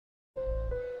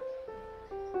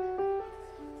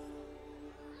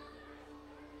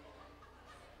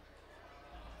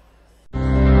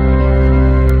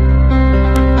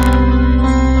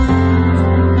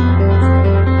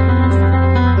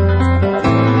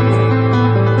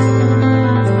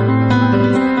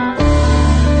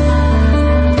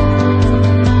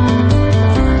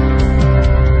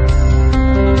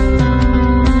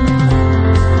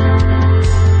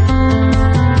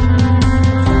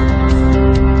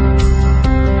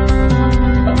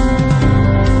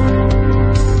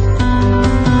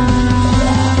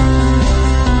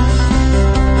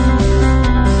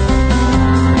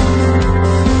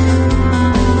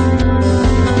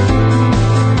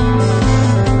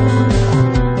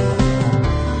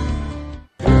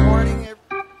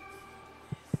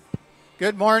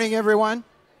Good morning, everyone.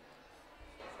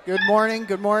 Good morning,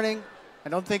 good morning. I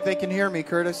don't think they can hear me,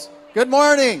 Curtis. Good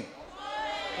morning.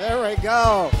 There we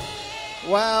go.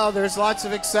 Wow, there's lots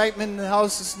of excitement in the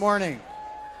house this morning.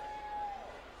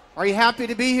 Are you happy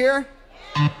to be here?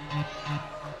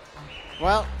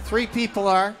 Well, 3 people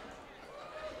are.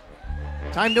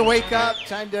 Time to wake up,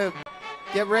 time to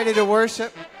get ready to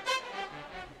worship.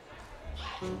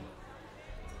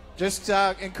 Just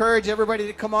encourage everybody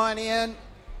to come on in.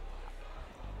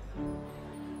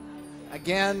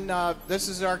 Again, this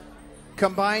is our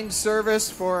combined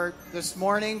service for this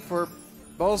morning for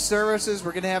both services.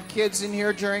 We're going to have kids in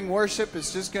here during worship.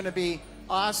 It's just going to be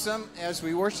awesome as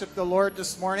we worship the Lord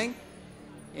this morning.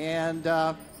 And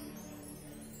I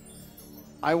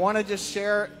want to just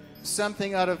share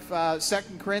something out of 2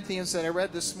 Corinthians that I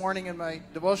read this morning in my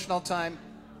devotional time.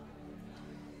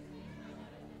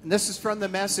 And this is from the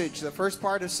Message, the first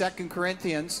part of 2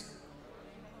 Corinthians.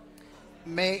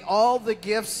 May all the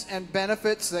gifts and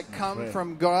benefits that come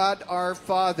from God our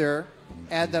Father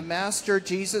and the Master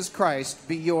Jesus Christ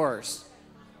be yours.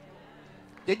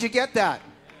 Did you get that?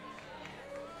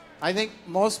 I think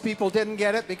most people didn't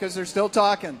get it because they're still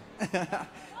talking.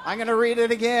 I'm going to read it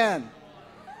again.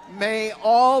 May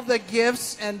all the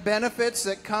gifts and benefits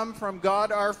that come from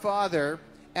God our Father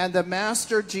and the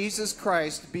Master Jesus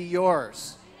Christ be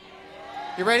yours.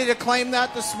 You ready to claim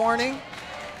that this morning?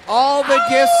 All the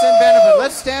gifts and benefits.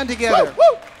 Let's stand together. Woo,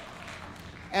 woo.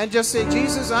 And just say,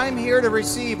 Jesus, I'm here to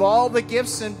receive all the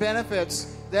gifts and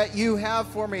benefits that you have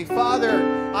for me. Father,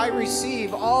 I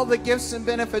receive all the gifts and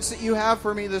benefits that you have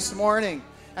for me this morning.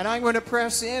 And I'm going to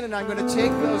press in and I'm going to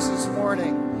take those this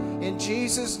morning. In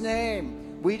Jesus' name.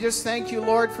 We just thank you,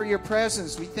 Lord, for your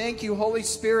presence. We thank you, Holy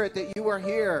Spirit, that you are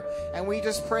here. And we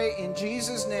just pray in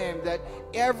Jesus' name that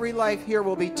every life here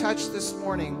will be touched this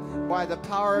morning by the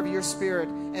power of your Spirit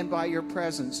and by your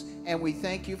presence. And we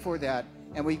thank you for that.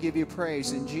 And we give you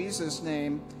praise. In Jesus'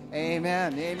 name,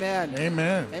 amen. Amen.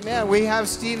 Amen. Amen. We have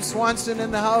Steve Swanson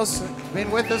in the house. Been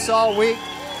with us all week.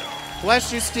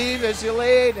 Bless you, Steve, as you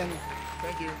lead. And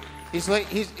thank you. He's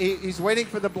waiting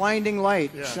for the blinding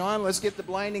light. Yeah. Sean, let's get the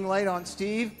blinding light on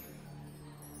Steve.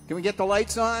 Can we get the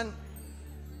lights on?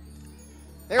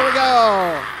 There we go.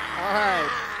 All right.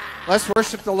 Let's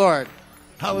worship the Lord.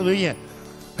 Hallelujah.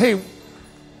 Hey,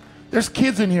 there's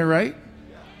kids in here, right?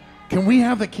 Can we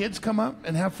have the kids come up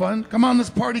and have fun? Come on, let's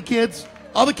party, kids.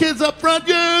 All the kids up front,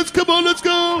 yes. Come on, let's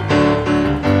go.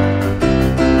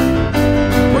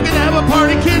 We're going to have a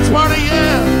party, kids party,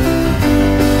 yeah.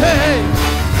 Hey.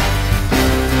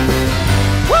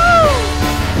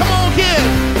 Come on, kids.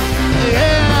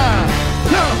 Yeah.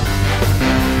 Come.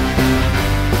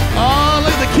 Oh,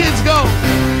 let the kids go.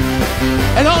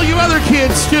 And all you other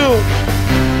kids, too.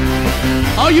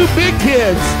 All you big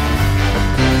kids.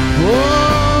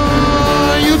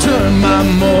 Oh, you turn my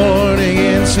morning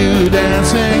into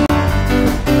dancing.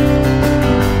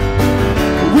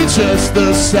 With just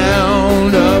the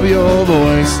sound of your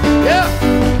voice. Yeah.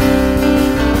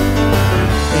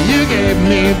 You gave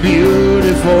me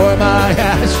beauty for my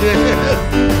ashes.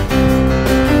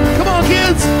 Come on,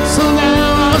 kids. So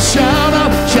now I'll shout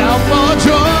for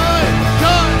joy.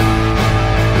 Joy.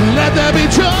 Let there be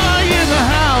joy in the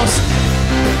house.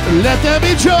 Let there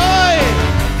be joy.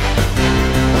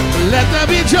 Let there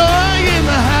be joy in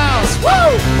the house.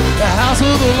 Woo! The house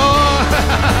of the Lord.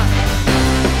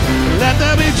 Let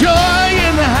there be joy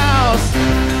in the house.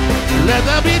 Let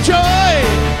there be joy.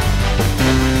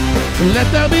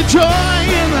 Let there be joy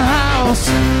in the house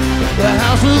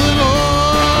of the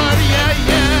Lord, yeah,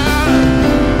 yeah.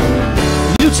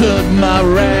 You took my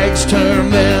rags,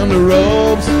 turned them to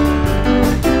robes,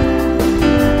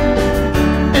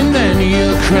 and then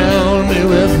you crowned me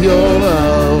with your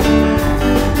love.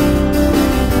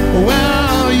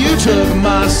 Well, you took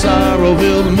my sorrow,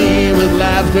 filled me with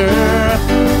laughter.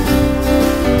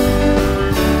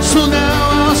 So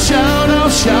now I'll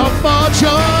shout for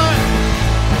joy.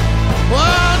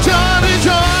 Oh, joy, be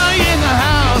joy in the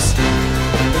house.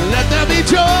 Let there be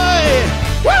joy.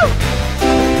 Woo!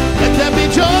 Let there be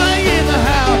joy in the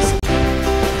house.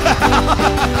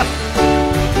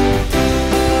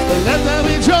 Let there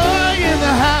be joy in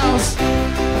the house.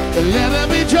 Let there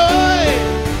be joy.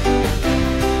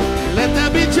 Let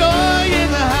there be joy in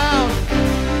the house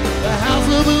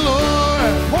of the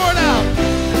Lord. Pour it out.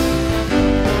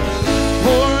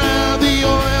 Pour out the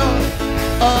oil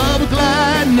of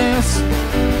gladness.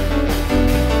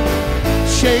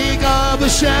 Shake off the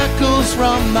shackles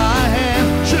from my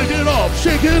hand. Shake it off,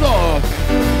 shake it off.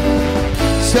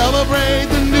 Celebrate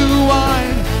the new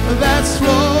wine that's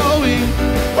flowing.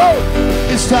 Woo!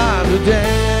 It's time to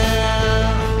dance.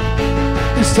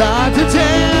 It's time to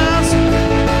dance.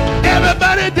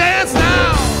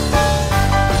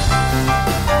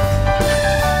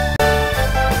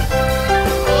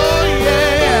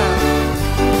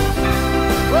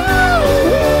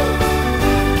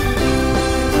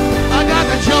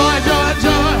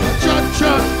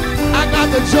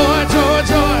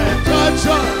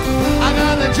 joy. I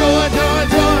got the joy, joy,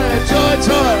 joy, joy,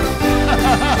 joy.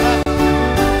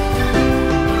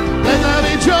 Let there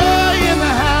be joy in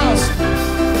the house.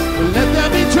 Let there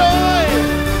be joy.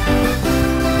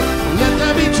 Let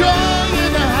there be joy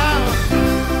in the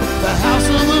house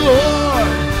of the Lord.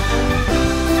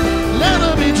 Let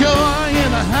there be joy in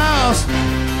the house.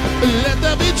 Let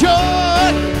there be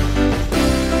joy.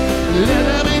 Let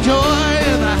there be joy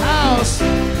in the house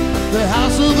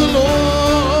of the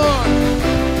Lord.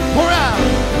 Pour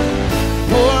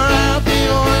out the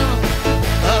oil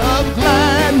of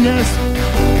gladness.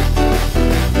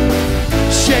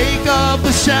 Shake off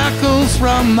the shackles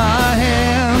from my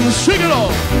hands. Shake it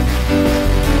off.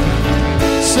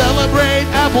 Celebrate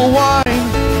apple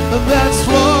wine that's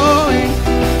flowing.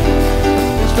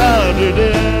 It's time to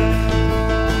dance.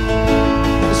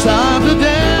 It's time to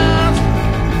dance.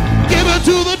 Give it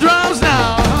to the drums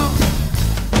now.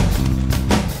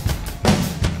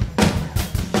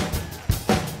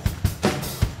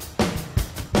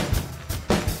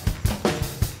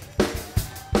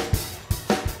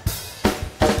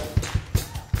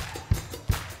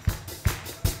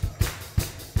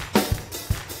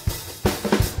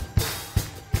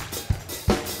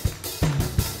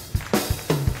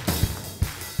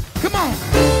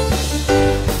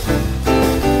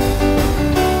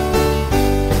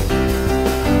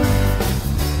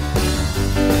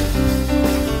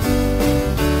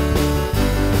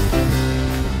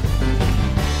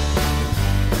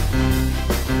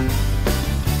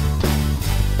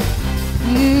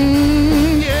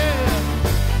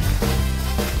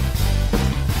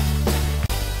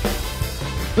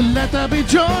 Let there be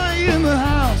joy in the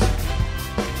house.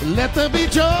 Let there be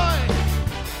joy.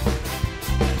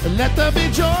 Let there be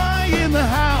joy in the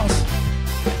house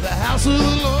of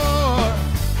the Lord.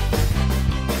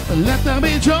 Let there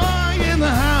be joy in the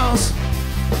house.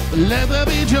 Let there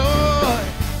be joy.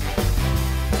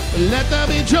 Let there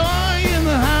be joy in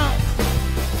the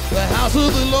house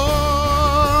of the Lord.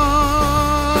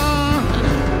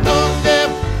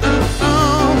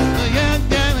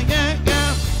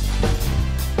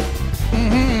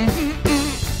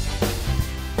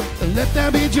 Let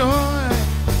there be joy.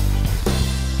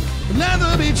 Let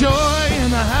there be joy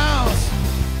in the house.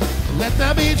 Let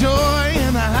there be joy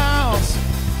in the house.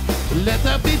 Let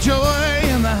there be joy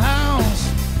in the house.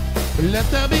 Let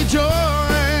there be joy.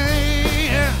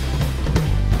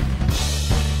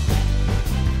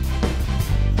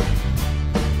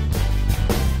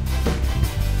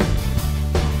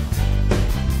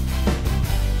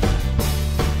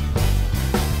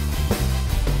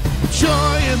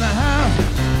 Joy in the house.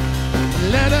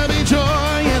 Let there be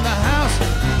joy in the house.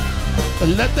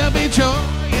 Let there be joy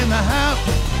in the house.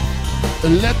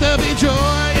 Let there be joy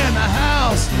in the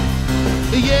house.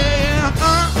 Yeah,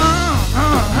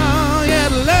 yeah,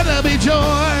 let there be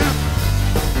joy.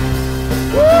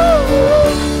 Woo!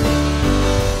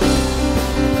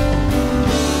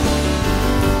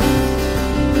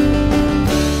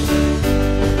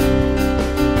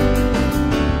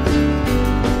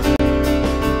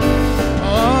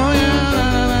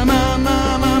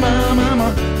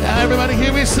 Everybody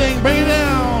hear me sing, bring it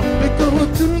down.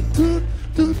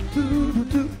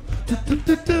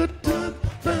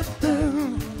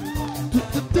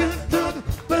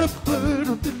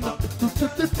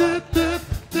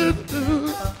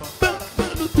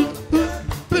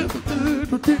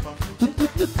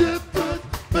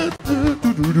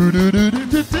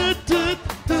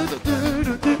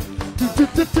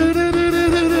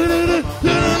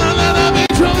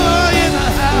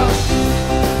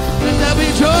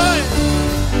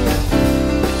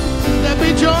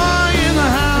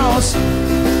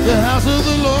 The house of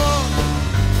the Lord.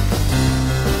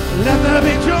 Let there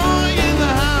be joy in the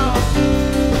house.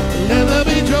 Let there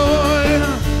be joy.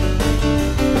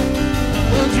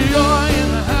 The joy in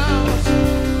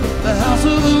the house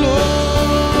of the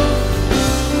Lord.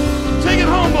 Take it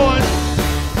home, boys.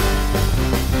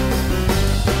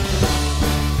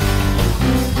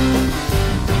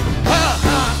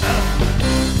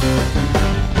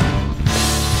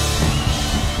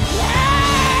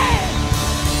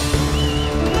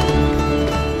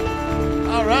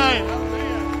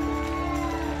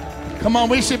 Come on,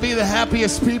 we should be the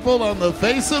happiest people on the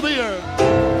face of the earth.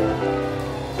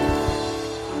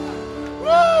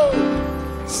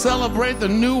 Woo! Celebrate the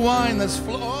new wine that's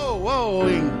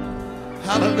flowing.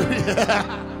 Hallelujah.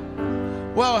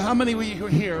 Well, how many of you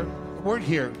here weren't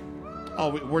here?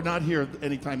 Oh, we're not here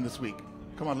anytime this week.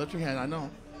 Come on, lift your hand. I know.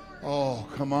 Oh,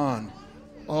 come on.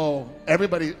 Oh,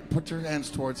 everybody put your hands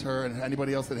towards her and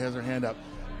anybody else that has their hand up.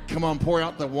 Come on, pour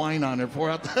out the wine on her. Pour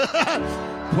out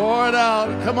pour it out.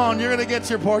 Come on, you're going to get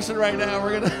your portion right now.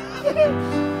 We're going to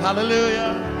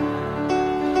hallelujah.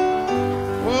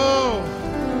 Whoa.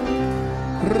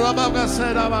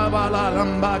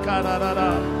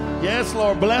 Yes,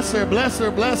 Lord. Bless her, bless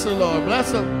her, bless her, Lord.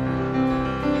 Bless her.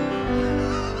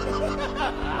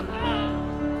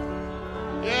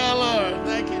 Yeah, Lord.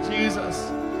 Thank you, Jesus.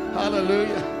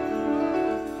 Hallelujah.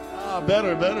 Ah,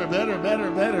 better, better, better, better,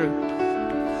 better.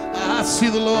 I see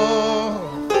the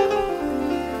Lord,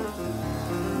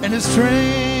 and His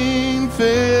train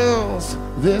fills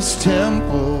this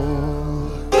temple.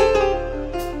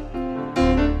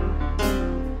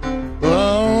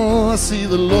 Oh, I see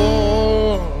the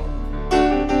Lord,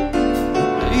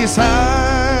 He's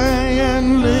high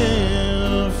and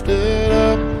lifted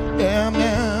up.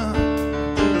 Amen.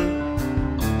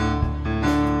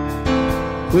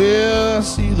 Well, I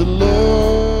see the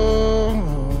Lord,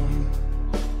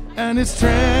 and His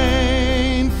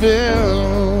train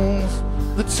fills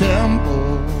the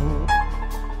temple.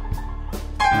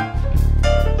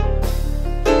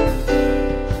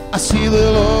 I see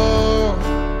the Lord,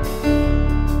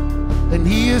 and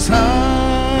He is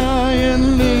high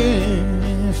and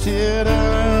lifted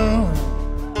up,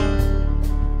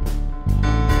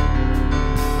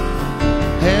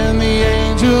 and the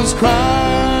angels cry,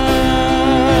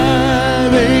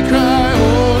 they cry,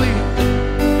 holy,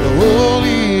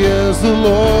 holy is the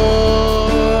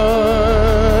Lord,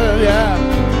 yeah.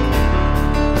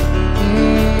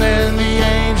 And the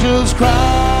angels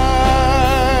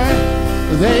cry,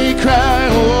 they cry,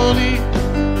 holy,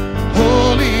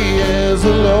 holy is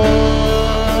the Lord.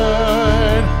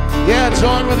 Yeah,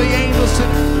 join with the angels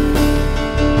tonight.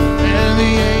 And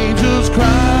the angels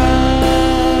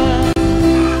cry,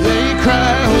 they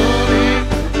cry, holy,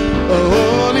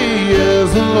 holy is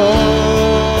the Lord.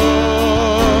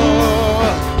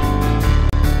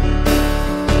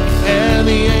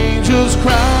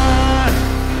 Cry,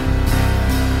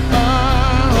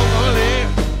 holy,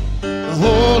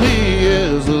 holy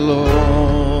is the Lord.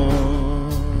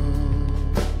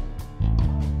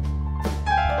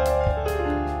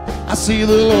 I see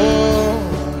the Lord,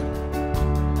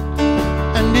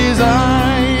 and His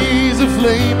eyes are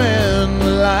flaming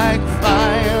like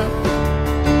fire.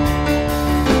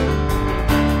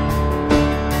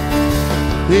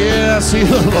 Yeah, I see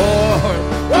the Lord.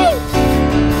 Woo!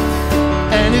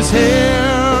 And His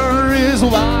hair is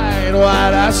white,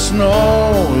 white as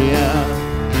snow, yeah.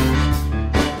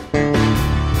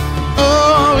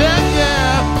 Oh, yeah,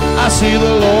 yeah. I see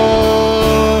the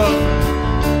Lord,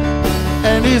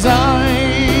 and His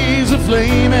eyes are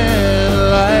flaming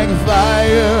like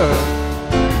fire.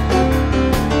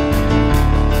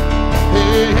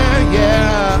 Yeah,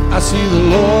 yeah. I see the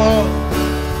Lord,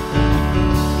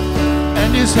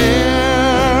 and His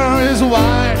hair is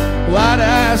white, white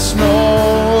as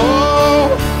snow.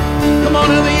 Come on,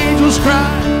 and the angels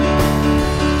cry,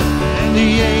 and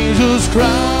the angels cry,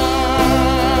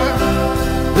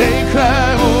 they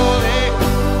cry, holy,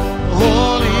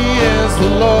 holy is the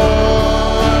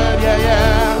Lord, yeah,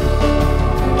 yeah.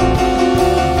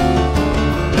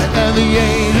 And the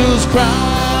angels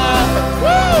cry,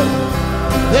 woo,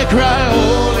 they cry,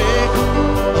 holy,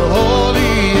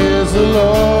 holy is the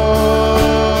Lord.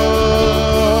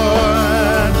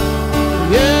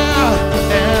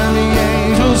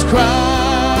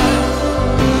 Cry,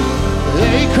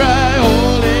 they cry,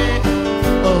 holy,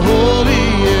 holy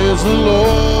is the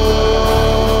Lord.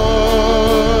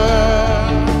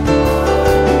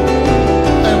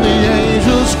 And the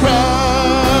angels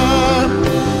cry,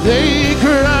 they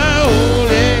cry,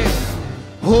 holy,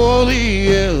 holy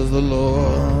is the Lord.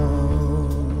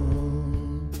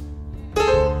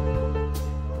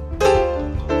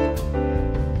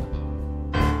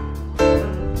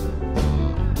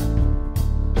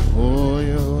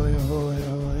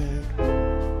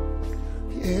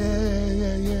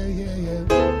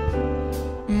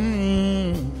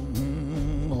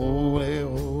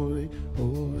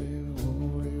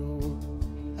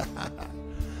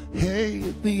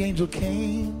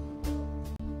 Came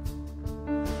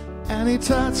and He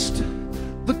touched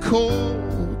the coal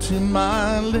to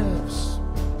my lips.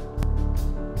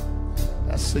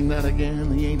 Let's sing that again.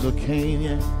 The angel came,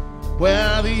 yeah.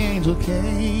 Well, the angel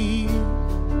came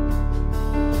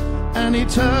and He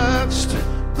touched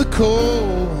the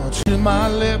coal to my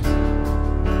lips.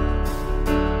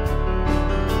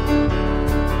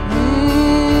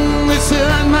 They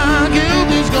said my guilt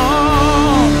is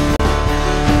gone,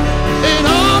 and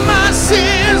all my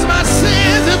sins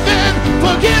have been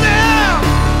forgiven.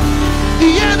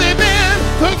 Yeah, they've been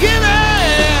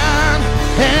forgiven.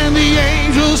 And the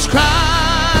angels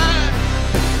cry,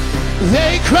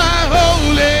 They cry,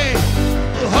 holy,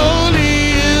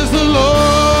 holy is the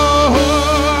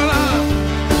Lord.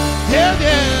 Yeah,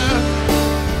 yeah.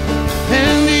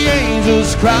 And the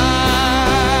angels cry.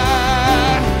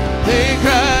 They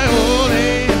cry,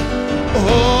 holy,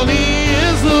 holy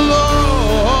is the Lord.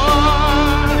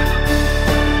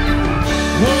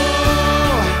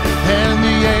 Oh, and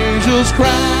the angels cry.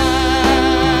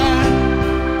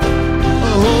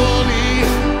 Holy,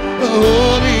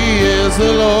 holy is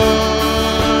the Lord.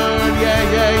 Yeah,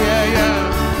 yeah, yeah, yeah.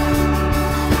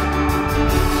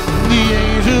 The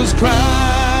angels cry.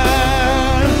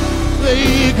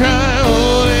 They cry,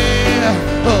 holy,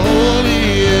 holy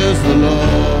is the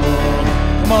Lord.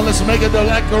 Come on, let's make a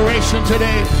declaration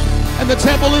today. And the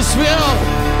temple is filled.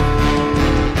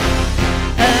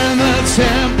 And the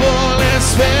temple is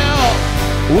filled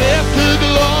with the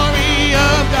glory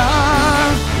of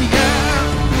God. Yeah.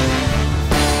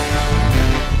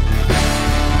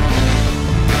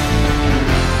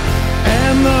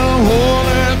 And the whole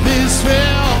earth is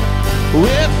filled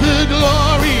with the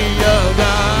glory of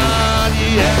God.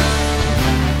 Yeah.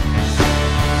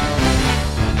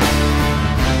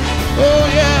 Oh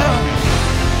yeah.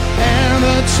 And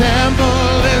the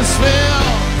temple is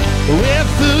filled with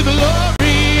the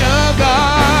glory of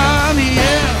God.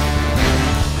 Yeah.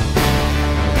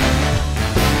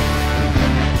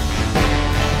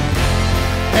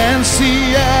 And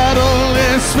Seattle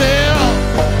is filled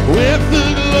with the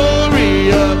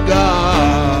glory of God.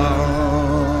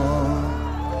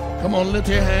 Come on, lift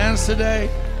your hands today.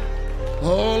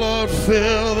 Oh Lord,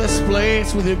 fill this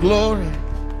place with your glory.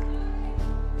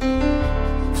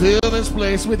 Fill this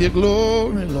place with your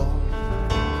glory, Lord.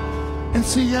 And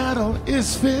Seattle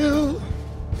is filled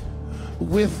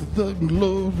with the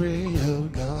glory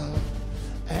of God.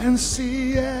 And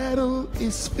Seattle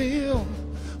is filled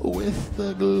with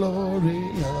the glory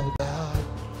of God.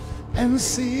 And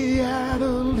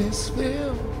Seattle is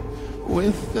filled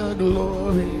with the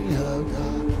glory of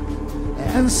God.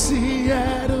 And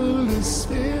Seattle is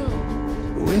filled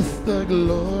with the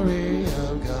glory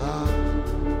of God.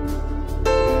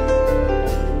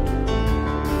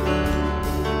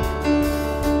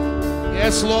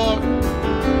 Yes, Lord.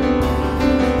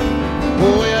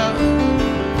 Oh yeah.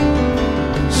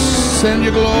 Send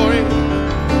your glory.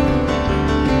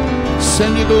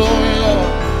 Send your glory,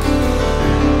 Lord.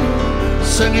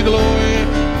 Send your glory.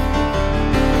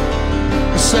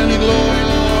 Send your glory,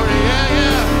 Lord. Yeah,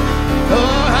 yeah.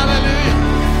 Oh, hallelujah.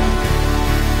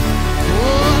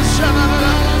 Oh,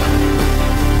 sha-na-na-na.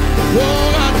 Oh,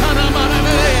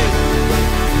 la-ta-na-ma-na-na.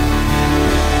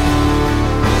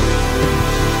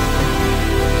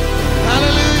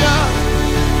 Hallelujah.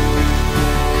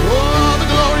 Oh, the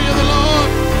glory of the Lord.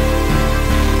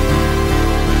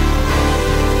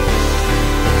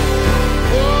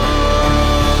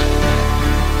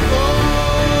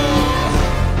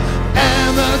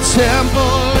 The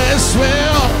temple is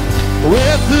filled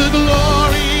with the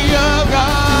glory of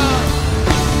God.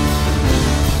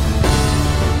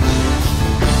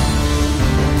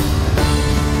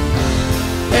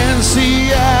 And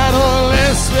Seattle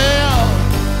is filled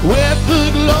with the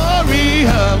glory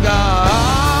of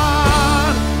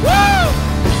God. Woo!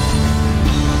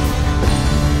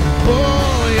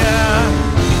 Oh yeah.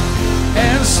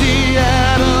 And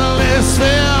Seattle is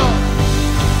filled.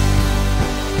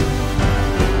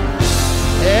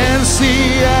 And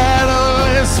Seattle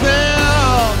is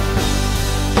filled.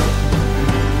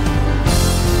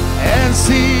 And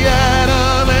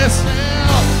Seattle is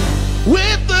filled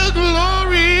with the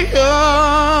glory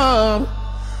of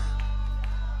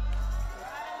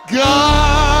God.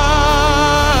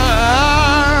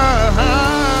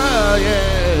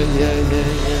 Yeah, yeah,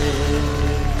 yeah,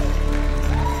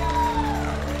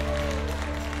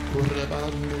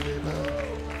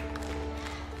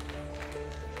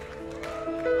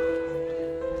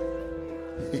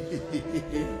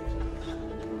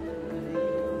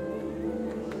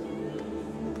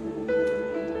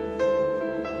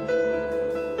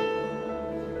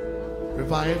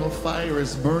 Revival fire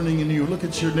is burning in you. Look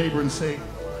at your neighbor and say,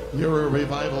 you're a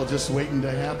revival just waiting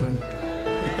to happen.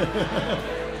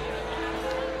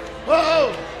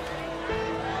 Whoa!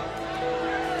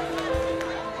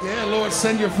 Yeah, Lord,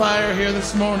 send your fire here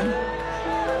this morning.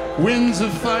 Winds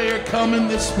of fire come in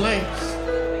this place.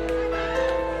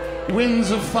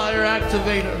 Winds of fire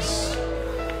activate us.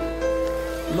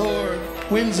 Lord,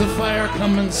 winds of fire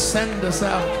come and send us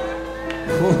out.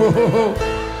 Whoa.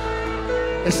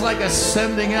 It's like a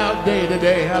sending out day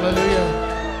today.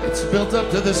 Hallelujah. It's built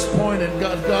up to this point and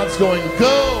God's going,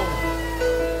 go.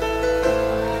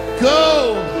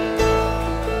 Go.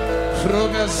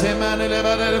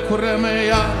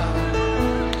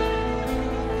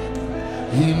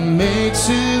 He makes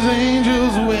his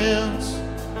angels winds,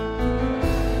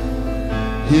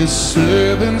 his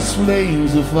servants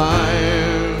flames of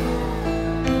fire.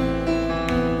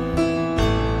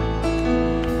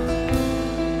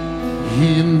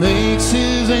 He makes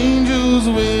his angels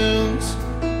winds,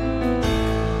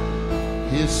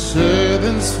 his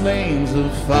servants flames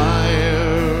of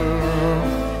fire.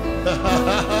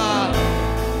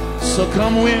 So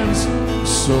come winds,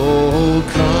 so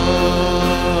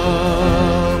come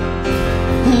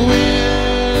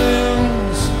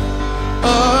winds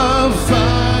of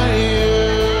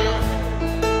fire,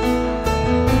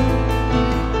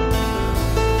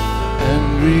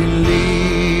 and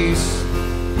release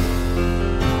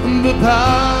the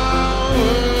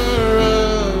power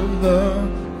of the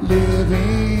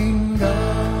living God.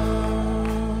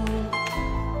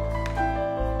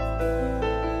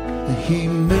 He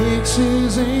makes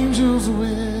his angels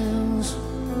winds,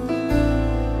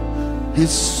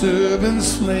 his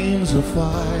servants flames of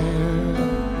fire.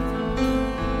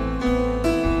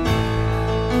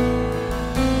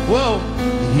 Whoa!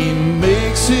 He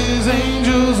makes his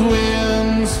angels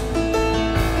winds,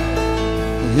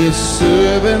 his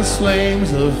servants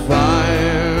flames of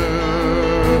fire.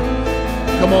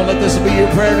 Come on, let this be your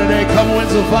prayer today. Come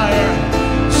winds of fire.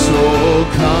 So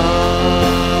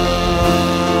come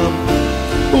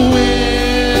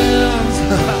winds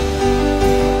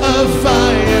of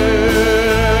fire.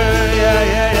 Yeah,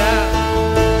 yeah, yeah.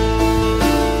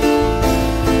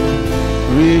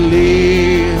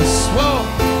 Release, whoa,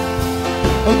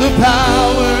 of the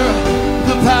power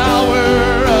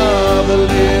of the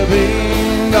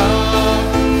living God.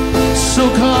 So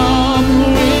come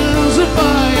winds of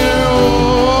fire,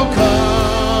 oh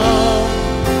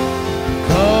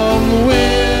come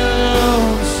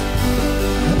winds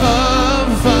of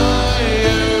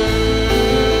fire,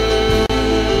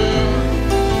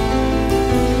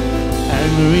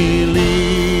 and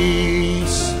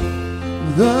release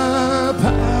the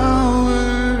power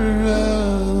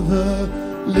of the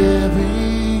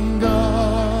living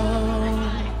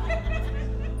God.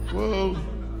 Whoa.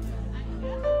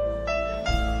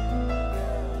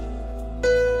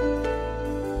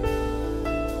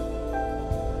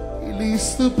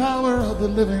 Release the power of the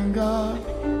living God.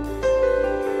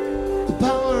 The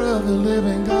power of the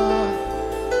living God.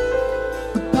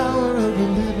 The power of the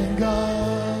living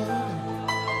God.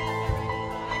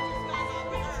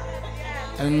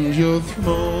 And your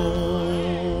throne,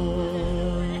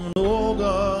 oh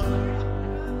God,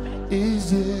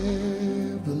 is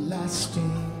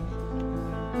everlasting.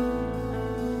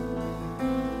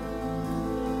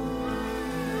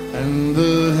 And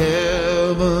the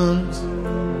heavens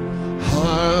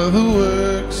are the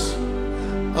works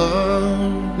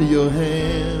of your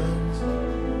hands.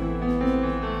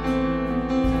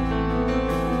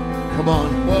 Come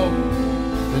on, whoa.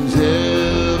 And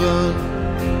heaven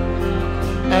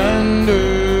and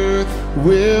earth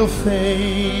will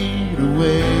fade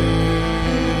away,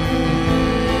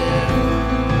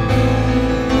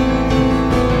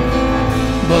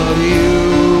 but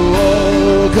you,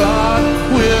 oh God,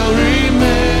 will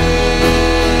remain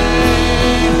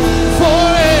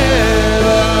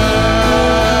forever.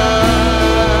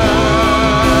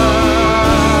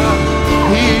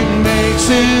 He makes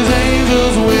his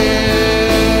angels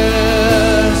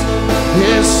winds,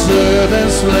 his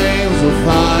servants flames of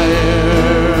fire.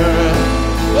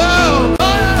 Whoa,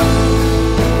 fire!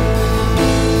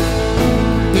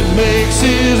 He makes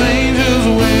his angels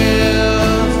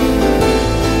winds,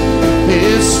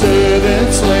 his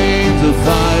servants flames of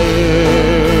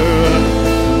fire.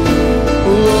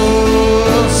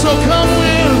 Oh, so come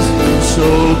winds, so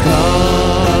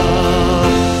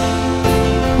come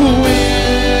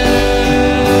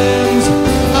winds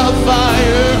of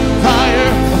fire,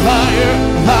 fire, fire,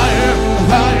 fire,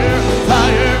 fire,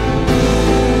 fire,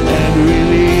 and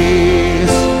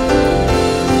release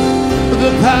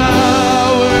the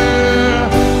power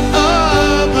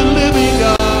of the living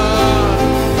God.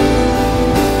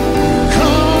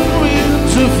 Come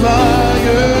winds of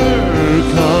fire,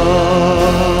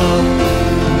 come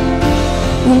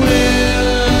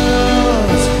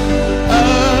winds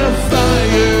of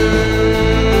fire,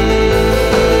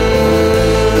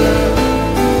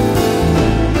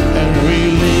 and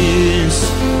release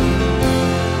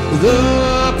the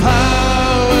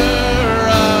power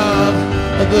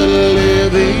of the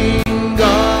living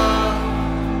God.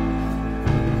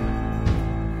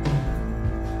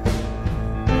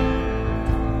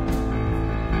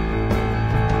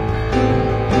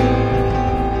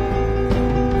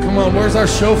 Come on, where's our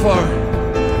shofar?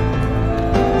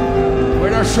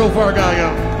 Where'd our shofar guy go?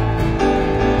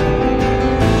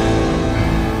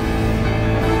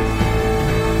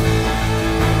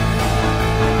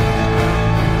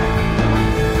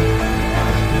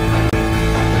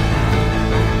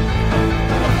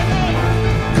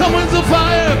 winds of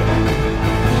fire.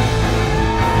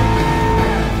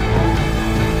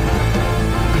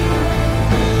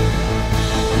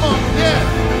 Come on, yeah.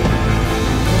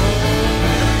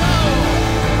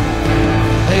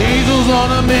 Angels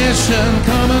on a mission,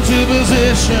 coming to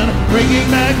position, bringing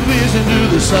back vision to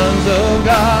the sons of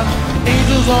God.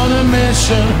 Angels on a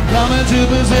mission, coming to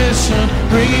position,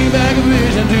 bringing back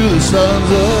vision to the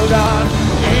sons of God.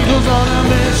 Angels on a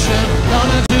mission,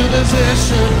 coming to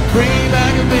position, bringing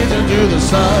back vision to the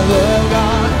sons of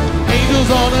God. Angels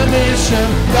on a mission,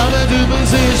 coming to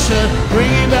position,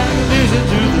 bringing back vision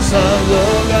to the sons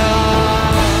of God.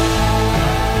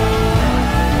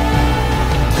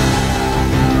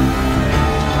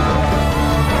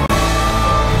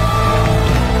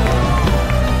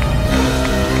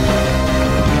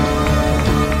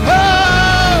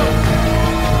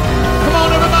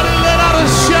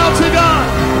 Shout to God.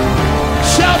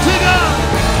 Shout to God.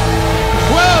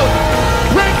 Whoa.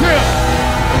 Break through.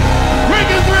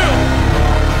 Breaking through.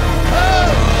 Oh.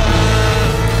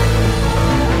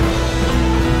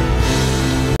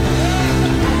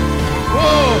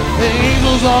 Whoa. The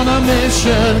angels on a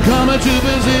mission, coming to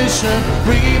position,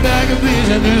 bringing back a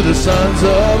vision to the sons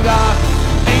of God.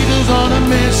 Angels on a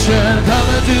mission,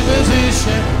 coming to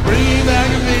position, bringing back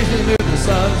a vision to the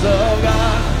sons of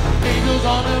God. Angels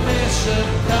on a mission,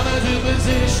 coming to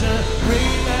position,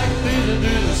 bring back vision to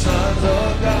the sons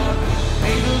of God.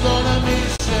 Angels on a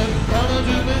mission, coming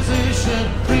to position,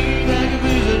 bring back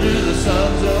vision to the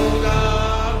sons of God.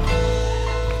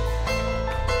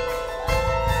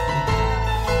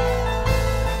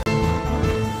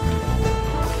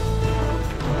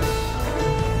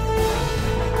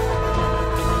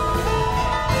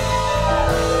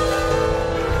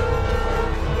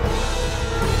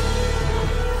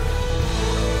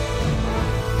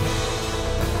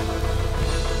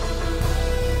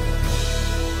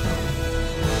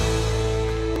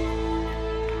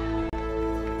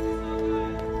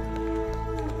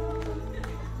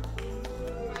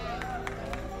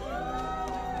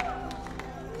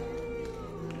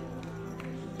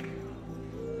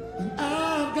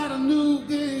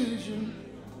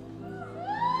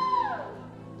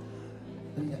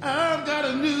 I've got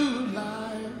a new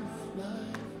life.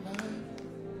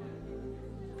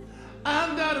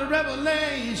 I've got a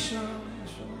revelation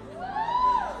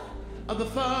of the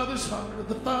Father's heart, of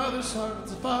the Father's heart, of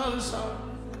the Father's heart.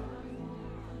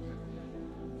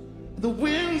 The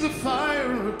winds of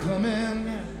fire are coming,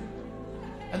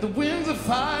 and the winds of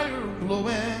fire are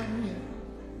blowing.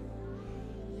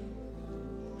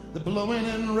 They're blowing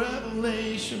in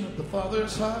revelation of the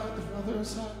Father's heart, the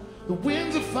Father's heart. The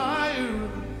winds of fire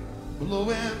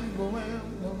blowing, blowing,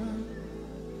 blowing.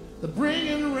 They're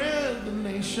bringing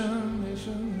revelation,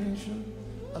 nation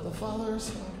of the Father's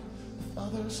heart, the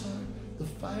Father's heart, the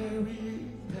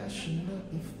fiery passion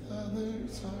of the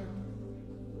Father's heart.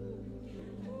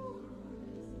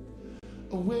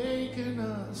 Awaken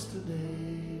us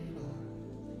today,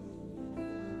 Lord.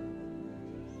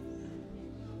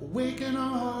 Awaken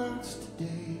our hearts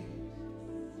today.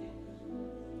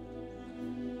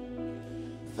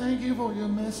 Thank you for your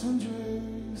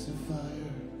messengers of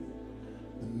fire,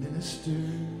 the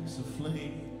ministers of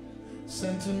flame,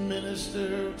 sent to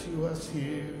minister to us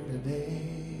here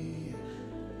today.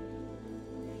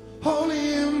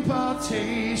 Holy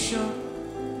impartation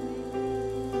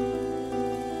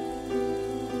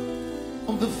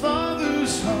of the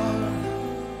Father's heart.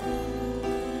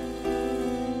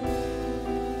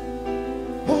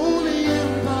 Holy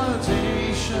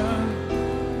impartation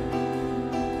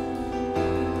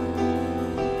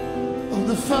of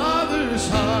the Father's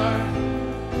heart.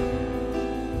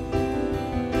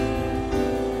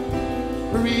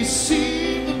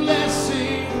 Receive the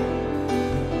blessing.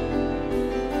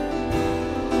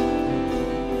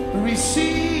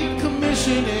 Receive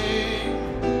commissioning.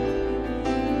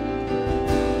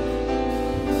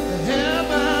 The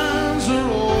heavens are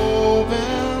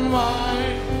open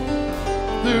wide.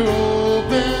 They're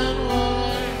open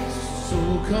wide. So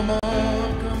come on,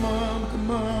 come on, come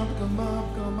on, come on,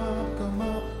 come on, come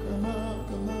on, come on,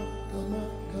 come on, come on,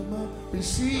 come on.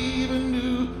 Receive a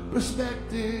new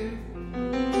perspective.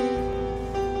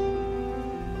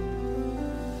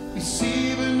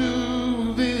 Receive a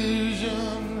new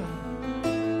vision.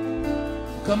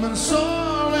 Come and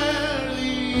soar where the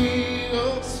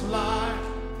eagles fly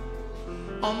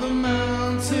on the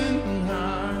mountain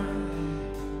high.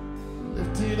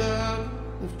 Lift it up,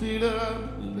 lift it up,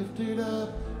 lift it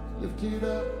up, lift it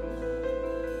up.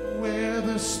 Where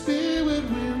the spirit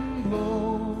wind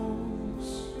blows.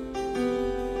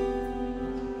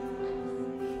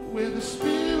 Where the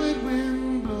spirit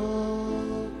wind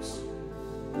blows.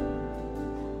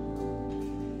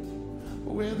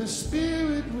 where the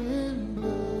spirit wind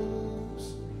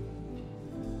blows.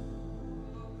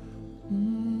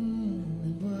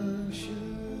 And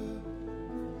worship,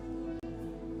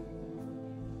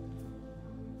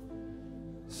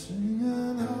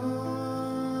 singing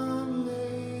hallelujah,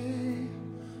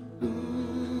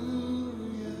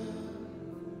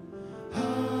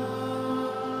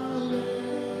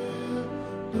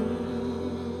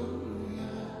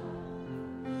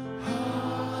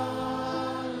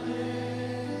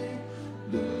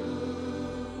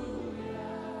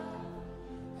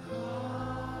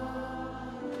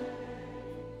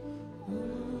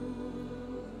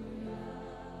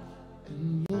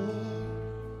 and Lord,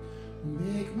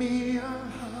 make me a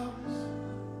house,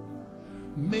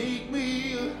 make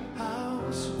me a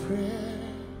house of prayer.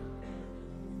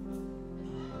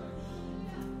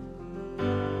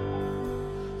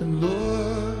 And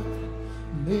Lord,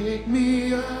 make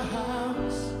me a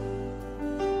house,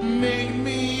 make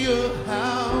me a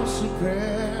house of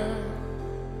prayer,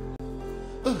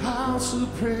 a house of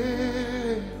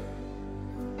prayer.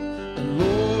 And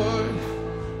Lord,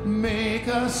 make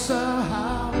us a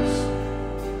house,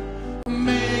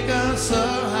 make us a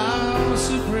house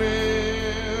of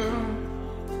prayer.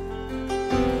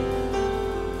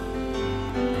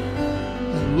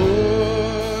 And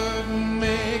Lord,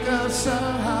 make us a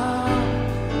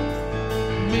house,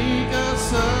 make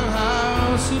us a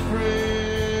house of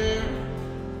prayer,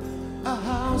 a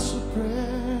house of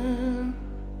prayer.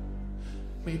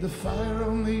 May the fire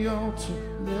on the altar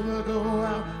never go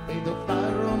out. May the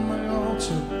fire on my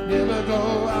altar never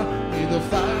go out. May the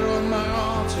fire on my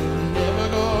altar never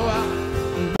go out.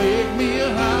 Make me a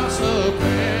house of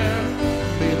prayer.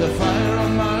 May the fire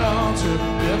on my altar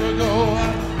never go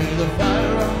out. May the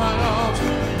fire on my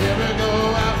altar never go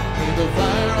out. May the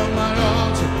fire on my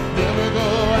altar never go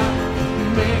out.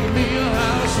 Make me a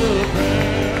house of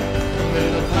prayer. May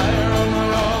the fire on my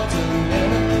altar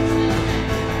never go out.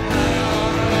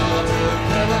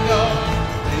 Never go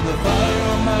out. May the fire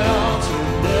on my altar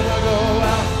never go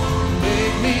out.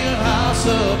 Make me a house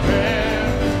of prayer.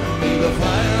 May the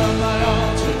fire on my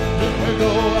altar never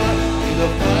go out. May the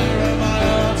fire on my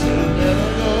altar never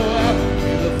go out.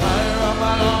 May the fire on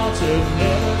my altar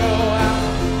never go out.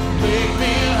 Make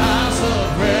me a house of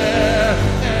prayer.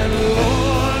 And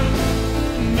Lord,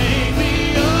 make me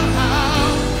a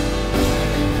house.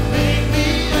 Make me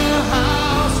a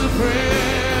house of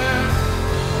prayer.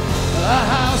 A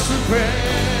house of prayer.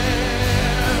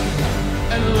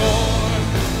 And Lord,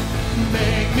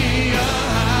 make me a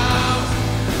house,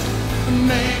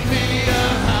 make me a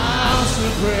house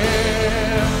of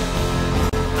prayer,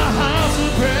 a house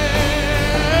of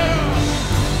prayer.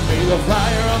 May the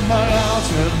fire on my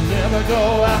altar never go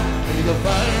out. May the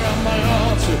fire on my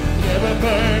altar never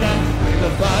burn out. May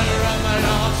the fire on my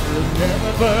altar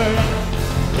never burn out.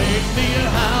 Make me a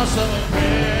house of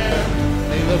prayer.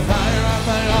 May the fire on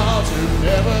my altar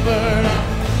never burn out.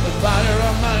 The fire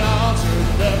on my altar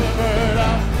never burn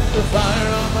out. The fire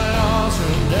on my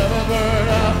altar never burn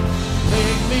out.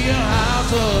 Make me a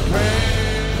house of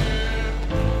prayer.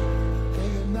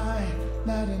 Day and night,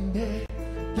 night and day.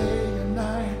 Day and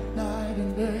night, night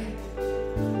and day.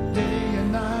 Day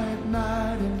and night,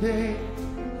 night and day.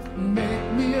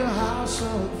 Make me a house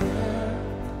of prayer.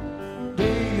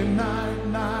 Day and night,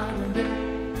 night and day.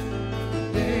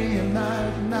 Day and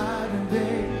night, night and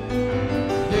day.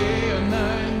 Day and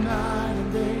night, night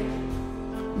and day.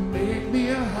 Make me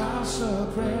a house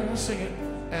of prayer. Sing it.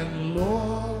 And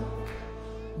Lord,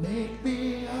 make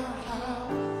me a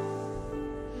house.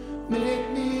 Make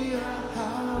me a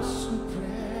house of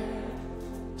prayer.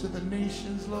 To the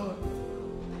nations, Lord.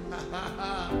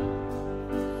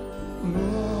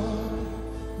 Lord,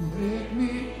 make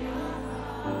me a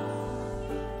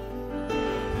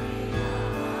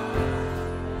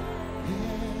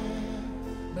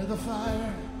May the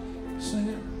fire, sing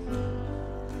it.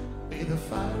 May the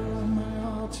fire on my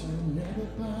altar never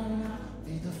burn out.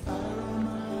 May the fire on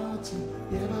my altar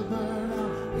never burn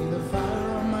out. May the fire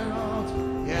on my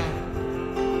altar, yeah.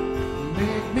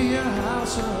 Make me a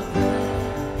house of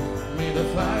prayer. May the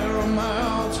fire on my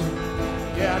altar,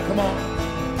 yeah, come on.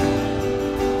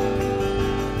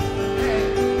 Hey.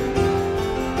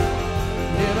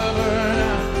 Never burn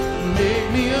out. Make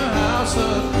me a house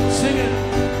of, sing it.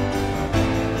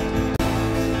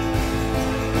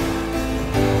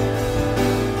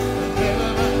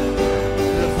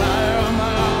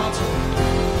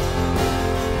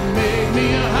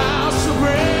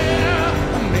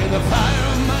 The fire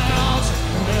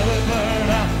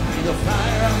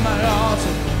on my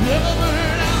altar never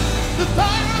burn out. The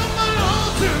fire on my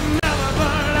altar never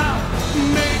burn out.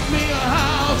 Make me a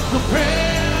house of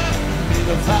prayer. May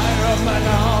the fire of my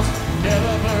altar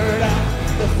never burn out.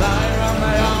 The fire of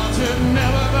my altar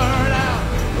never burn out.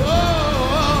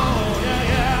 Oh,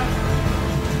 yeah, yeah.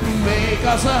 Make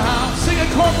us a house. Sing it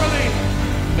corporately.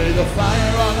 May the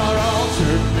fire on our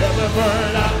altar never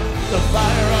burn out. The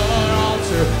fire on our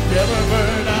altar never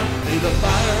burn out. May the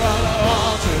fire on our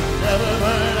altar never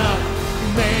burn out.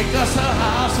 Make us a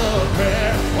house of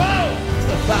prayer. Whoa!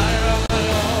 The fire on my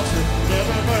altar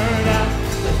never burn out.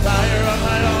 The fire on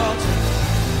my altar.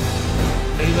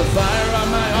 May the fire on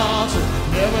my altar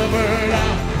never burn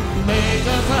out. Make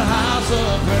us a house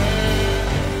of prayer.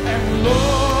 And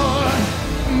Lord,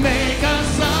 make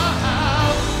us a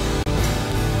house.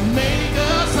 Make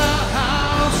us a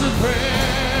house of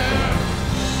prayer.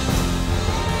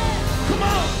 Come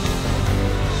on.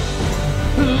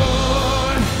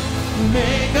 Lord,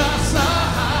 make us a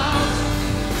house.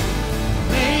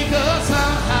 Make us a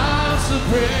house of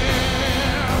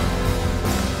prayer.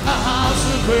 A house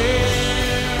of prayer.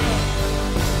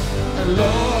 And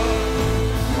Lord,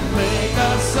 make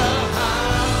us a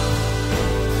house.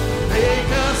 Make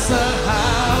us a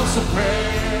house of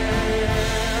prayer.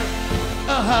 A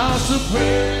house of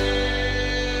prayer.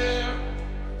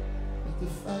 Make the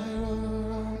fire on our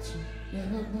altar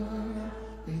never burn out.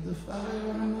 May the fire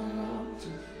on my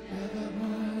altar never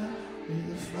burn out. May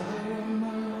the fire on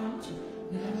my altar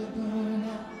never burn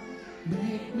out.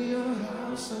 Make me a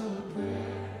house of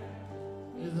prayer.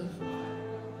 May the fire.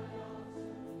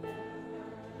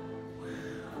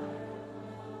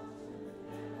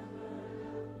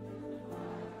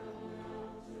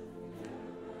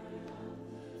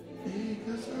 Make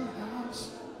us a house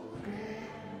of prayer.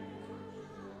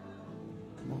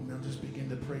 Come on now, just begin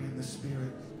to pray in the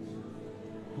Spirit.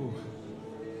 Ooh.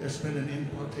 There's been an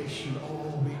impartation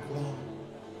all week long.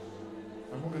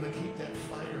 And we're going to keep that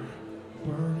fire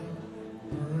burning,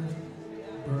 burning,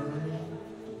 burning,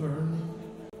 burning.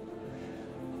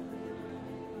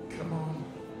 Come on.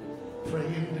 Pray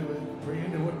into it. Pray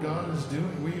into what God is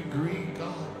doing. We agree,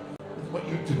 God, with what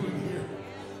you're doing here.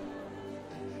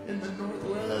 In the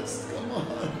Northwest, come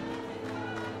on.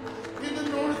 In the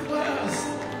Northwest,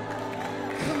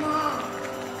 come on.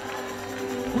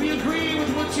 We agree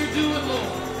with what you're doing,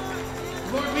 Lord.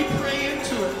 Lord, we pray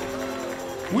into it.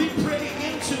 We pray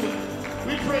into it.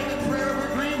 We pray the prayer of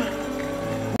agreement.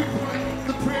 We pray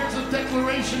the prayers of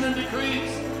declaration and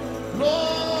decrees.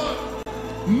 Lord,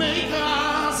 make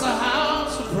us a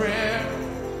house of prayer.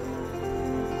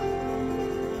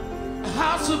 A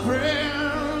house of prayer.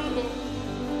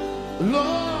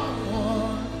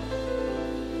 Lord,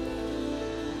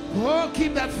 oh,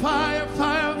 keep that fire,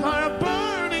 fire, fire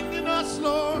burning in us,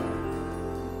 Lord.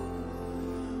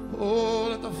 Oh,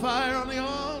 let the fire on the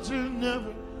altar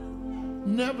never,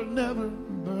 never, never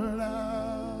burn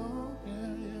out.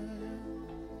 Yeah, yeah,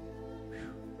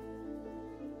 yeah.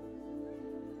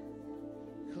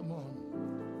 Come on.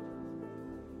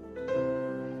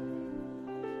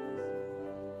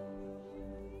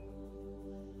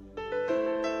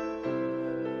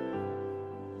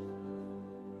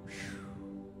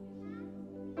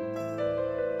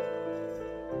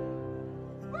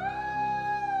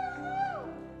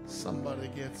 Somebody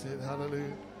gets it.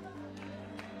 Hallelujah.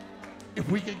 If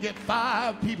we could get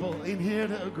 5 people in here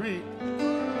to agree.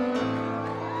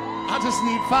 I just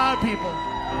need 5 people.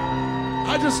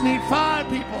 I just need 5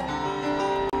 people.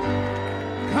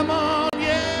 Come on,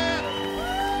 yeah.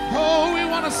 Oh, we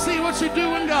want to see what you're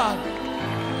doing, God.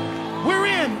 We're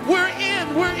in, we're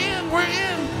in, we're in, we're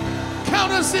in.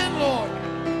 Count us in, Lord.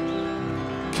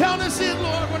 Count us in,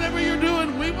 Lord. Whatever you're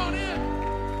doing, we want in.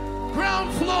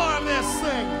 Ground floor of this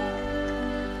thing.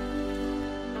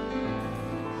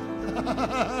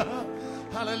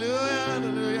 Hallelujah,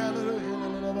 hallelujah, hallelujah.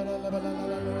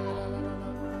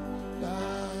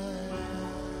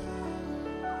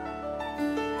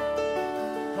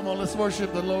 Come on, let's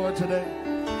worship the Lord today.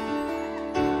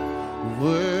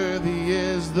 Worthy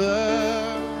is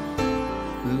the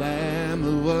Lamb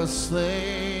who was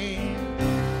slain.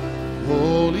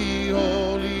 Holy,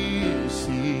 holy is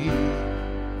He.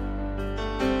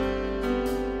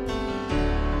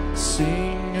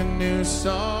 Sing a new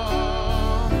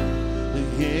song, the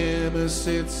hymn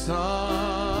sits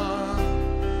on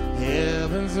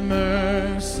heaven's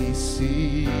mercy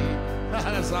seat.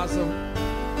 That's awesome.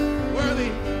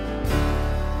 Worthy,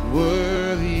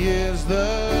 worthy is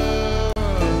the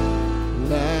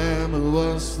Lamb who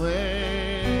was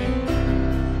slain.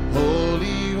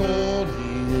 Holy,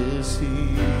 holy is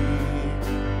He.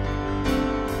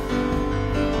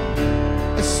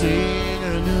 Sing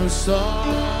a new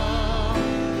song,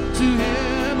 to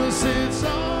Him who sits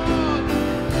on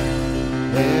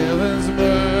heaven's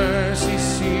mercy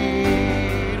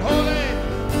seat. Holy,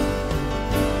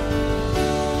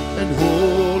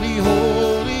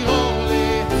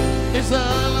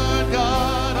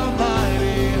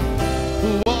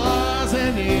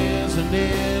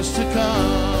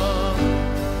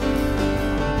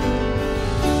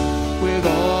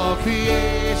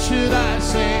 should I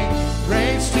sing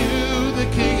praise to the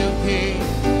King of Kings?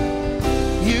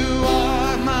 You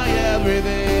are my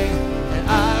everything, and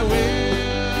I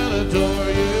will adore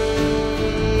you.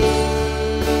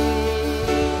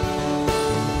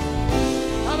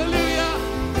 Hallelujah.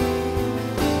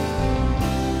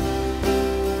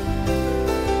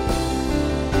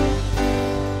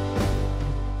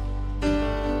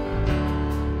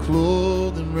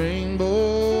 Clothed in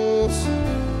rainbows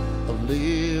of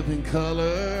living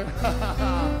color,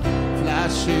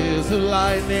 flashes of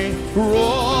lightning,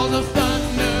 roars of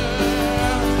thunder.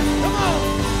 Come on!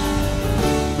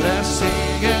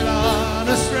 Blessing and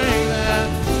honor, strength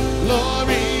and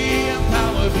glory and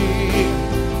power be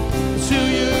to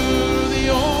you, the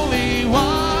only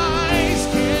wise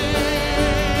King.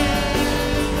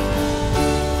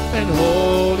 And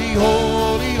holy,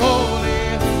 holy, holy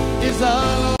is the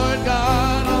Lord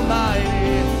God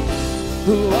Almighty,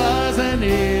 who was and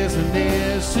is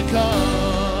to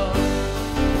come.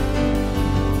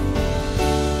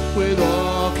 With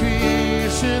all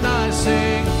creation I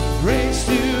sing praise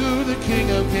to the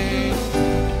King of Kings.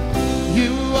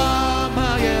 You are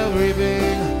my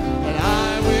everything, and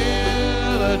I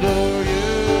will adore you.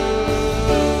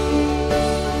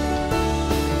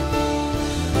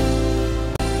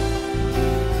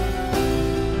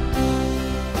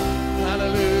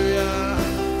 Hallelujah.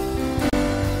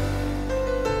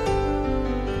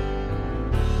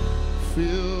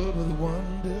 Filled with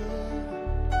wonder,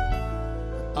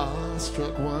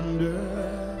 awestruck wonder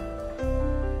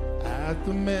at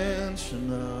the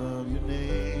mention of your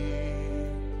name.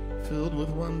 Filled with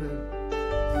wonder,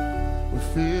 we're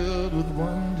filled with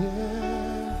wonder,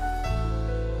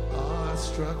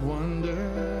 awestruck wonder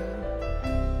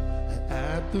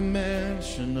at the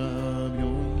mention of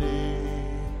your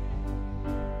name.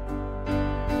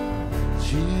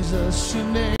 Jesus, your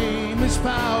name is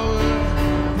power,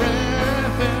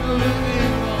 breath and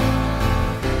living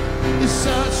water. It's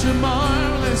such a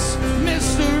marvelous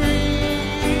mystery.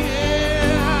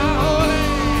 Yeah, holy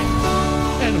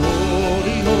and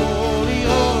holy, holy,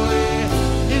 holy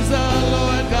is the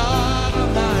Lord God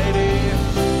Almighty,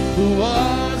 who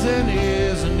was and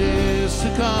is to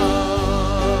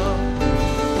come.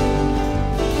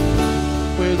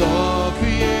 With all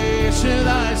creation I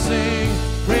sing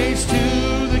praise to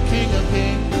the King of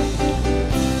Kings.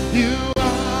 You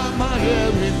are my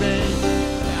everything.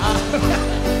 I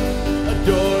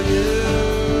adore you.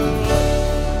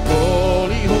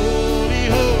 Holy, holy,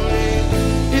 holy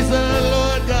is the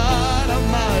Lord God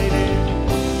Almighty,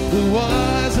 who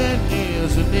was and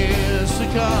is to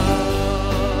come.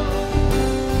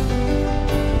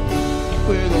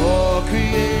 With all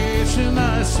creation I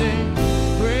sing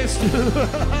praise to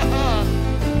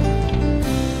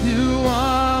you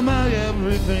are my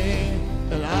everything,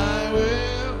 and I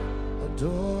will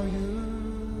adore you.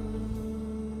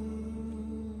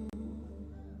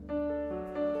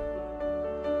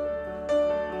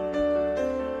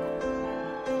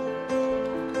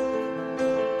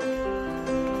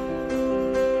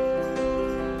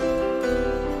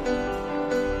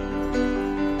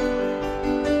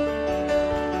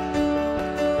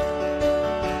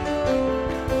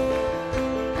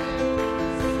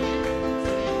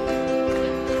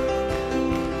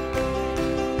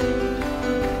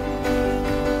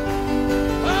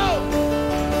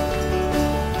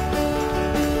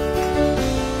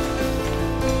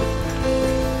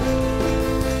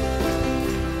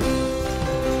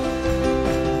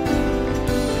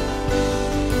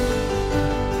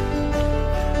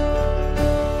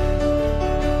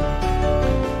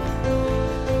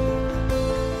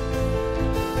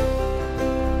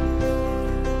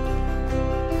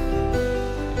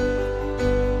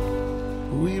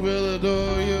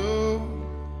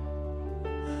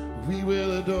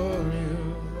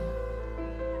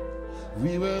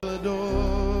 We will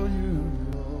adore you,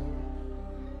 Lord.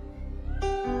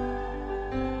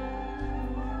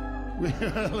 We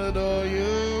will adore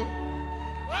you.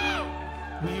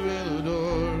 We will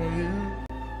adore you.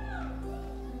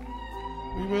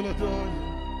 We will adore you.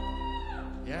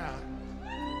 Yeah.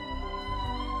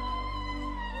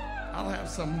 I'll have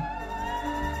some.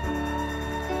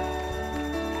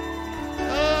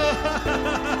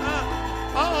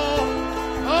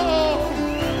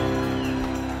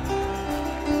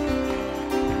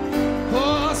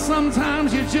 Sometimes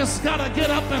you just gotta get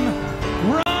up and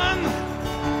run.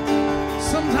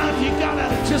 Sometimes you gotta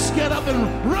just get up and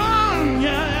run.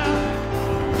 Yeah.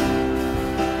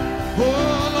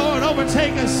 Oh Lord,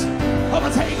 overtake us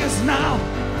now.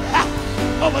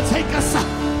 Overtake us,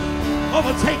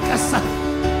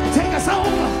 take us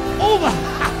over.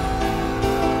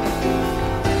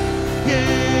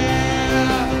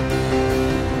 Yeah.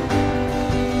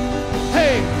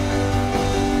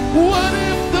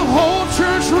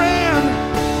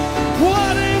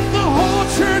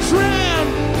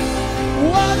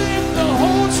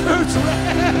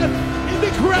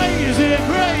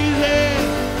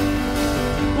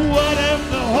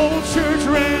 whole church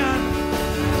ran.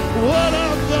 What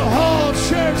if the whole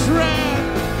church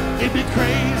ran? It'd be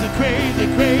crazy, crazy,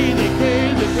 crazy,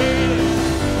 crazy, crazy.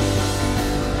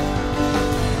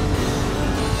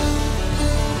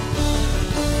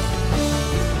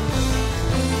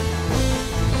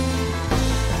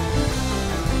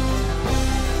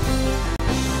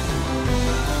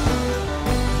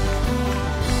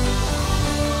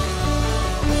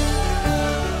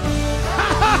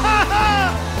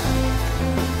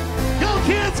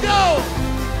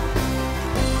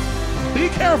 Be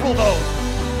careful though.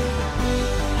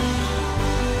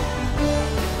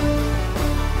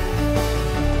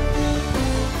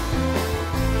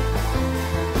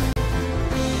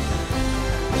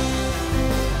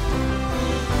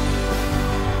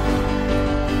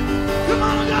 Come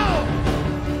on, go.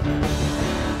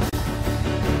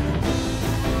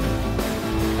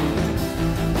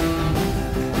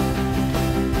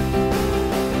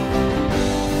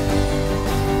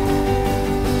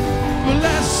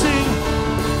 Blessing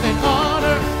and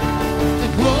honor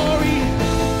and glory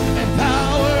and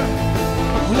power.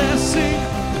 Blessing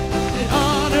and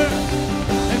honor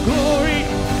and glory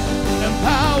and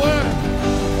power.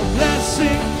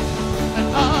 Blessing and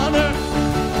honor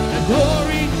and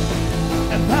glory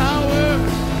and power.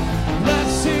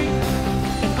 Blessing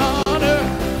and honor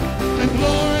and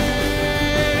glory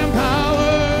and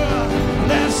power.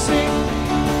 Blessing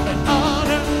and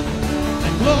honor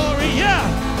and glory, yeah,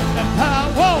 and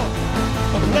power.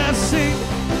 A blessing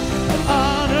and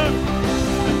honor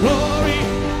and glory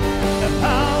and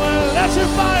power. Let your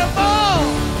fire fall.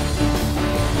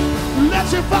 Let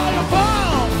your fire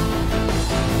fall.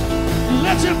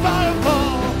 Let your fire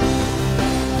fall.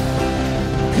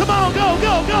 Come on, go,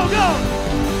 go, go, go.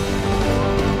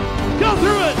 Go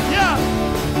through it, yeah.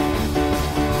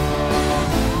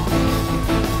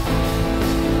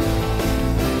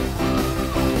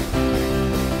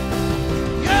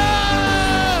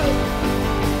 Yeah.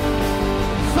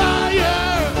 Fire.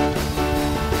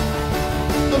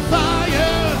 The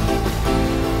fire.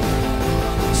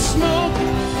 Smoke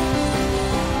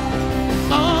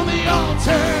on the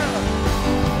altar.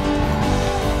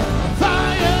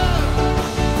 Fire.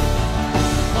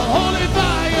 A holy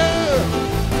fire.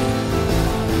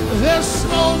 There's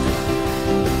smoke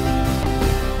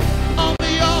on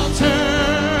the altar.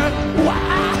 Wow.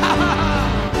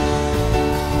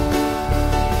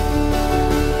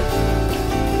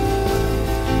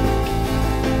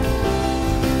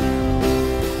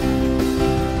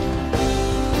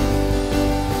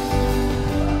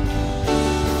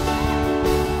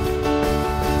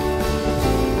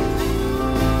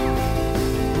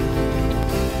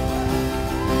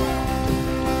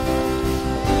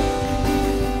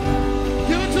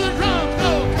 Give it to the drums, go.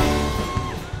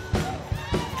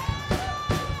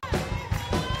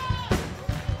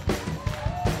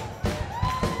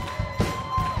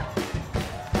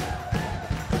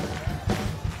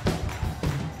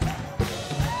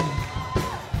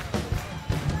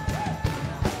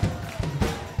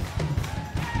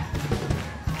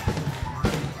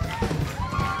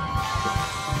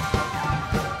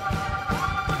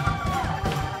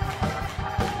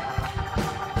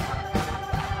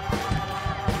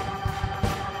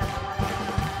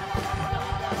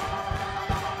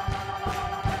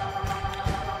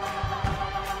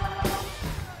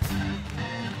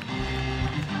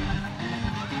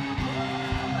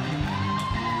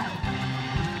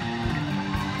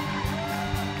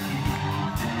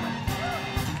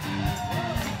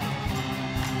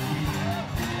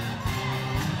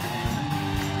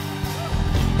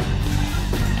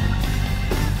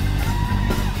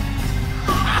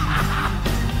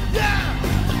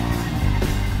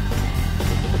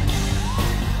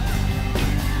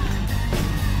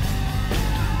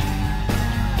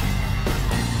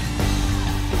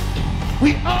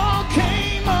 We all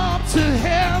came up to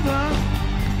heaven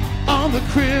on the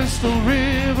Crystal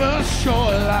River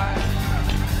shoreline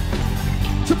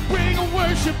to bring a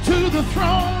worship to the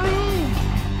throne room.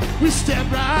 We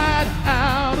stepped right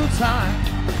out of time.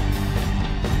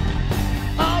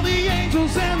 All the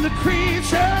angels and the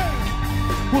creatures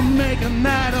will make a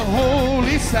night of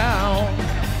holy sound.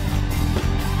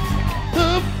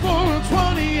 The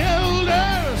 420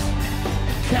 elders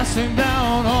casting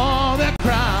down all their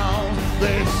crowns.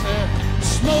 They said,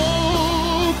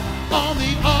 smoke on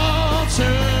the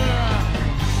altar,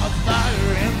 a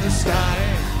fire in the sky.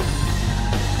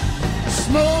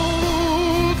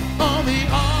 Smoke on the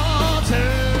altar.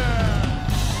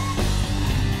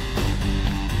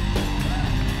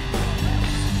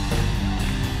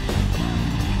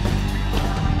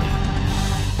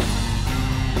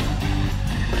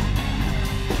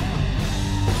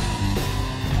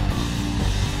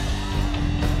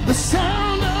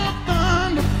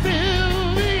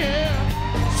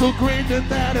 so great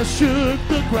that it shook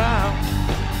the ground.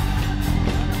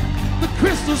 The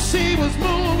crystal sea was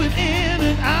moving in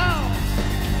and out,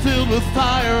 filled with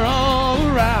fire all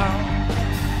around.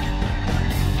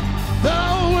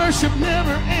 The worship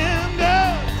never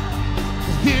ended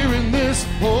here in this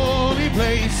holy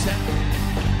place.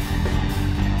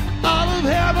 All of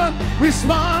heaven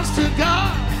responds to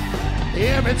God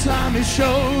every time He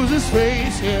shows His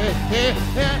face. Yeah, yeah,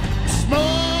 yeah.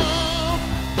 Smoke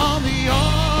on the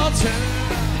altar,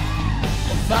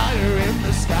 fire in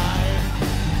the sky.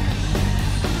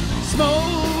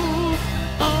 Smoke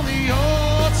on the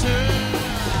altar.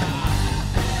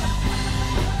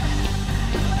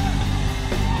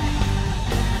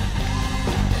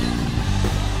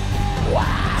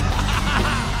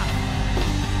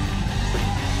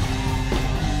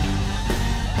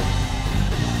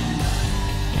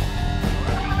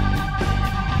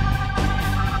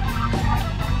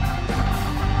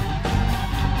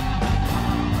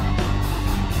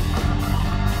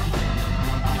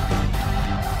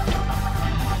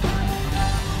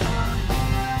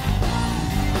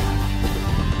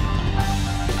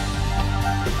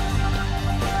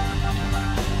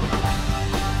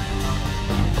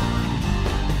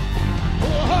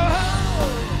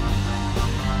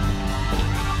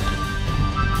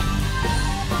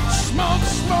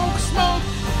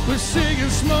 We're singing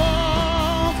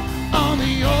smoke on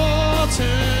the altar,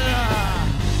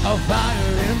 a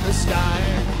fire in the sky.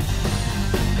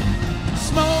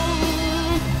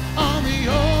 Smoke on the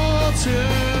altar,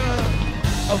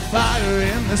 a fire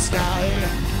in the sky.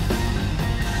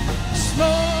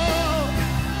 Smoke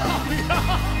on the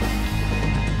altar,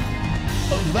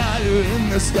 a fire in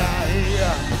the sky.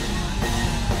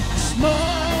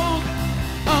 Smoke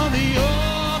on the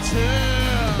altar.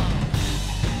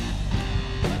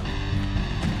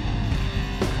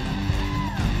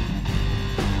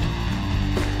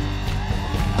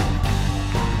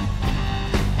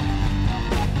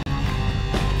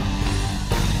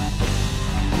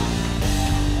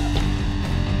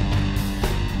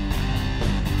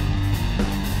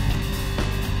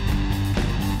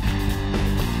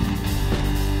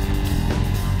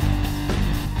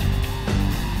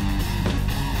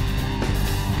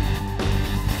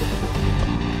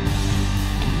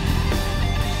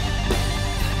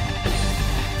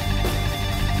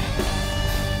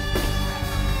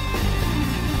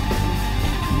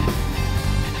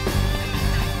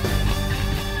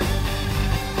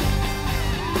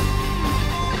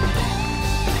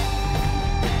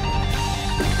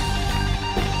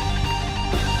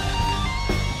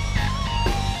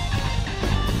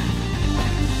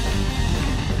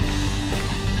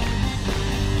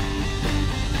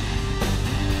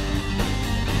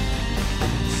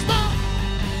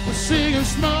 Singing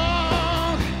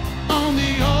smoke on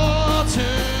the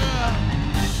altar.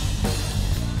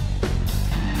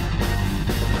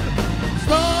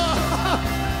 Smoke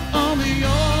on the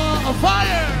altar.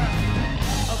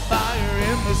 A fire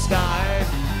in the sky.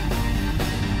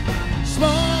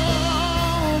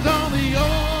 Smoke on the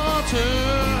altar,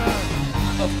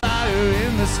 a fire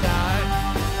in the sky.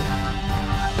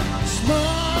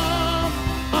 Smoke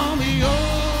on the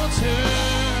altar.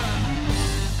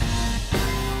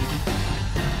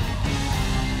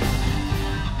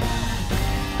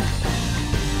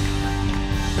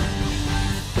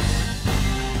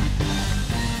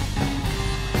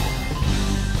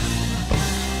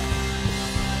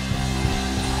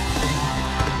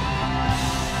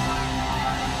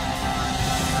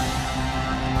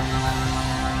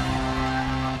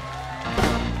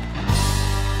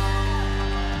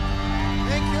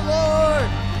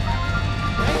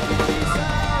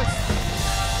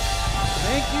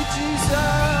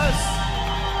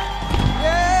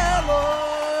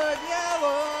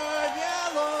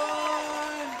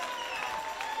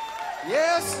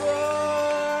 Yes,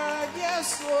 Lord.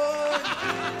 Yes, Lord.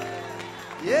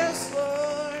 Yes,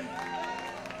 Lord.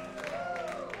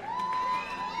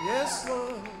 Yes,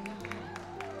 Lord.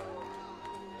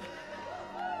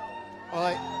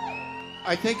 Well,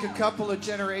 I think a couple of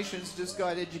generations just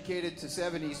got educated to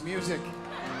 70s music.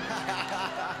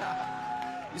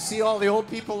 You see all the old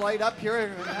people light up here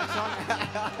in that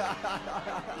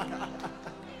song?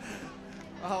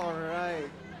 All right.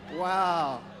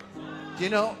 Wow. You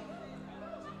know,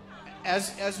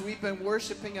 as we've been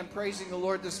worshiping and praising the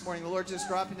Lord this morning, the Lord's just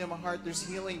dropping in my heart, there's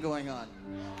healing going on.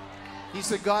 He's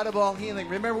the God of all healing.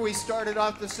 Remember, we started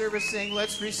off the service saying,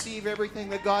 let's receive everything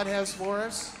that God has for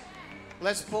us.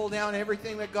 Let's pull down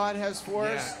everything that God has for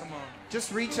us. Come on.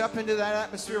 Just reach up into that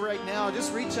atmosphere right now.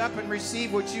 Just reach up and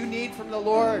receive what you need from the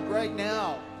Lord right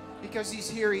now. because He's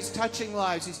here. He's touching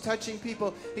lives. He's touching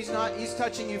people. He's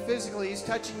touching you physically. He's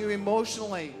touching you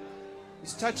emotionally.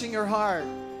 He's touching your heart.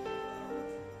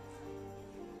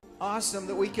 Awesome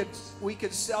that we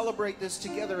could celebrate this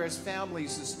together as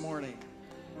families this morning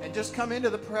and just come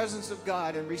into the presence of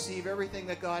God and receive everything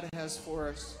that God has for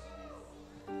us.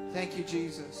 Thank you,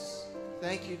 Jesus.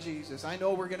 Thank you, Jesus. I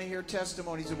know we're going to hear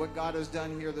testimonies of what God has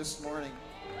done here this morning.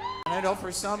 And I know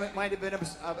for some it might have been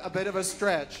a bit of a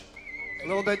stretch, a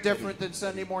little bit different than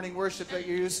Sunday morning worship that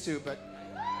you're used to, but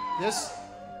this,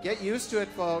 get used to it,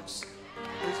 folks.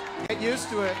 Just get used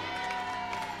to it.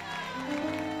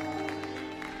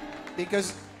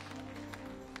 Because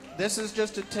this is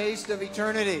just a taste of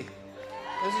eternity.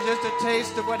 This is just a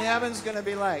taste of what heaven's going to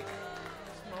be like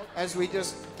as we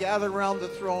just gather around the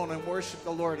throne and worship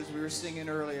the Lord as we were singing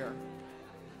earlier.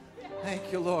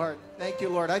 Thank you, Lord. Thank you,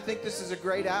 Lord. I think this is a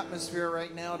great atmosphere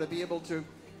right now to be able to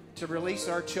release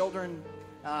our children.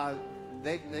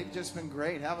 They've just been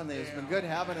great, haven't they? It's been good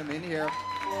having them in here.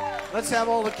 Let's have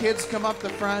all the kids come up the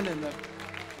front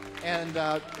and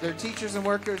their teachers and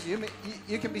workers.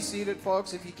 You can be seated,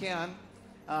 folks, if you can.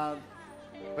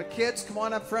 But kids, come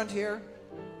on up front here.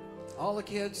 All the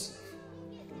kids.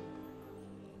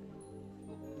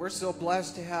 We're so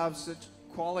blessed to have such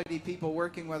quality people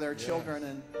working with our children,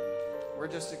 and we're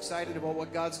just excited about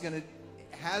what God's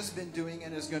has been doing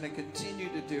and is going to continue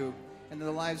to do in the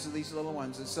lives of these little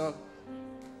ones. And so,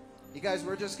 you guys,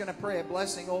 we're just going to pray a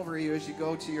blessing over you as you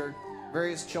go to your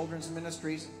various children's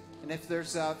ministries. And if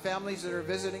there's families that are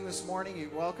visiting this morning, you're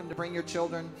welcome to bring your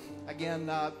children. Again,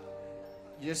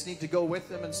 you just need to go with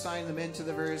them and sign them into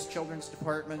the various children's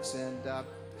departments, and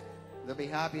they'll be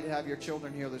happy to have your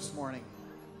children here this morning.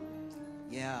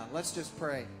 Yeah, let's just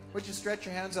pray. Would you stretch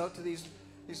your hands out to these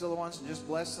little ones and just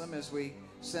bless them as we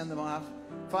send them off?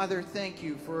 Father, thank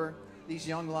you for these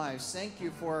young lives. Thank you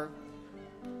for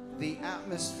the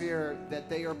atmosphere that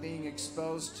they are being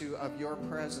exposed to of your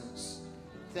presence.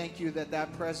 Thank you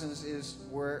that presence is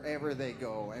wherever they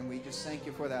go, and we just thank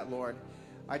you for that, Lord.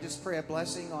 I just pray a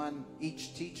blessing on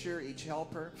each teacher, each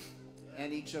helper,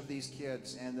 and each of these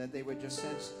kids, and that they would just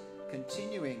sense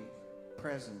continuing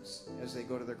presence as they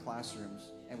go to their classrooms,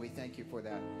 and we thank you for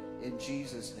that. In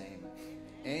Jesus' name,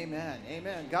 amen.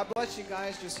 Amen. God bless you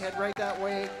guys. Just head right that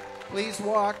way. Please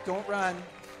walk. Don't run.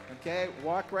 Okay?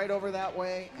 Walk right over that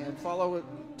way and follow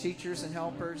teachers and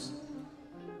helpers.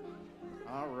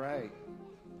 All right.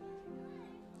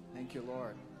 Thank you,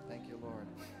 Lord. Thank you, Lord.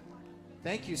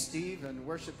 Thank you, Steve and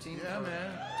worship team, for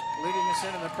leading us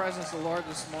in the presence of the Lord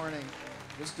this morning.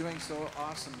 Just doing so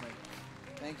awesomely.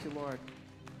 Thank you, Lord.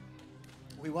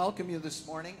 We welcome you this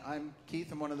morning. I'm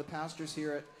Keith. I'm one of the pastors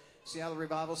here at Seattle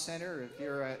Revival Center. If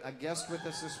you're a guest with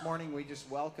us this morning, we just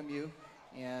welcome you.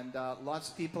 And lots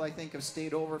of people, I think, have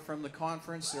stayed over from the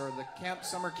conference or the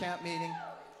summer camp meeting.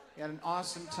 We had an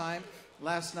awesome time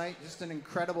last night. Just an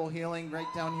incredible healing right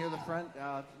down here the front.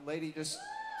 Lady just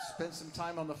spent some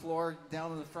time on the floor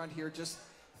down in the front here, just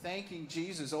thanking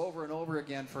Jesus over and over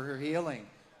again for her healing,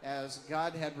 as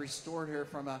God had restored her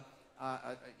from a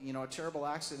terrible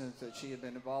accident that she had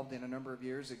been involved in a number of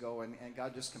years ago, and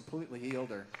God just completely healed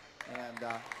her. And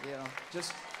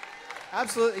just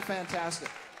absolutely fantastic.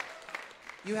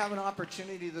 You have an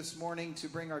opportunity this morning to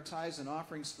bring our tithes and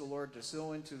offerings to the Lord, to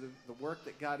sow into the work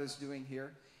that God is doing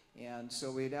here. And so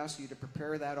we'd ask you to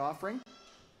prepare that offering.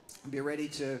 Be ready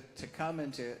to come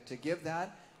and to give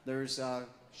that. There's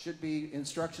should be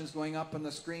instructions going up on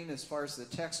the screen as far as the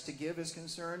text to give is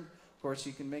concerned. Of course,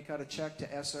 you can make out a check to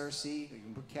SRC. You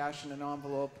can put cash in an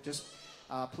envelope. Just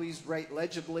please write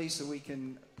legibly so we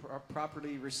can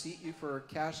properly receipt you for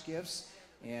cash gifts.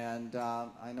 And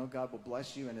I know God will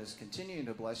bless you and is continuing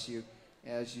to bless you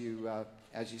as you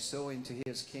sow into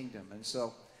His kingdom. And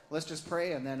so let's just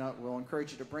pray, and then we'll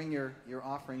encourage you to bring your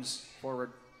offerings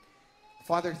forward.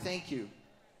 Father, thank you.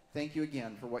 Thank you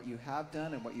again for what you have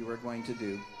done and what you are going to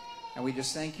do. And we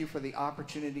just thank you for the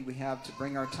opportunity we have to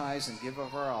bring our tithes and give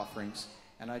of our offerings.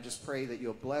 And I just pray that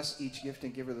you'll bless each gift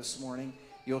and giver this morning.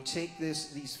 You'll take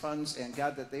these funds, and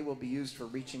God, that they will be used for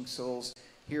reaching souls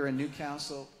here in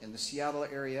Newcastle, in the Seattle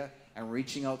area, and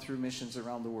reaching out through missions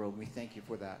around the world. We thank you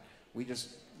for that. We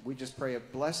just pray a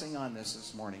blessing on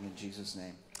this morning in Jesus'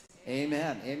 name.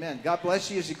 Amen. Amen. God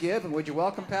bless you as you give, and would you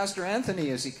welcome Pastor Anthony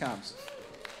as he comes.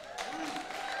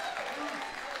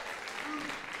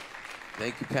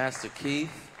 Thank you, Pastor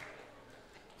Keith.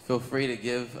 Feel free to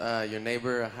give your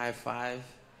neighbor a high five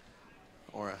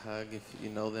or a hug if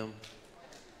you know them,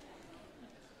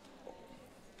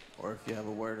 or if you have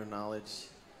a word of knowledge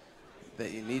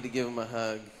that you need to give them a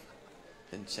hug,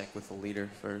 then check with the leader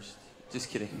first.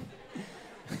 Just kidding.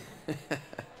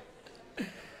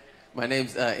 My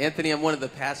name's Anthony. I'm one of the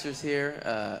pastors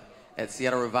here at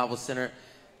Seattle Revival Center.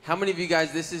 How many of you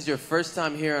guys, this is your first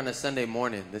time here on a Sunday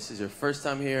morning? This is your first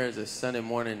time here as a Sunday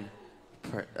morning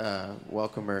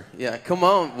welcomer. Yeah, come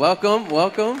on.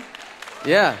 Welcome.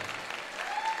 Yeah.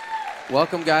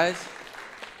 Welcome, guys.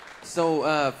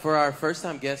 So for our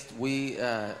first-time guests, we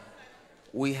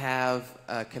have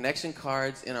connection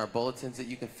cards in our bulletins that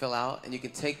you can fill out, and you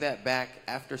can take that back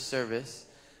after service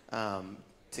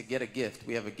to get a gift.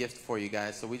 We have a gift for you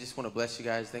guys, so we just want to bless you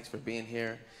guys. Thanks for being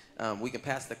here. We can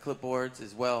pass the clipboards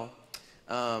as well.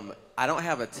 I don't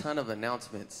have a ton of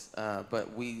announcements, but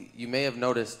you may have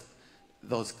noticed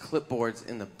those clipboards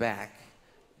in the back,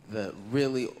 the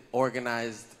really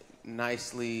organized,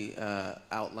 nicely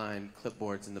outlined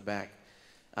clipboards in the back.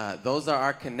 Those are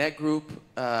our Connect group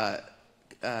sign-ups.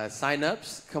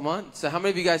 Come on. So how many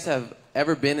of you guys have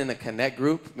ever been in a Connect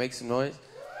group? Make some noise.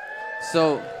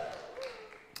 So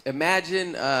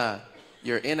imagine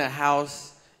you're in a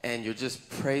house and you're just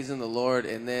praising the Lord,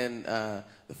 and then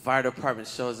the fire department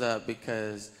shows up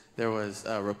because there was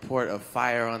a report of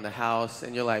fire on the house,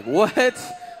 and you're like, what?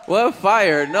 What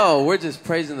fire? No, we're just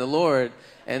praising the Lord.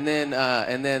 And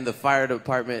then the fire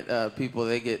department people,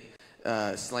 they get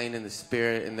slain in the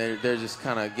spirit, and they're just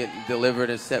kind of getting delivered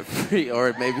and set free,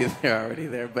 or maybe they're already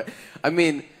there. But I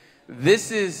mean,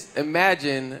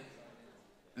 imagine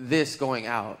this going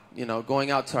out, going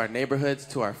out to our neighborhoods,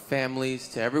 to our families,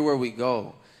 to everywhere we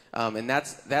go. And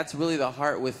that's really the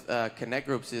heart with Connect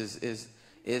groups is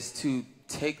to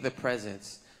take the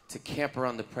presence, to camp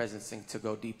around the presence, and to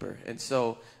go deeper. And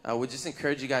so we just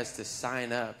encourage you guys to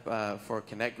sign up for a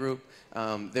Connect group.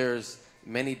 There's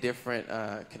many different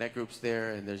Connect groups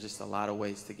there, and there's just a lot of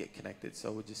ways to get connected.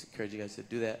 So we just encourage you guys to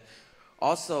do that.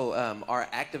 Also, our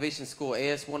activation school,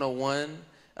 AS 101,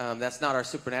 that's not our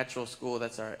supernatural school,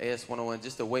 that's our AS 101,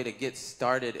 just a way to get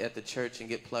started at the church and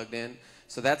get plugged in.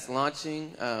 So that's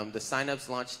launching. The sign-ups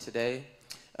launched today.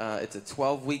 It's a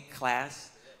 12-week class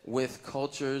with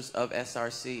cultures of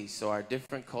SRC. So our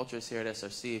different cultures here at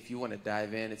SRC, if you want to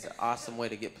dive in, it's an awesome way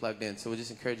to get plugged in. So we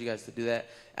just encourage you guys to do that.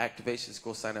 Activation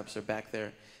school sign-ups are back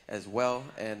there as well,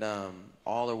 and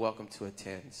all are welcome to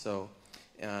attend. So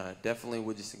definitely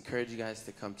would just encourage you guys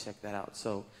to come check that out.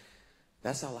 So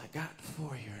that's all I got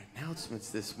for your announcements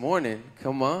this morning.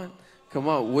 Come on.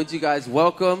 Would you guys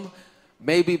welcome,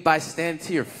 maybe by standing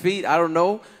to your feet, I don't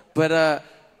know, but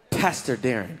Pastor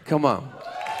Darren, come on.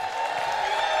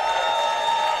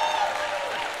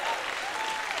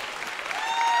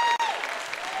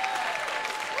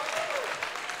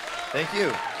 Thank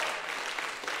you.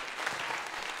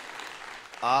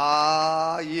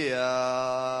 Yeah.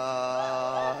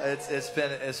 It's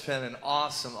been an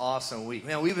awesome week.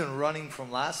 Man, we've been running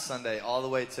from last Sunday all the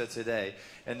way to today,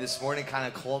 and this morning kind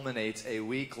of culminates a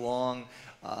week-long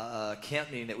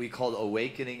camp meeting that we called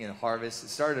Awakening and Harvest. It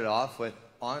started off with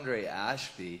Andre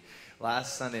Ashby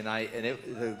last Sunday night, and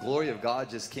the glory of God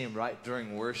just came right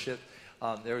during worship.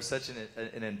 There was such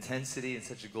an intensity and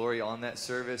such a glory on that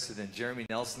service. And then Jeremy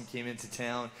Nelson came into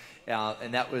town,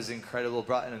 and that was incredible.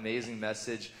 Brought an amazing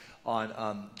message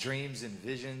on dreams and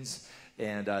visions,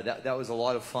 and that was a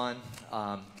lot of fun.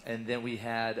 And then we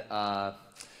had, and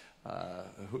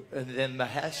then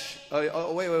Mahesh.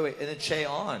 Wait. And then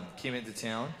Cheon came into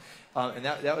town, and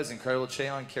that was incredible.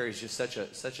 Cheon carries just such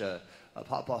a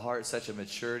papa heart, such a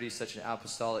maturity, such an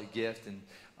apostolic gift, and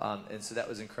so that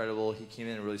was incredible. He came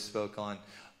in and really spoke on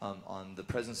the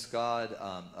presence of God,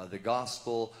 the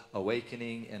gospel,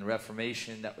 awakening, and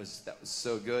reformation. That was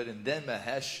so good. And then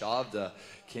Mahesh Shavda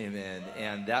came in,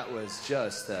 and that was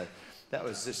just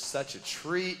such a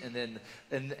treat. And then,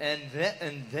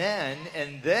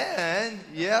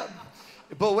 yep.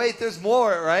 But wait, there's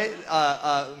more, right?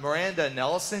 Miranda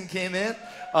Nelson came in,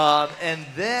 and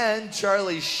then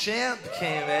Charlie Shamp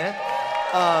came in.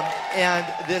 And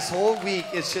this whole week,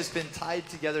 it's just been tied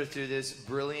together through this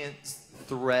brilliant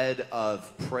thread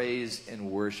of praise and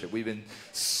worship. We've been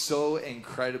so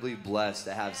incredibly blessed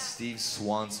to have Steve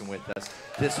Swanson with us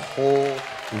this whole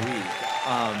week.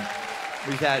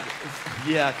 We've had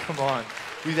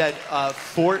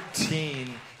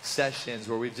 14 sessions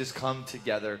where we've just come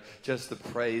together just to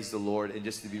praise the Lord and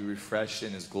just to be refreshed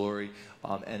in His glory.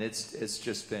 And it's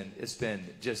been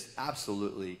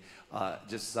absolutely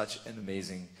just such an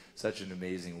amazing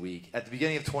week. At the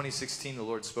beginning of 2016, the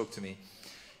Lord spoke to me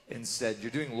and said,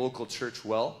 "You're doing local church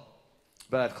well,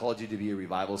 but I've called you to be a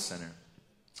revival center."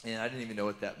 And I didn't even know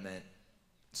what that meant.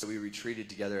 So we retreated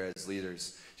together as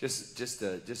leaders, just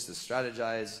to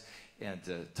strategize and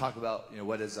to talk about,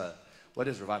 what does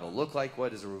revival look like?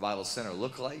 What does a revival center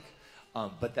look like?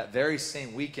 But that very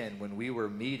same weekend when we were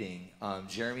meeting,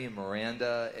 Jeremy and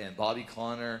Miranda and Bobby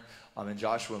Connor and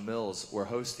Joshua Mills were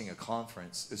hosting a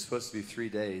conference. It was supposed to be 3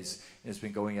 days, and it's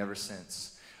been going ever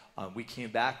since. We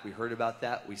came back, we heard about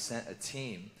that, we sent a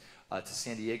team to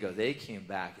San Diego. They came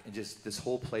back, and just this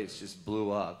whole place just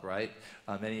blew up, right?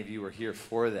 Many of you were here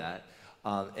for that.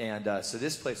 So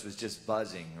this place was just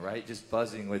buzzing, right? Just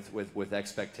buzzing with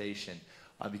expectation.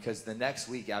 Because the next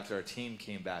week after our team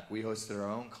came back, we hosted our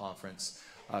own conference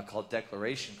called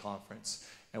Declaration Conference.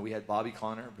 And we had Bobby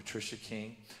Connor, Patricia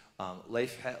King,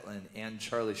 Leif Hetland, and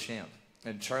Charlie Shamp.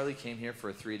 And Charlie came here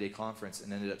for a 3-day conference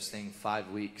and ended up staying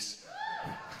 5 weeks.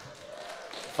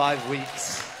 5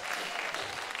 weeks.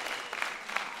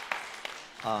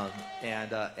 And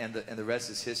the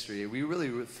rest is history. We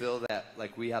really feel that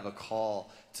like we have a call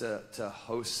to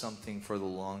host something for the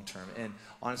long term. And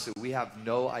honestly, we have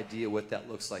no idea what that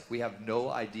looks like. We have no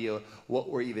idea what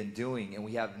we're even doing, and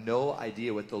we have no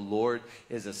idea what the Lord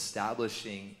is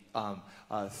establishing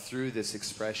through this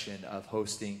expression of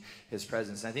hosting His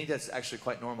presence. And I think that's actually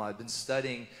quite normal. I've been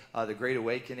studying the Great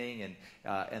Awakening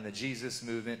and the Jesus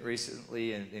movement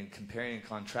recently, and comparing and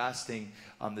contrasting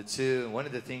the two. And one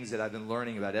of the things that I've been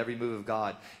learning about every move of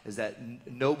God is that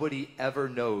nobody ever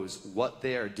knows what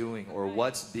they are doing or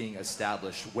what's being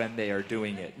established when they are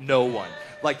doing it. No one.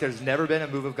 Like there's never been a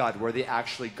move of God where they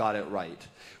actually got it right,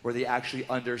 where they actually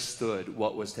understood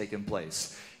what was taking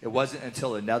place. It wasn't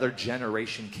until another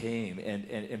generation came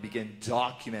and began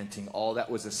documenting all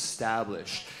that was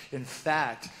established. In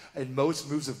fact, in most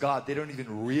moves of God, they don't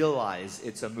even realize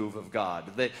it's a move of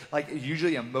God.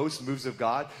 Usually in most moves of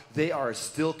God, they are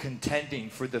still contending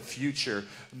for the future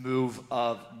move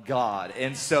of God.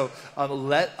 And so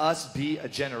let us be a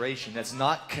generation that's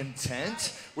not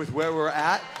content with where we're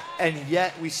at, and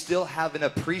yet we still have an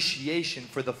appreciation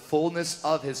for the fullness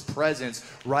of His presence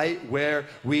right where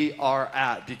we are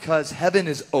at. Because heaven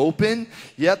is open,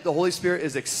 yet the Holy Spirit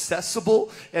is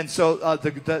accessible, and so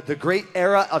the great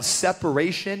era of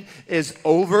separation is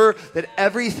over, that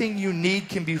everything you need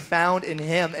can be found in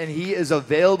Him, and He is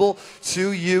available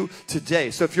to you today.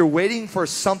 So if you're waiting for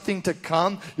something to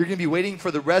come, you're going to be waiting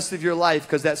for the rest of your life,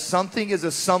 because that something is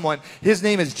a someone. His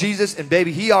name is Jesus, and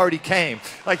baby, He already came.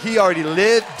 Like He already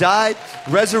lived, died,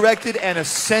 resurrected, and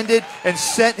ascended, and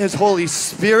sent His Holy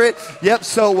Spirit. Yep,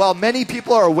 so while many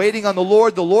people are waiting on the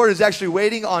Lord is actually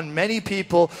waiting on many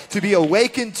people to be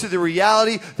awakened to the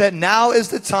reality that now is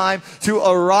the time to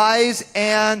arise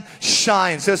and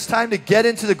shine. So it's time to get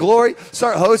into the glory,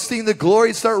 start hosting the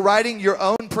glory, start writing your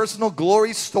own personal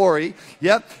glory story.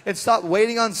 Yep, and stop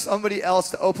waiting on somebody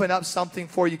else to open up something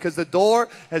for you, because the door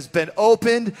has been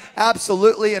opened,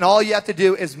 absolutely, and all you have to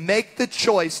do is make the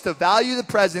choice to value the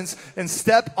presence and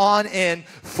step on in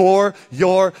for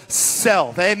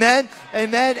yourself. Amen,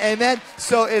 amen, amen.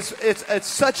 So it's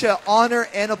such an honor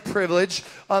and a privilege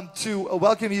to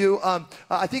welcome you.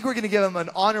 I think we're going to give him an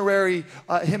honorary,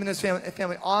 him and his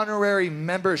family honorary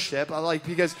membership.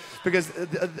 Because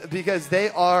they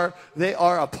are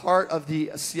a part of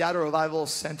the Seattle Revival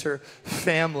Center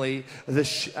family.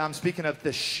 I'm speaking of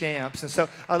the Shamps, and so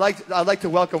I'd like to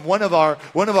welcome one of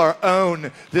our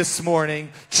own this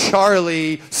morning,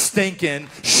 Charlie Stinkin'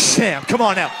 Shamp. Come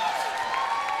on now.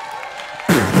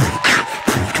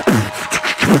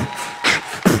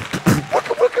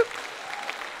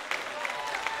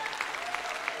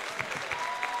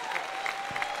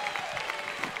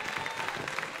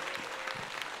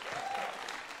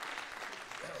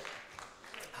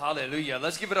 Hallelujah.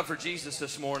 Let's give it up for Jesus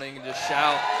this morning and just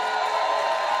shout.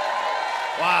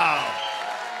 Wow.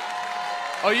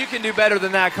 Oh, you can do better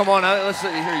than that. Come on, let's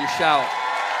let you hear you shout.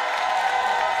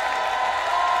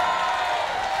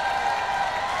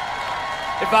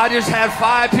 If I just had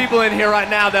 5 people in here right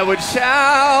now that would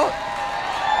shout.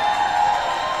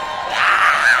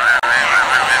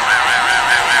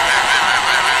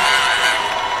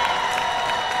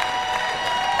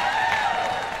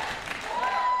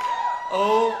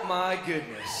 Oh my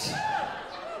goodness.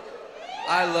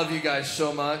 I love you guys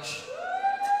so much.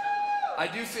 I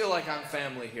do feel like I'm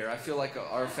family here. I feel like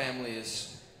our family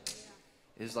is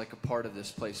like a part of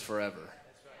this place forever.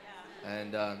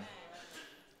 And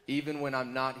even when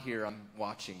I'm not here, I'm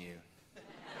watching you.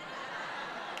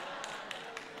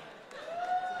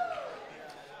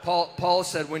 Paul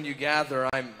said, when you gather,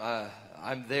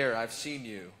 I'm there. I've seen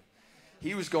you.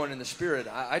 He was going in the Spirit.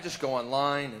 I just go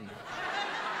online and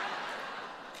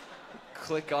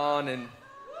click on and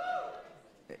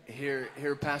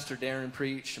hear Pastor Darren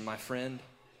preach, and my friend.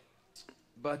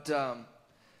 But man,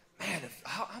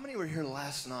 how many were here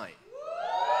last night?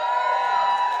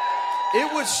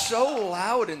 It was so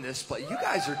loud in this place. You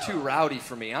guys are too rowdy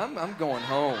for me. I'm going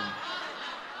home.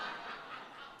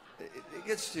 It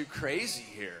gets too crazy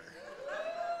here.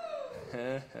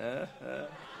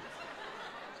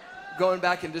 Going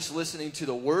back and just listening to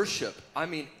the worship, I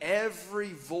mean,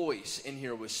 every voice in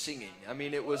here was singing. I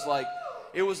mean, it was like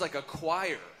a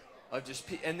choir of just,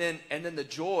 and then the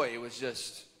joy was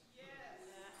just,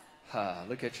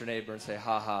 look at your neighbor and say,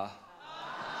 ha ha,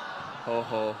 ho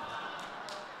ho,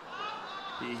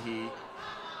 hee hee.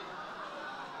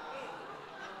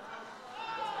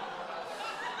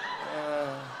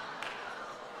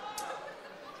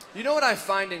 You know what I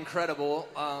find incredible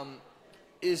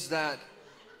is that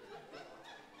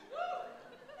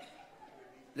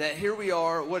here we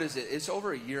are, what is it? It's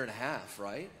over a year and a half,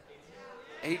 right?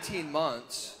 18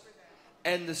 months.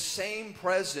 And the same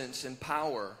presence and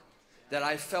power that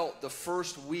I felt the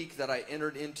first week that I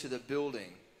entered into the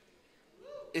building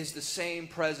is the same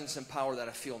presence and power that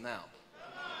I feel now.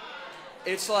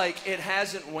 It's like it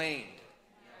hasn't waned.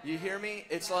 You hear me?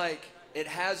 It's like it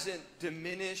hasn't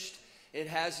diminished. It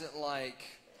hasn't like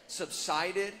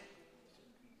subsided.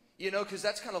 You know, because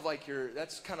that's kind of like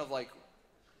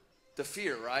the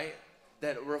fear, right?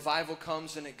 That revival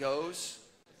comes and it goes.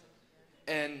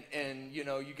 And you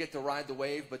know, you get to ride the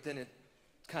wave, but then it's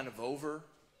kind of over.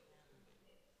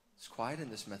 It's quiet in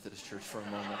this Methodist church for a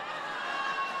moment.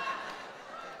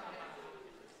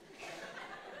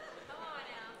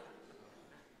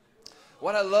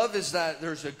 What I love is that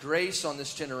there's a grace on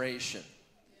this generation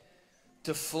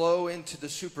to flow into the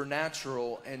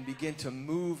supernatural and begin to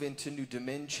move into new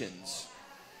dimensions.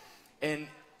 And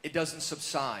it doesn't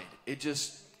subside. It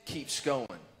just keeps going.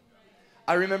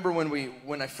 I remember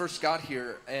when I first got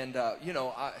here, and you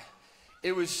know,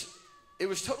 it was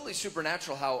totally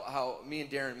supernatural how me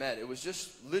and Darren met. It was just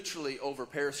literally over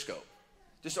Periscope,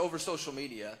 just over social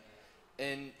media,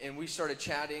 and we started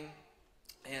chatting,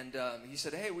 and he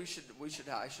said, "Hey, I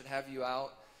should have you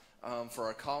out for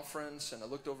our conference." And I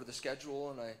looked over the schedule,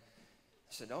 and I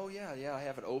said, "Oh yeah, I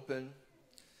have it open,"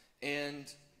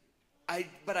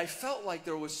 but I felt like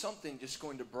there was something just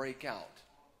going to break out.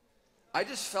 I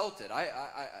just felt it.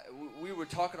 We were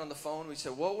talking on the phone. We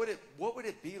said, what would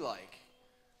it be like?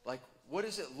 Like, what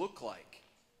does it look like?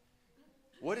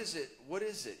 What is it,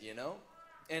 you know?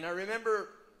 And I remember,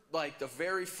 like, the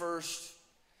very first,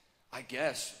 I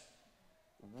guess,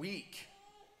 week,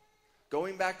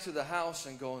 going back to the house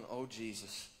and going, oh,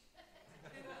 Jesus.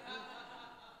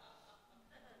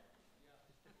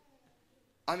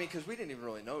 I mean, because we didn't even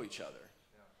really know each other.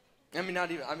 I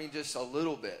mean, just a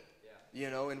little bit. You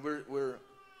know, and we're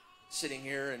sitting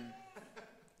here and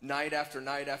night after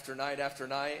night after night after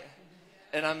night,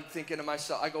 and I'm thinking to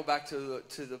myself, I go back to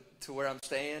where I'm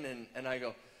staying, and I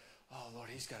go, oh Lord,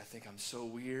 he's got to think I'm so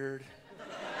weird.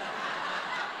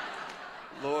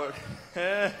 Lord.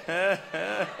 I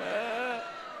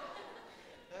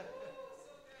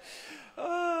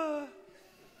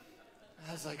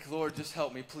was like, Lord, just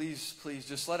help me, please,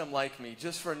 just let him like me,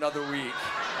 just for another week.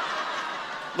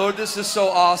 Lord, this is so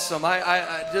awesome.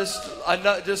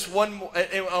 Just one more,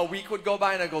 a week would go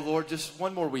by, and I go, Lord, just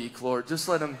one more week, Lord. Just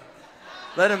let him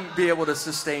be able to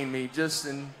sustain me.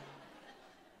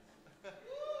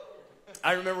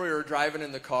 I remember we were driving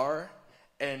in the car,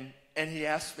 and he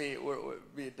asked me,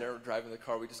 me and Darren were driving in the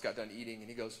car. We just got done eating, and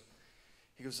he goes,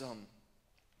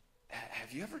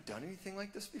 have you ever done anything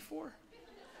like this before?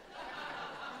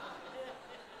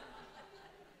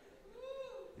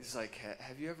 He's like,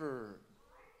 have you ever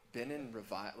been in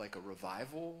like a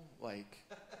revival, like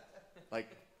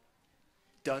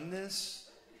done this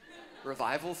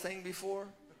revival thing before?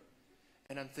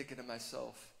 And I'm thinking to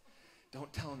myself,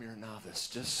 don't tell him you're a novice,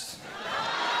 just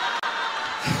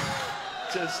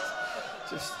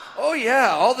oh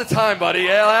yeah, all the time, buddy.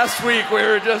 Yeah, last week we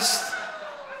were just,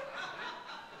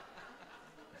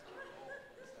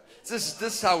 this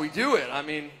is how we do it. I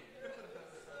mean,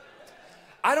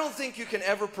 I don't think you can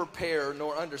ever prepare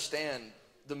nor understand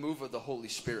the move of the Holy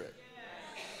Spirit.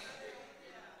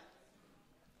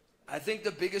 I think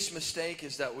the biggest mistake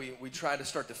is that we try to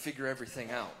start to figure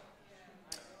everything out.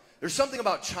 There's something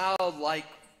about childlike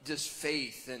just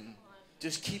faith and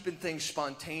just keeping things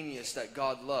spontaneous that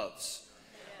God loves.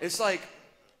 It's like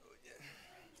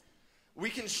we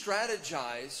can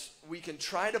strategize, we can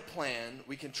try to plan,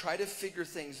 we can try to figure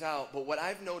things out, but what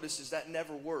I've noticed is that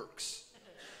never works.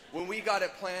 When we got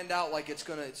it planned out like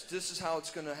this is how it's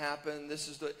gonna happen,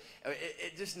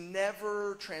 it just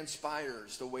never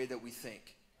transpires the way that we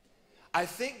think. I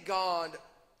think God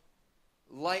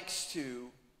likes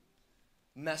to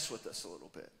mess with us a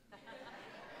little bit.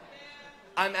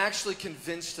 I'm actually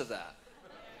convinced of that.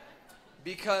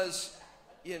 Because,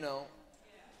 you know,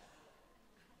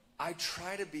 I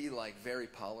try to be like very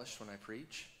polished when I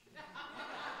preach.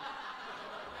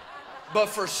 But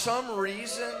for some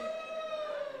reason,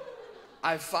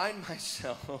 I find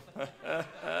myself.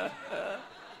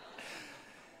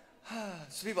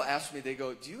 Some people ask me, they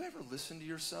go, do you ever listen to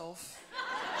yourself?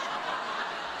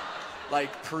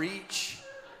 Like preach?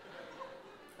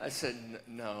 I said,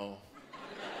 no.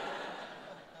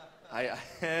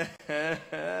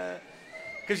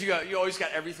 Because you always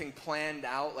got everything planned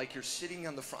out. Like you're sitting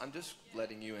on the front. I'm just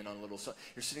letting you in on a little.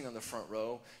 You're sitting on the front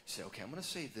row. You say, okay, I'm going to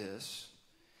say this.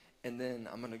 And then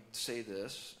I'm going to say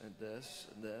this and this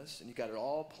and this. And you got it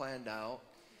all planned out.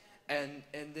 And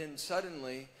then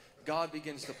suddenly, God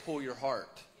begins to pull your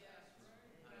heart.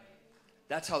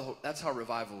 That's how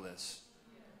revival is.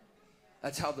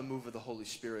 That's how the move of the Holy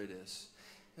Spirit is.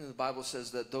 You know, the Bible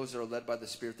says that those that are led by the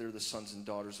Spirit, they're the sons and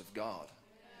daughters of God.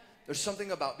 There's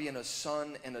something about being a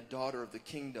son and a daughter of the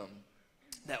kingdom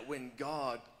that when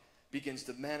God begins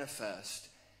to manifest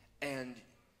and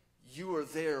you are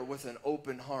there with an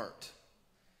open heart,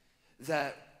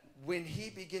 that when he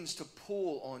begins to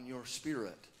pull on your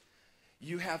spirit,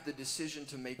 you have the decision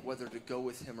to make whether to go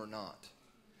with him or not.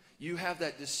 You have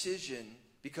that decision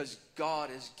because God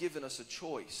has given us a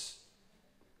choice.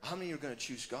 How many are going to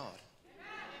choose God?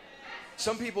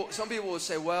 Some people will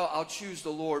say, well, I'll choose the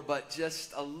Lord, but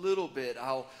just a little bit.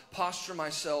 I'll posture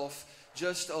myself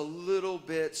just a little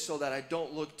bit so that I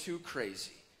don't look too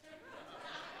crazy.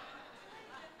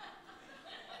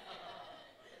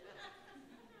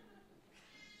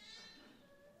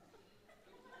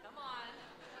 Come on.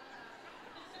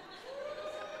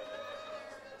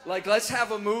 Like, let's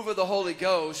have a move of the Holy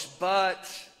Ghost, but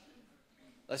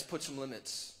let's put some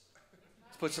limits.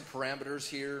 Let's put some parameters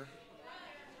here.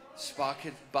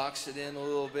 Box it in a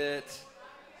little bit.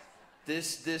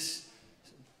 Spock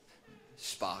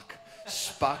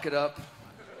it up.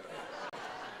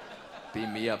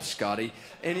 Beam me up, Scotty.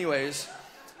 Anyways,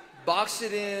 box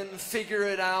it in, figure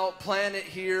it out, plan it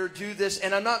here, do this.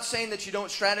 And I'm not saying that you don't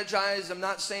strategize. I'm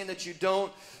not saying that you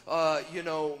don't,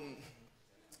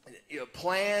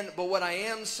 plan. But what I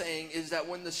am saying is that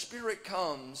when the Spirit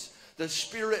comes, the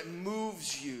Spirit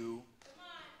moves you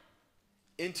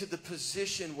into the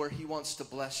position where he wants to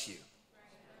bless you.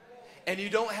 And you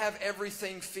don't have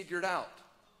everything figured out.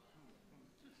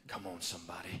 Come on,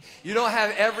 somebody. You don't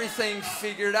have everything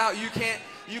figured out. You can't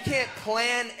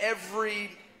plan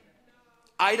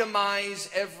itemize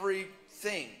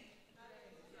everything.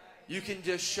 You can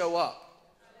just show up.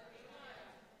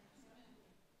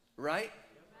 Right?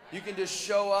 You can just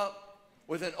show up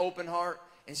with an open heart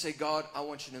and say, God, I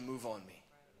want you to move on me.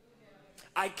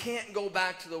 I can't go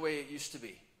back to the way it used to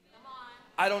be.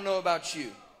 I don't know about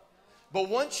you. But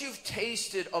once you've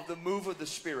tasted of the move of the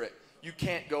Spirit, you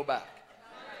can't go back.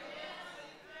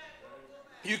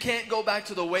 You can't go back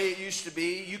to the way it used to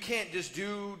be. You can't just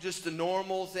do just the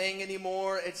normal thing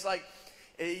anymore. It's like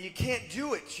you can't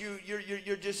do it.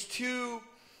 You're just too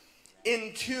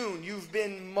in tune. You've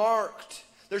been marked.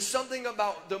 There's something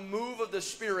about the move of the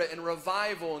Spirit and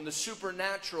revival and the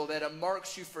supernatural that it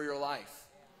marks you for your life.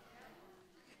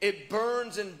 It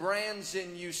burns and brands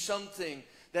in you something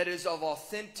that is of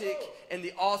authentic and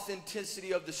the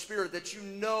authenticity of the Spirit, that you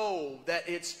know that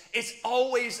it's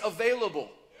always available.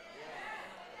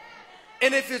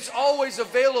 And if it's always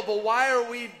available, why are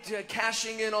we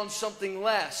cashing in on something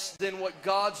less than what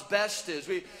God's best is?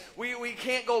 We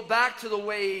can't go back to the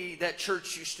way that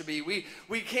church used to be. We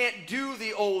can't do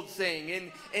the old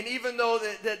thing. And even though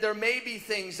that there may be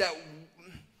things that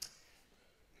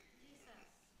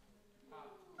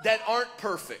aren't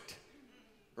perfect,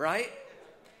 right?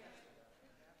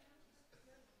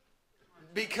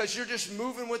 Because you're just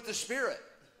moving with the Spirit.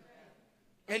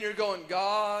 And you're going,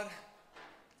 God,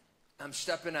 I'm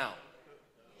stepping out.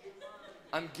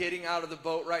 I'm getting out of the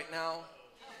boat right now.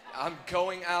 I'm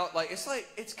going out.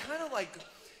 It's kind of like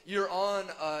you're on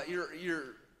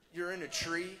you're in a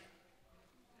tree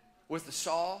with a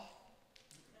saw.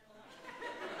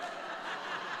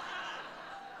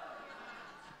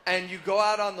 And you go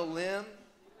out on the limb.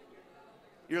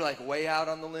 You're like way out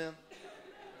on the limb.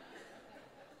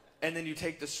 And then you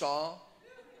take the saw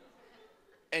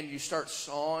and you start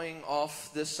sawing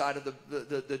off this side of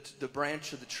the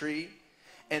branch of the tree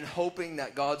and hoping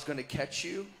that God's going to catch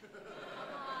you.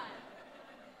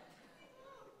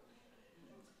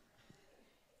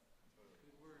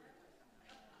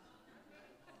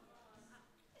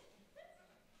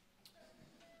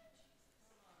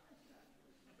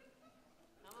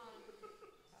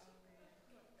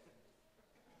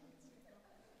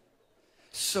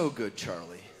 So good,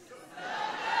 Charlie.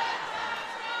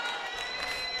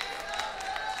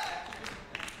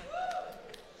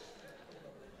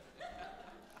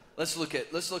 Let's look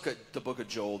at the book of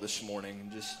Joel this morning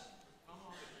and just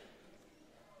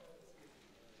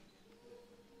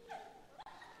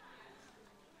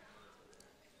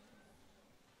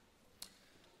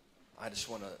I just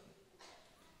want to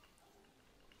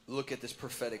look at this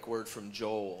prophetic word from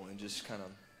Joel and just kind of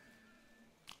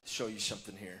show you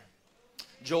something here.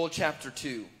 Joel chapter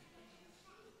 2.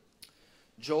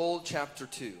 Joel chapter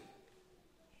 2.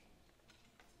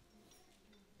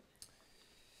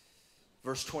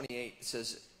 Verse 28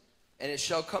 says, "And it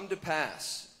shall come to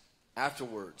pass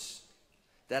afterwards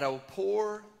that I will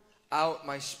pour out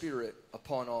my spirit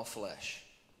upon all flesh.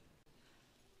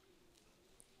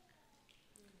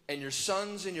 And your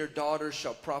sons and your daughters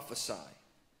shall prophesy.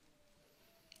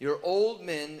 Your old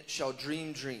men shall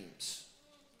dream dreams.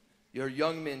 Your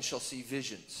young men shall see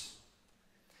visions.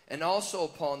 And also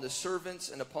upon the servants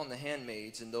and upon the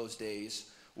handmaids in those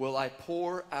days will I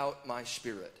pour out my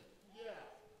spirit."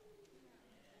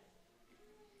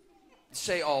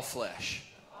 Say all flesh.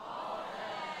 All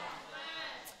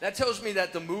flesh. That tells me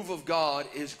that the move of God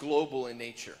is global in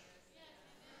nature.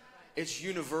 It's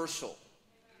universal.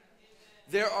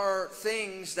 There are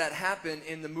things that happen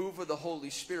in the move of the Holy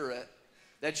Spirit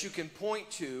that you can point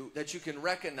to, that you can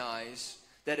recognize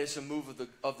that it's a move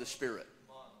of the Spirit.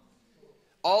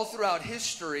 All throughout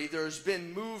history, there's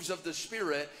been moves of the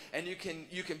Spirit, and you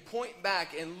can point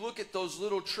back and look at those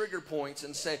little trigger points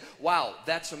and say, wow,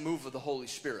 that's a move of the Holy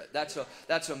Spirit. That's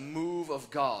a move of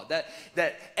God.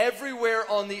 That everywhere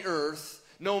on the earth,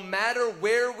 no matter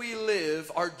where we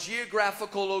live, our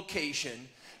geographical location,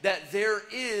 that there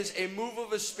is a move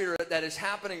of a Spirit that is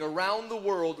happening around the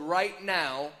world right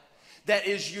now that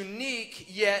is unique,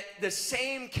 yet the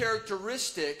same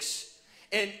characteristics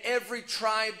in every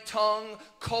tribe, tongue,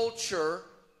 culture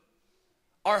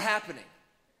are happening.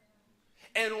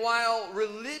 And while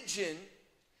religion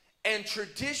and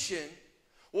tradition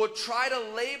will try to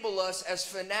label us as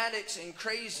fanatics and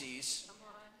crazies,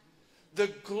 the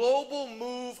global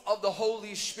move of the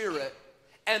Holy Spirit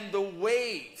and the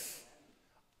wave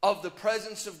of the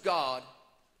presence of God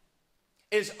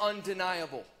is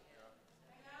undeniable.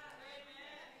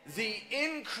 The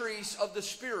increase of the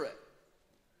Spirit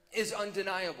is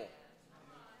undeniable.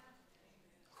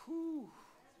 Whew.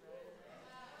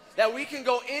 That we can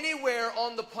go anywhere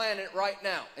on the planet right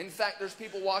now. In fact, there's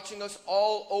people watching us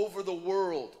all over the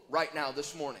world right now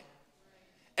this morning.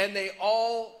 And they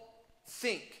all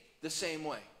think the same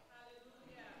way.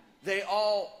 They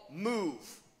all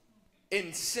move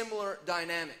in similar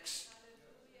dynamics.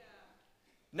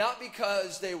 Not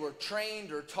because they were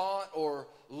trained or taught or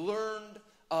learned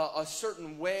a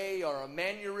certain way or a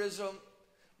mannerism,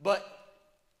 but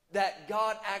that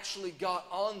God actually got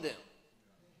on them.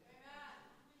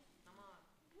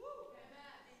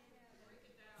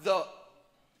 The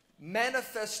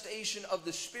manifestation of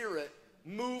the Spirit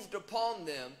moved upon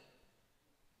them,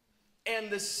 and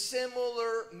the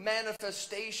similar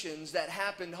manifestations that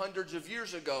happened hundreds of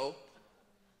years ago,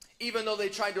 even though they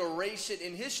tried to erase it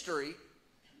in history,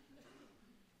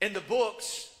 in the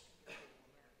books,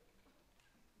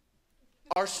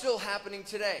 are still happening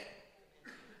today.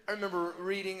 I remember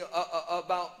reading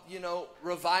about,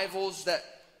 revivals that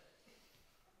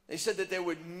they said that they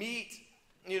would meet,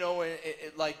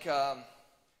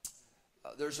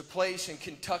 there's a place in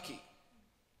Kentucky.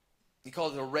 He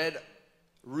called it the Red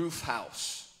Roof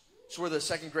House. It's where the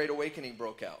Second Great Awakening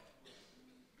broke out.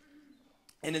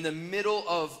 And in the middle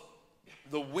of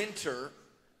the winter,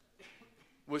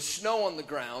 with snow on the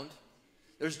ground,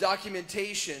 there's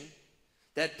documentation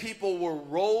that people were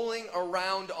rolling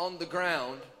around on the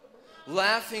ground,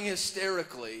 laughing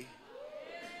hysterically,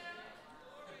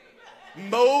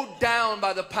 mowed down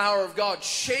by the power of God,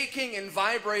 shaking and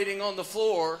vibrating on the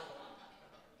floor,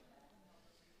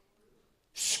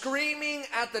 screaming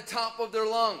at the top of their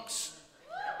lungs.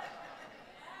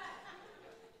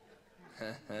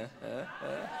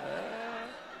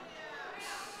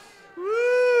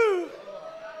 Woo!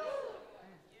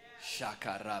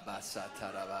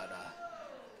 Shakarabasataravada.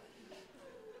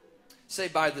 Say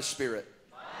by the Spirit.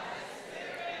 By the Spirit.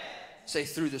 Say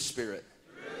through the Spirit.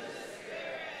 Through the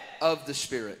Spirit. Of the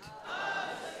Spirit. Of the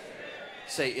Spirit.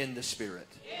 Say in the Spirit.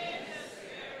 In the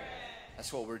Spirit.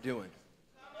 That's what we're doing.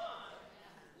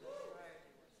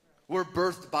 We're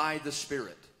birthed by the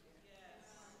Spirit.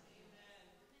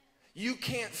 You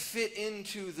can't fit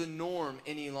into the norm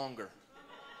any longer.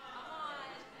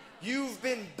 You've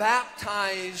been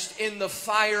baptized in the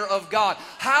fire of God.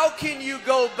 How can you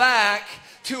go back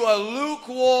to a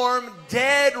lukewarm,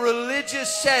 dead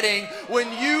religious setting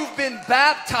when you've been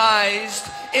baptized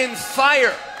in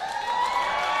fire?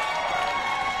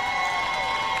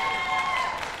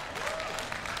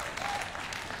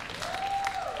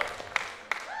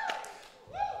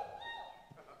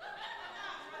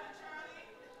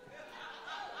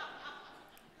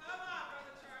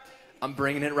 I'm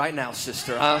bringing it right now,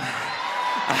 sister.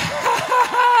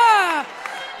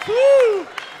 Woo!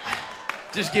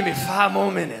 Just give me 5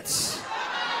 more minutes.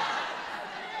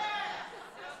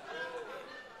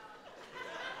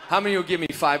 How many will give me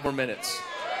 5 more minutes?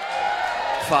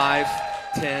 5,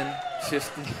 10,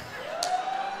 15.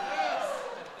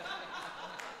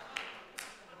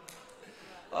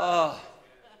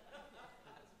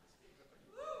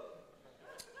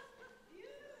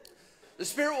 The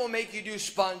Spirit will make you do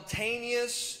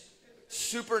spontaneous,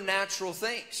 supernatural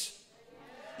things.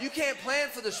 You can't plan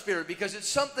for the Spirit because it's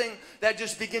something that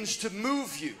just begins to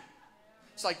move you.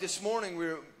 It's like this morning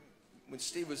when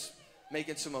Steve was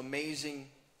making some amazing,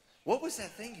 what was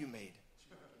that thing you made?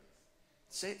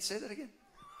 Say that again.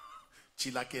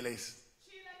 Chilaquiles.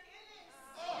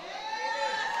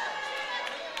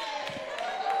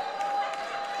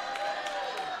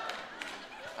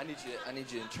 I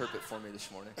need you to interpret for me this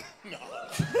morning. No.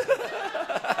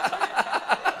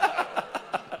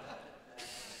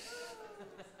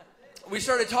 We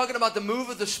started talking about the move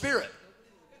of the Spirit.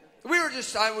 We were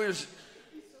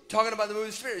talking about the move of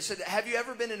the Spirit. He said, have you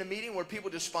ever been in a meeting where people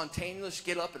just spontaneously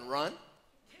get up and run?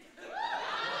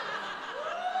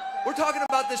 We're talking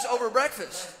about this over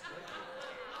breakfast.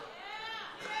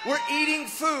 We're eating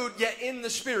food, yet in the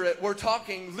Spirit, we're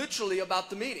talking literally about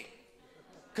the meeting.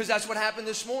 Because that's what happened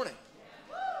this morning.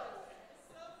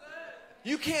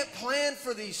 You can't plan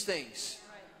for these things.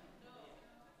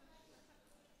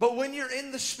 But when you're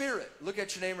in the Spirit, look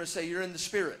at your neighbor and say, you're in the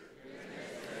Spirit.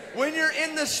 When you're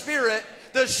in the Spirit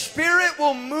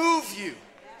will move you.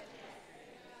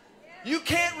 You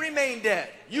can't remain dead.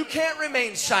 You can't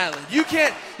remain silent. You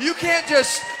can't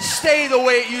just stay the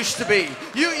way it used to be.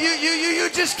 You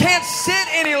just can't sit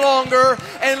any longer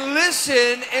and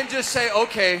listen and just say,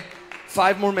 okay,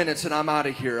 5 more minutes and I'm out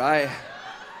of here.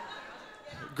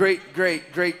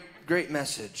 Great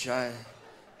message.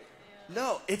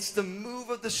 No, it's the move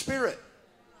of the Spirit.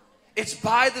 It's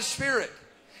by the Spirit.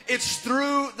 It's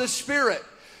through the Spirit.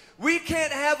 We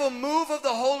can't have a move of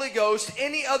the Holy Ghost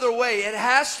any other way. It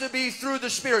has to be through the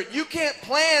Spirit. You can't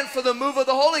plan for the move of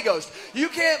the Holy Ghost. You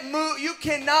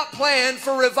cannot plan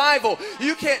for revival.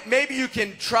 Maybe you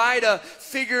can try to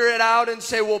figure it out and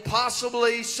say, well,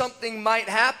 possibly something might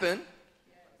happen.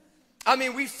 I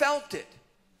mean, we felt it.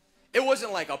 It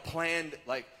wasn't like a planned,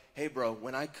 like, hey, bro,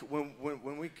 when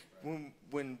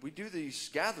we do these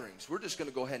gatherings, we're just going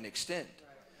to go ahead and extend.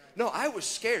 No, I was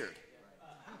scared.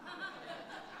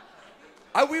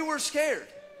 We were scared.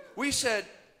 We said,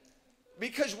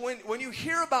 because when you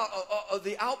hear about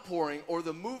the outpouring or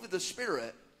the move of the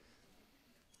Spirit,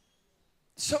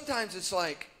 sometimes it's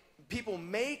like people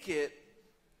make it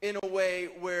in a way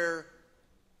where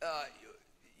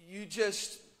you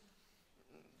just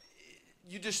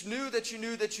knew that you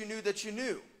knew that you knew that you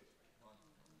knew.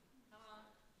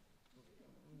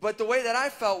 But the way that I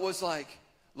felt was like,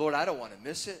 Lord, I don't want to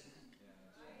miss it.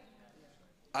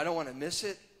 I don't want to miss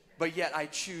it, but yet I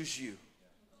choose you.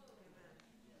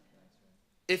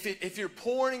 If you're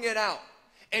pouring it out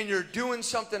and you're doing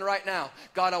something right now,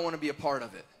 God, I want to be a part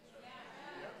of it.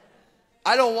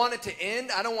 I don't want it to end.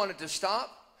 I don't want it to stop.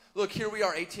 Look, here we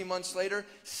are 18 months later,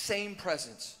 same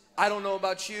presence. I don't know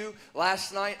about you.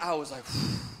 Last night, I was like,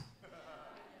 whew.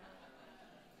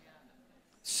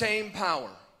 Same power.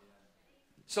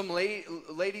 Some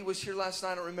lady was here last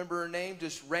night, I don't remember her name,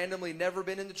 just randomly, never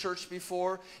been in the church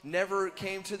before, never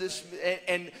came to this,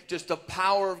 and just the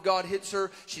power of God hits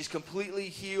her. She's completely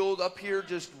healed up here,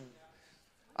 just,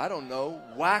 I don't know,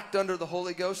 whacked under the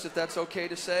Holy Ghost, if that's okay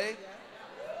to say.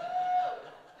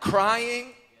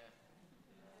 Crying.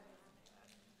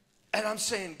 And I'm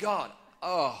saying, God,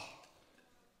 oh,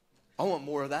 I want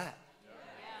more of that.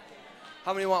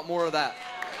 How many want more of that?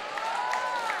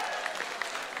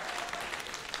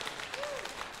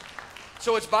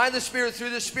 So it's by the Spirit,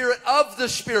 through the Spirit, of the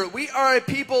Spirit. We are a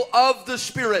people of the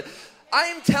Spirit. I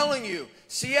am telling you,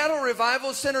 Seattle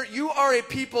Revival Center, you are a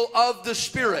people of the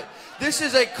Spirit. This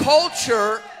is a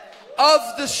culture of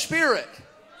the Spirit.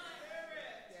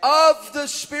 Of the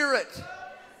Spirit.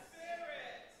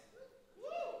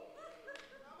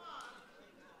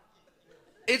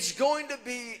 It's going to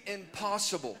be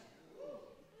impossible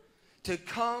to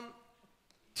come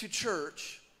to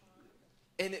church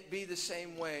and it be the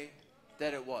same way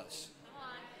that it was.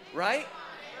 Right?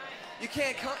 You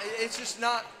can't come. It's just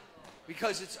not,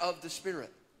 because it's of the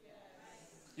Spirit.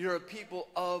 You're a people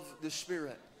of the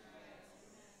Spirit.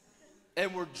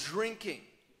 And we're drinking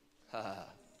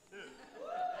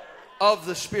of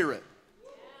the Spirit.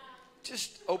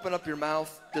 Just open up your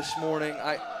mouth this morning.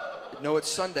 I know it's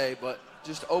Sunday, but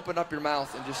just open up your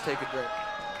mouth and just take a drink.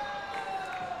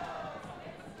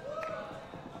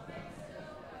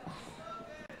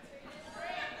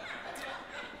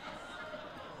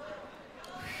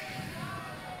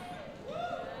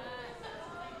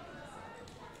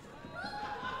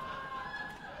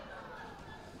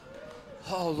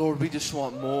 Oh, Lord, we just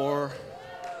want more.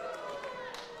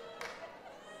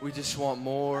 We just want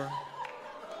more.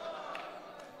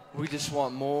 We just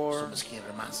want more. Somos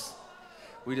quiere más.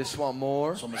 We just want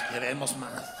more. Somos queremos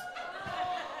más.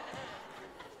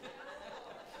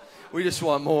 We just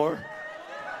want more.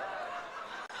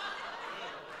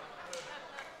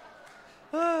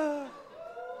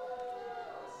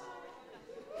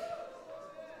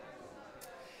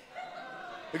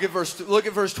 Look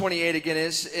at verse 28 again.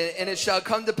 And it shall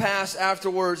come to pass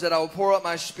afterwards that I will pour out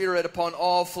my spirit upon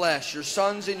all flesh. Your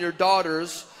sons and your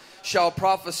daughters shall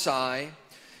prophesy.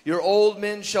 Your old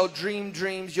men shall dream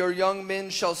dreams. Your young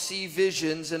men shall see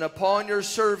visions. And upon your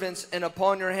servants and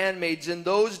upon your handmaids in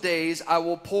those days I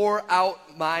will pour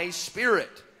out my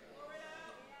spirit.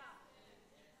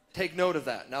 Take note of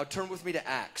that. Now turn with me to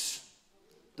Acts,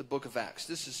 the book of Acts.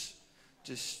 This is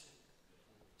just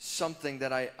something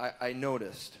that I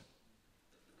noticed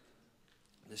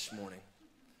this morning.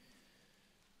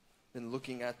 Been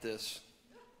looking at this.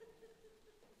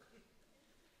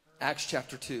 Acts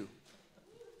chapter 2.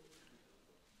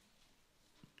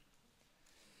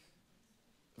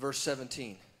 Verse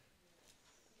 17.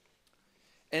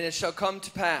 And it shall come to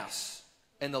pass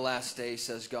in the last day,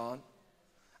 says God,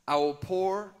 I will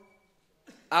pour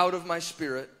out of my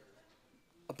spirit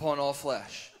upon all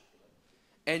flesh.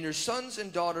 And your sons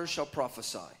and daughters shall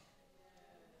prophesy.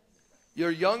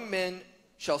 Your young men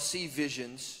shall see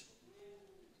visions,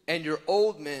 and your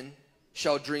old men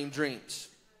shall dream dreams.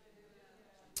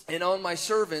 And on my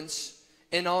servants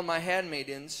and on my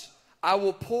handmaidens I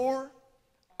will pour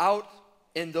out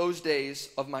in those days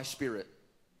of my spirit,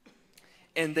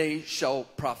 and they shall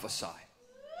prophesy.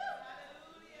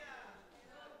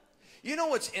 You know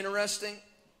what's interesting?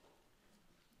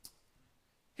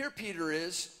 Here Peter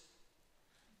is,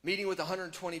 meeting with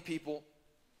 120 people,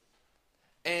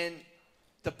 and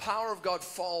the power of God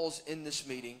falls in this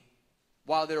meeting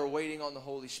while they're waiting on the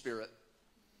Holy Spirit.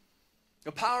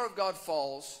 The power of God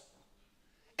falls,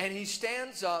 and he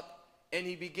stands up and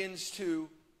he begins to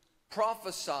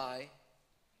prophesy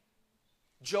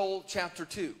Joel chapter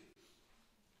 2.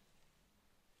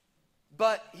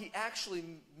 But he actually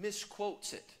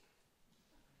misquotes it.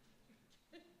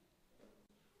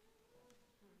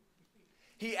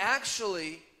 He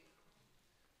actually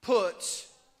puts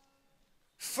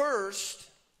first,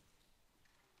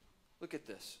 look at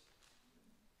this.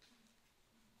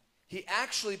 He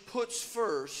actually puts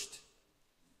first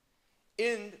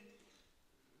in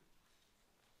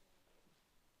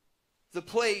the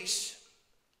place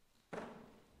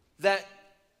that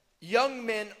young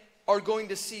men are going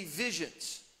to see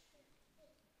visions.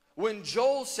 When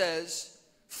Joel says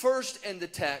first in the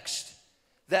text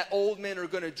that old men are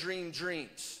going to dream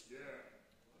dreams.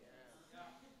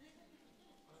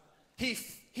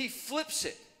 He flips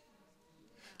it.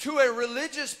 To a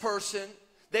religious person,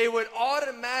 they would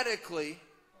automatically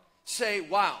say,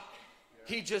 wow,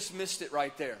 he just missed it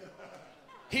right there.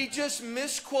 He just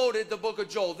misquoted the book of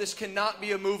Joel. This cannot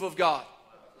be a move of God.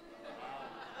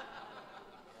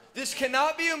 This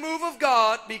cannot be a move of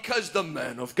God because the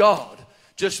man of God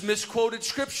just misquoted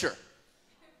scripture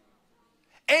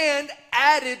and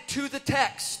added to the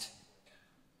text.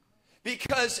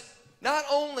 Because not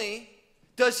only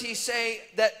does he say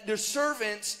that their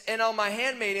servants and on my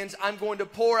handmaidens I'm going to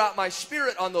pour out my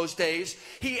spirit on those days,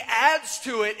 he adds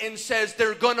to it and says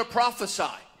they're going to prophesy.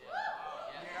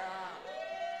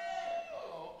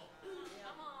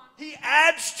 He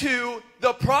adds to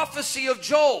the prophecy of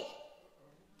Joel,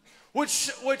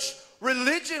 which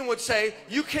religion would say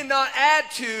you cannot add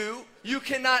to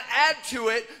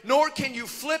it, nor can you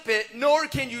flip it, nor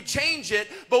can you change it.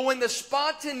 But when the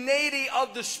spontaneity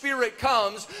of the Spirit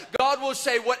comes, God will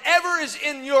say, whatever is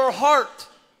in your heart,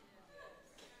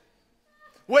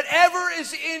 whatever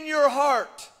is in your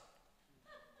heart,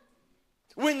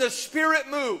 when the Spirit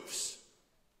moves,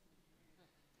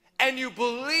 and you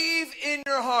believe in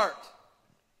your heart,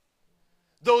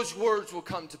 those words will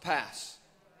come to pass.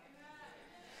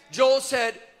 Joel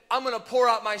said, I'm going to pour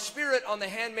out my spirit on the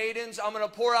handmaidens. I'm going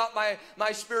to pour out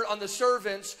my spirit on the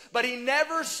servants. But he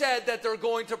never said that they're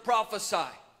going to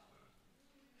prophesy.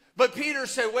 But Peter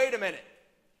said, wait a minute.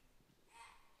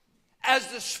 As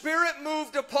the Spirit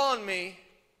moved upon me,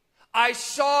 I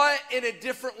saw it in a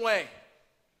different way.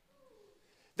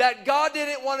 That God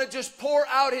didn't want to just pour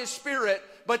out his Spirit,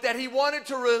 but that he wanted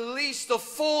to release the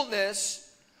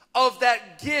fullness of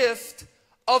that gift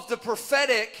of the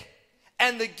prophetic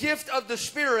and the gift of the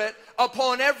Spirit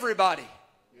upon everybody.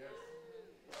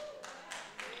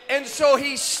 And so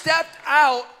he stepped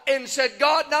out and said,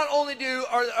 God, not only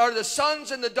are the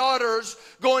sons and the daughters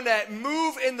going to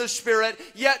move in the Spirit,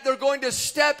 yet they're going to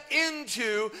step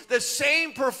into the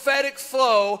same prophetic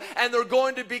flow, and they're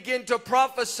going to begin to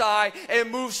prophesy and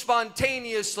move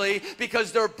spontaneously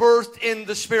because they're birthed in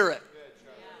the Spirit.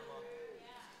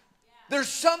 There's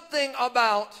something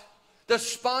about the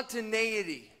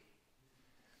spontaneity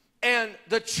and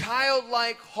the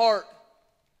childlike heart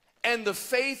and the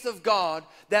faith of God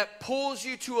that pulls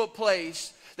you to a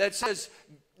place that says,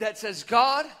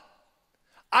 God,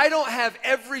 I don't have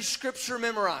every scripture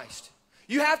memorized.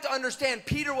 You have to understand,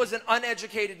 Peter was an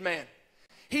uneducated man.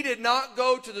 He did not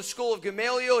go to the school of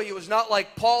Gamaliel. He was not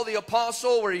like Paul the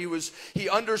apostle, where he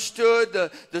understood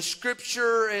the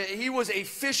scripture. He was a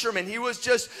fisherman. He was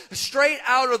just straight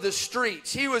out of the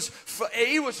streets. He was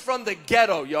from the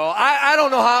ghetto, y'all. I don't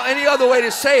know how any other way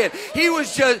to say it. He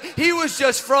was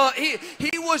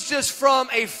just from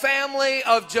a family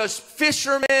of just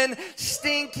fishermen,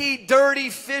 stinky, dirty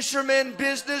fishermen,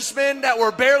 businessmen that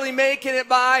were barely making it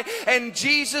by. And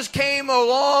Jesus came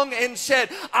along and said,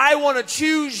 I want to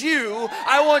choose you.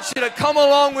 I want you to come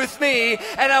along with me,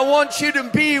 and I want you to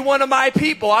be one of my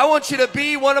people. I want you to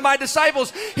be one of my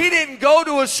disciples. He didn't go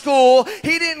to a school.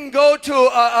 He didn't go to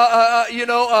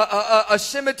a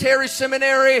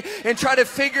seminary and try to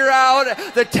figure out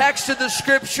the text of the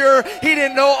scripture. He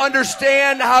didn't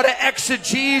understand how to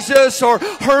exegesis or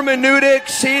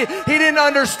hermeneutics. He didn't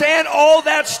understand all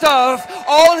that stuff.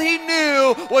 All he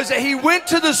knew was that he went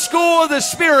to the school of the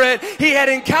Spirit. He had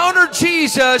encountered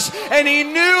Jesus, and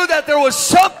he knew that there was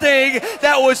something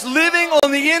that was living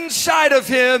on the inside of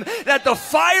him, that the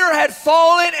fire had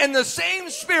fallen, and the same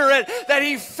Spirit that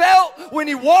he felt when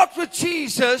he walked with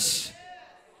Jesus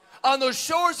on those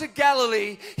shores of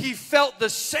Galilee, he felt the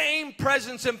same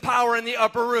presence and power in the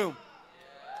upper room.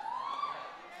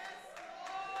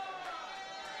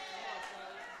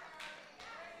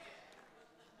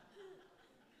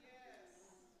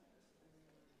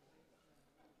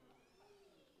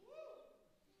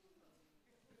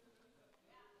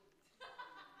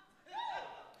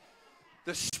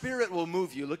 The Spirit will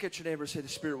move you. Look at your neighbor and say, the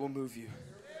Spirit will move you.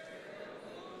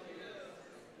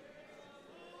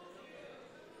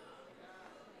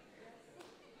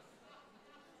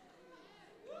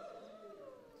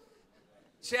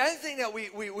 See, I think that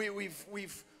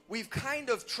we've kind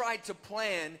of tried to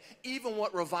plan even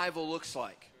what revival looks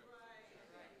like.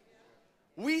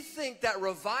 We think that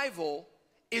revival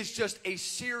is just a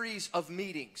series of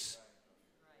meetings.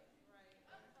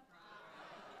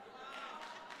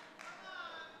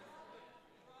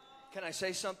 Can I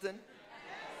say something?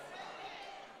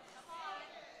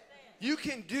 You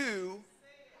can do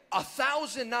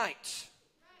 1,000 nights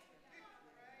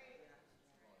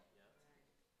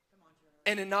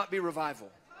and it not be revival.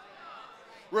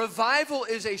 Revival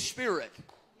is a spirit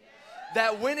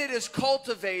that when it is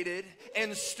cultivated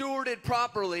and stewarded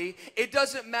properly, it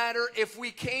doesn't matter if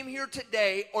we came here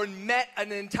today or met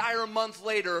an entire month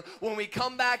later. When we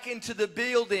come back into the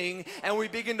building and we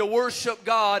begin to worship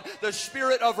God, the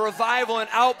spirit of revival and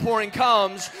outpouring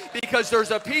comes, because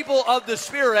there's a people of the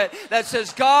Spirit that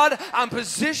says, God, I'm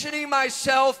positioning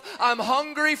myself. I'm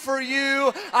hungry for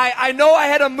you. I know I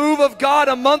had a move of God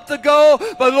a month ago,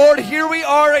 but Lord, here we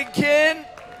are again.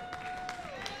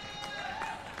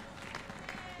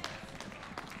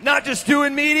 Not just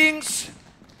doing meetings,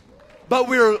 but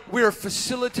we're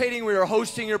facilitating, we are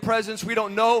hosting your presence. We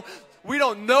don't know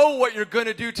what you're going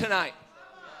to do tonight.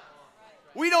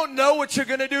 We don't know what you're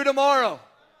going to do tomorrow.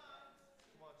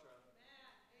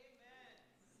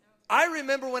 I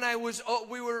remember when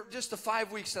we were just the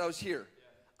 5 weeks that I was here.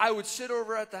 I would sit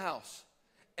over at the house,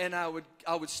 and I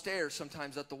would stare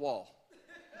sometimes at the wall.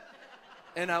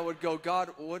 And I would go, God,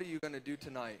 what are you going to do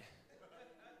tonight?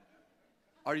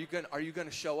 Are you going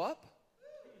to show up?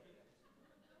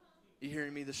 You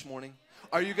hearing me this morning?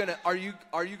 Are you going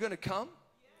to come?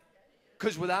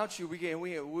 Because without you,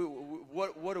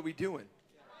 what are we doing?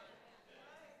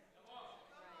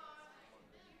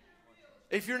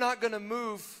 If you're not going to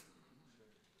move,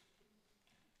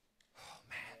 oh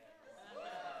man.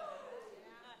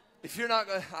 If you're not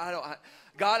going,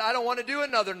 God, I don't want to do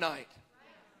another night.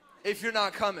 If you're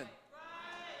not coming.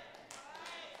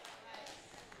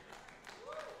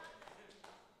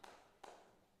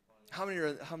 How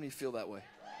many feel that way?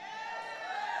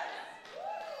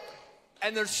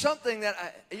 And there's something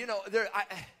that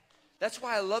that's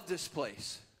why I love this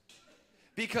place.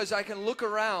 Because I can look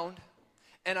around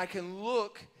and I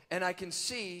can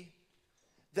see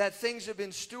that things have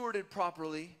been stewarded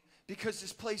properly, because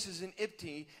this place isn't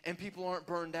empty and people aren't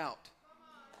burned out.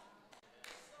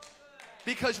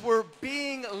 Because we're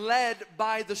being led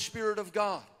by the Spirit of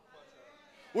God.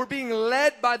 We're being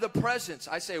led by the presence.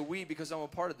 I say we because I'm a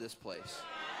part of this place.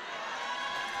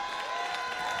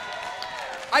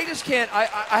 I just can't, I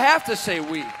have to say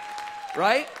we,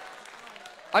 right?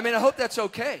 I mean, I hope that's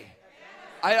okay.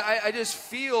 I just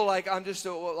feel like I'm just,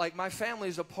 like my family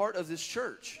is a part of this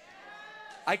church.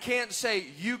 I can't say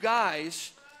you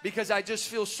guys because I just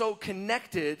feel so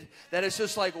connected that it's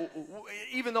just like,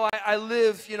 even though I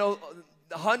live, you know,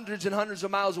 hundreds and hundreds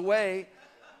of miles away,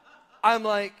 I'm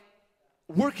like,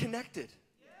 we're connected.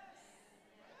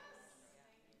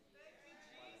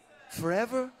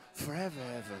 Forever, forever,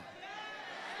 ever.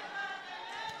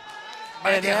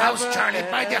 By the house, Charlie,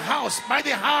 by the house, by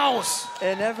the house.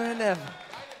 And ever and ever.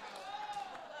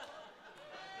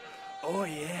 Oh,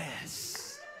 yes.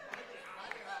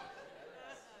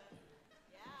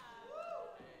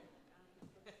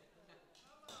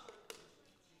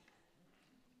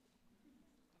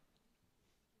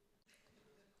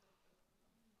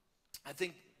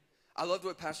 I loved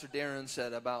what Pastor Darren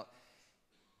said about,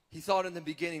 he thought in the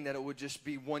beginning that it would just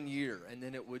be 1 year and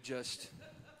then it would just,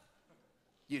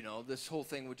 you know, this whole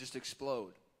thing would just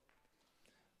explode.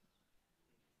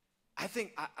 I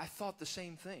think I thought the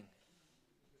same thing.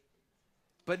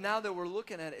 But now that we're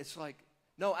looking at it, it's like,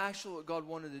 no, actually what God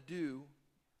wanted to do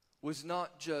was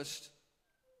not just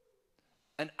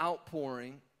an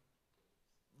outpouring,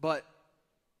 but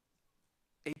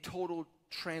a total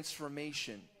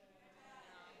transformation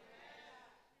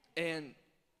and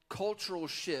cultural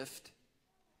shift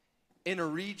in a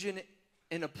region,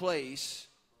 in a place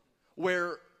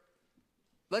where,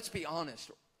 let's be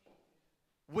honest,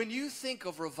 when you think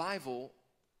of revival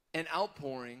and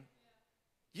outpouring,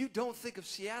 you don't think of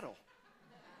Seattle.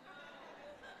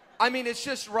 I mean, it's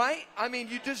just right. I mean,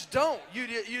 you just don't. You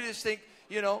just think,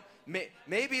 you know,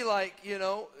 maybe like, you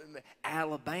know,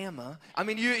 Alabama. I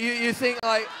mean, you think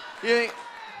like, you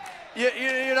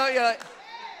know, you're like,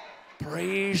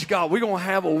 praise God, we're going to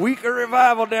have a week of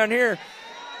revival down here.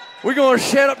 We're going to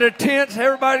set up the tents.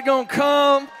 Everybody's going to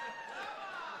come.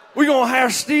 We're going to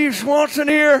have Steve Swanson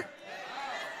here.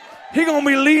 He's going to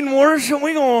be leading worship.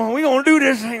 We're going to do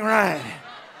this thing right.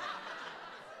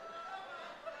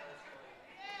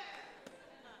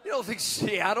 You don't think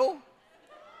Seattle?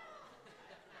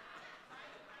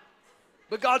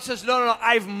 But God says, no,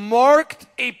 I've marked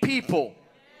a people.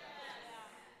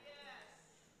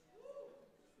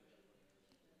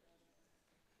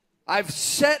 I've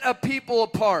set a people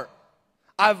apart.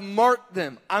 I've marked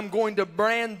them. I'm going to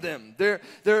brand them. They're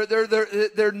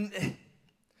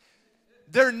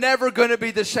never going to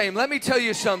be the same. Let me tell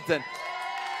you something.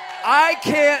 I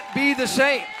can't be the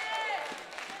same.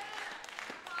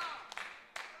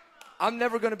 I'm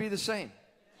never going to be the same.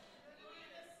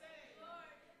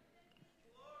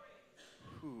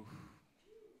 Whew.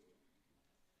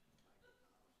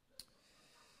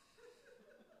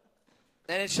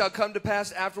 And it shall come to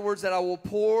pass afterwards that I will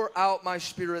pour out my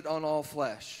Spirit on all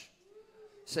flesh.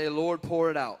 Say, Lord, pour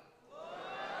it out.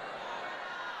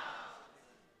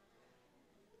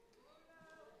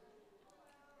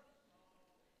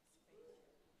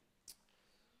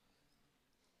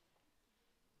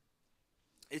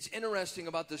 It's interesting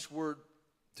about this word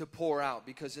to pour out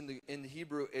because in the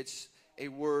Hebrew it's a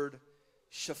word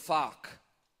shafak,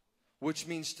 which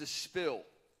means to spill.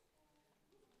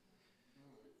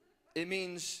 It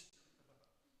means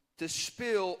to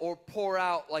spill or pour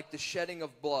out like the shedding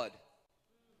of blood,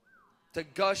 to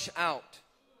gush out,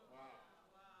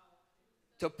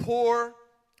 to pour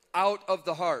out of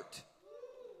the heart.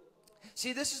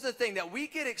 See, this is the thing that we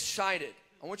get excited.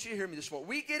 I want you to hear me this morning.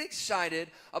 We get excited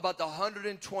about the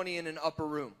 120 in an upper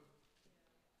room,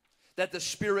 that the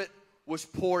Spirit was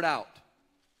poured out.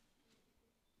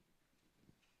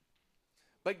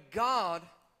 But God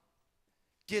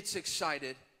gets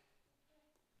excited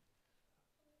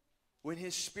when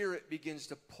His Spirit begins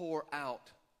to pour out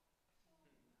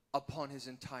upon His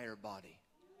entire body.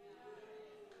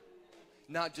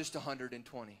 Not just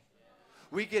 120.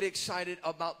 We get excited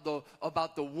about the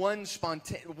one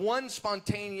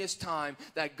spontaneous time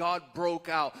that God broke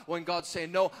out when God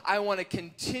said, no, I want to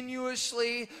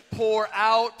continuously pour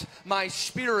out my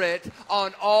Spirit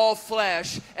on all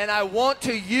flesh, and I want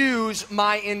to use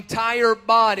my entire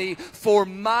body for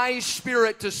my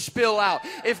Spirit to spill out.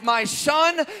 If my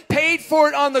Son paid for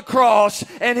it on the cross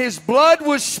and His blood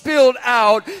was spilled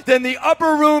out, then the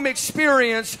upper room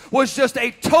experience was just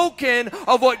a token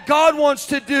of what God wants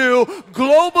to do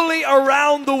globally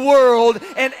around the world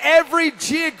and every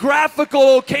geographical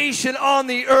location on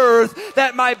the earth,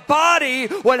 that my body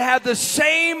would have the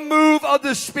same move of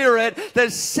the Spirit, the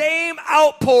same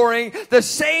outpouring, the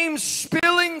same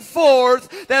spilling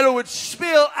forth, that it would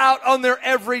spill out on their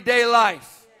everyday life.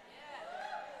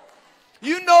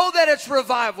 You know that it's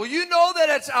revival. You know that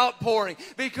it's outpouring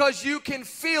because you can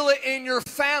feel it in your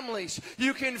families.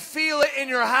 You can feel it in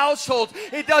your household.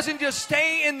 It doesn't just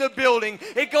stay in the building.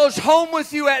 It goes home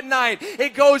with you at night.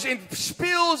 It goes and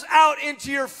spills out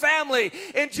into your family,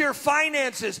 into your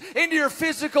finances, into your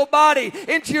physical body,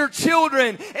 into your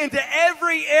children, into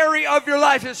every area of your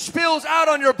life. It spills out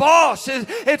on your boss.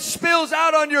 It spills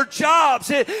out on your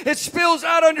jobs. It spills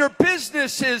out on your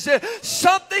businesses.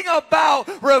 Something about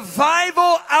revival,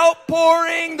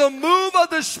 outpouring, the move of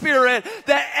the Spirit,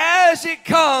 that as it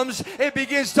comes, it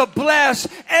begins to bless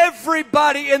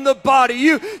everybody in the body.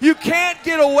 You can't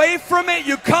get away from it.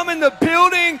 You come in the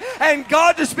building and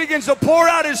God just begins to pour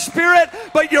out His Spirit,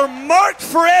 but you're marked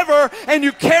forever and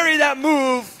you carry that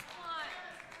move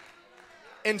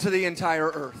into the entire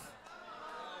earth.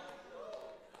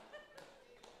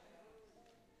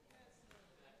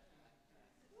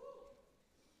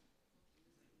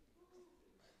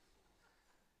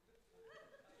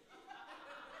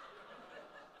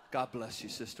 God bless you,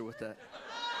 sister, with that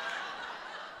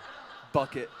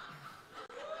bucket.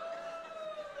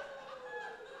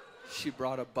 She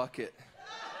brought a bucket.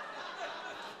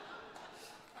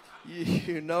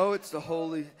 You know it's the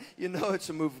holy, you know it's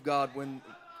a move of God when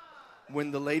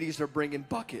the ladies are bringing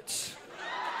buckets.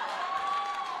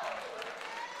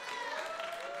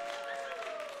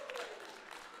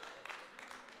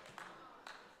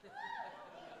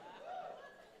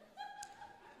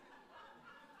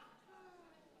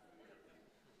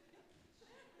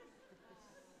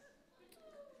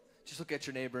 Just look at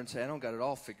your neighbor and say, I don't got it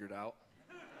all figured out.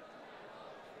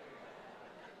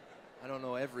 I don't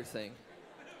know everything.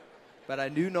 But I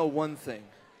do know one thing.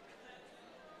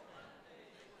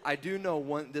 I do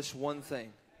know this one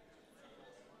thing.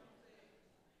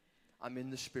 I'm in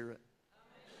the Spirit.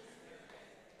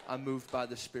 I'm moved by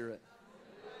the Spirit.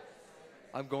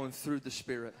 I'm going through the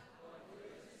Spirit.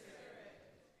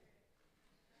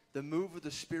 The move of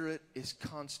the Spirit is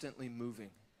constantly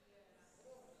moving.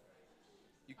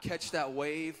 You catch that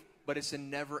wave, but it's a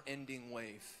never-ending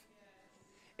wave.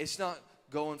 It's not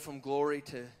going from glory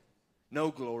to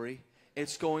no glory.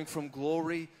 It's going from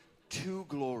glory to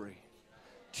glory,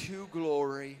 to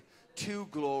glory, to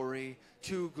glory,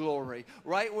 to glory.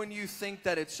 Right when you think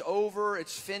that it's over,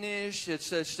 it's finished, it's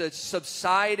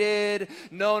subsided.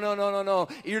 No.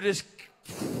 You're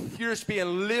just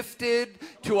being lifted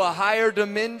to a higher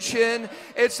dimension.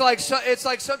 It's like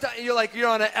sometimes you're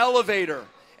on an elevator.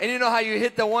 And you know how you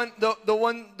hit the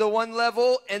one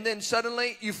level, and then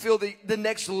suddenly you feel the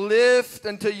next lift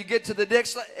until you get to the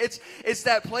next. It's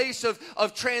that place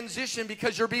of transition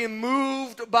because you're being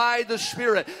moved by the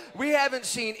Spirit. We haven't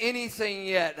seen anything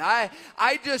yet. I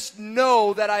just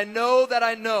know that I know that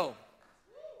I know.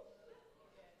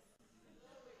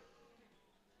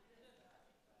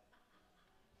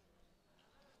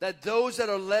 That those that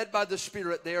are led by the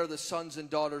Spirit, they are the sons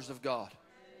and daughters of God.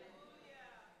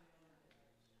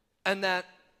 And that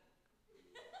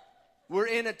we're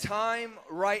in a time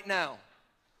right now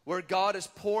where God is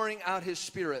pouring out His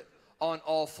Spirit on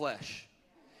all flesh.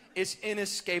 It's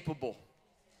inescapable.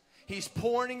 He's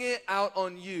pouring it out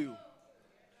on you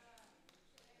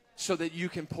so that you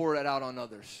can pour it out on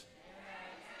others.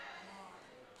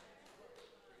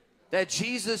 That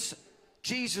Jesus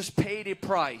paid a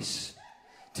price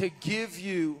to give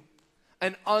you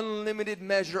an unlimited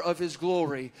measure of His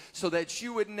glory, so that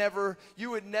you would never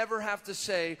have to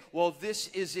say, well, this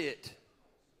is it.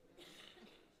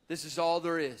 This is all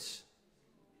there is.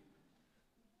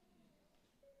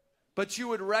 But you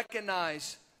would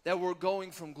recognize that we're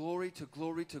going from glory to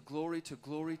glory to glory to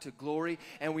glory to glory,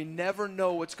 and we never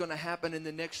know what's going to happen in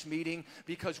the next meeting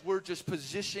because we're just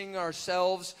positioning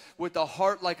ourselves with a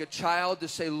heart like a child to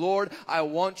say, Lord, I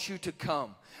want you to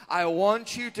come. I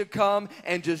want you to come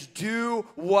and just do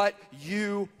what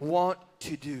you want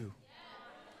to do.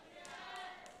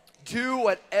 Do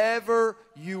whatever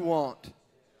you want.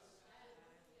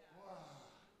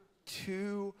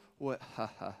 Do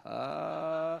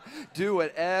whatever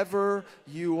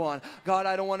you want. God,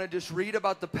 I don't want to just read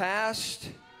about the past.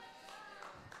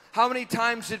 How many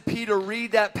times did Peter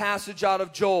read that passage out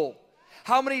of Joel?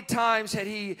 How many times had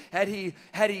he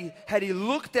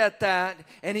looked at that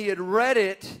and he had read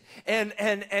it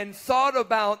and thought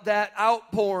about that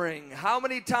outpouring? How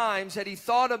many times had he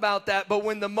thought about that? But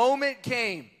when the moment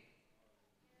came,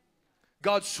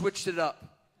 God switched it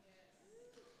up.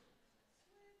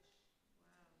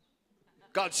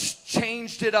 God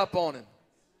changed it up on him.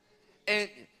 And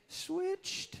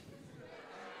switched.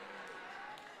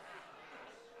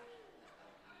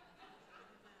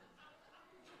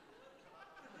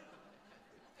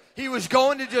 He was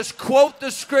going to just quote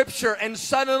the scripture, and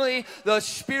suddenly the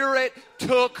Spirit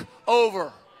took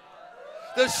over.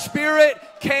 The Spirit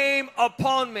came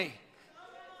upon me.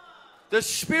 The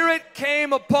Spirit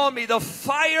came upon me. The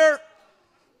fire,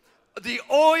 the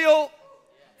oil,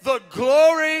 the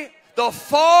glory, the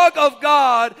fog of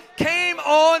God came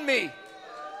on me.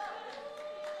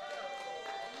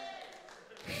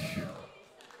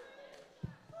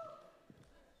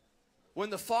 When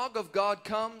the fog of God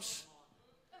comes,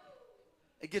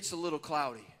 it gets a little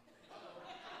cloudy.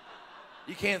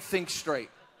 You can't think straight.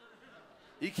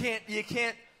 You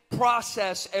can't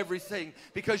process everything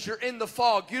because you're in the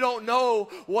fog. You don't know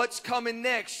what's coming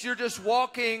next. You're just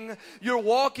walking. You're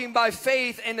walking by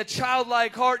faith and a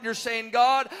childlike heart. And you're saying,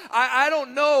 God, I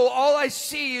don't know. All I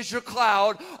see is your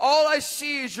cloud. All I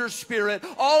see is your Spirit.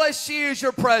 All I see is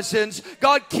your presence.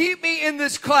 God, keep me in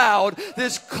this cloud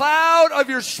of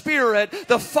your Spirit,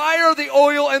 the fire, the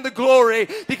oil, and the glory,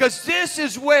 because this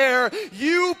is where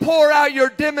you pour out your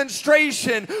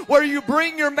demonstration, where you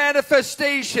bring your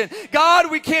manifestation.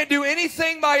 God, we can't do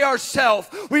anything by ourselves.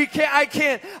 I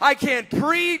can't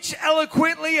preach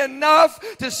eloquently enough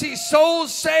to see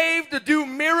souls saved, to do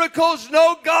miracles.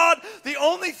 No, God, the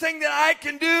only thing that I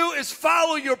can do is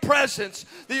follow your presence.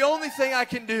 The only thing I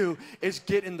can do is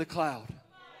get in the cloud.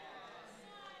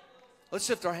 Let's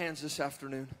lift our hands this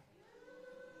afternoon.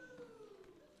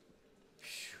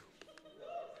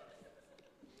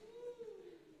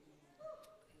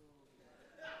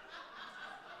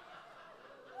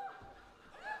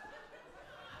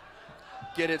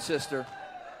 Get it, sister.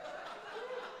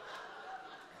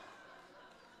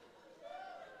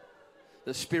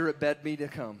 The Spirit bade me to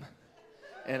come,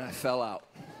 and I fell out.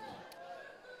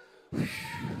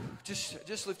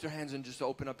 Just lift your hands and just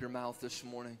open up your mouth this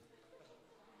morning.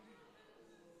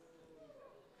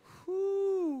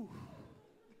 Whew.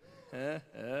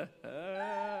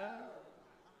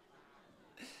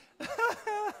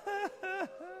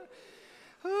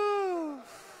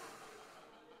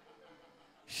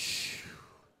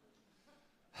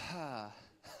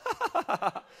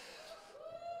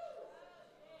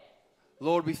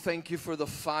 Lord, we thank you for the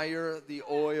fire, the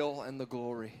oil, and the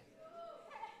glory.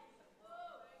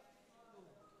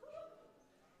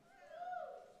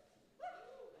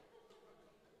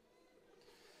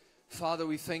 Father,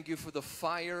 we thank you for the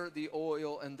fire, the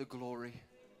oil, and the glory.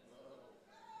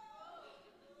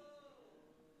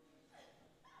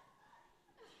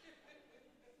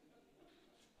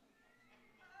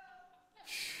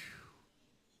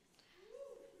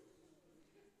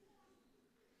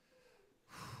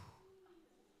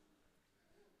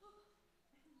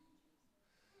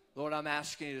 Lord, I'm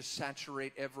asking you to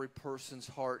saturate every person's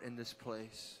heart in this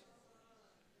place.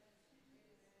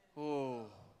 Oh,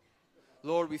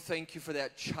 Lord, we thank you for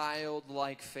that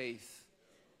childlike faith.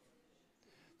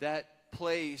 That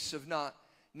place of not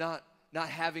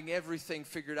having everything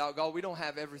figured out. God, we don't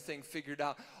have everything figured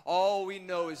out. All we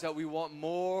know is that we want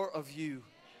more of you.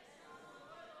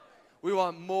 We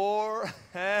want more.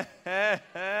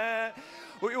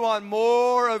 We want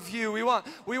more of you. We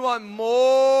want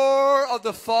more of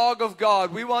the fog of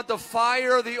God. We want the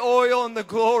fire, the oil, and the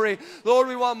glory. Lord,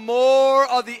 we want more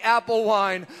of the apple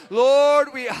wine. Lord,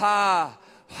 we want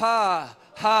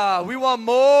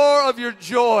more of your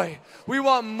joy. We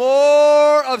want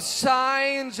more of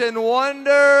signs and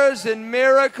wonders and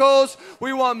miracles.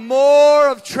 We want more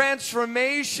of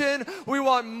transformation. We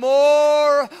want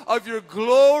more of your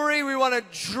glory. We want to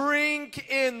drink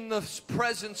in the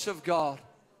presence of God.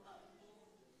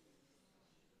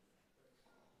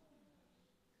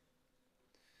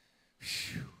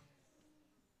 Whew.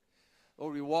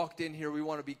 Lord, we walked in here. We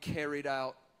want to be carried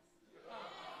out.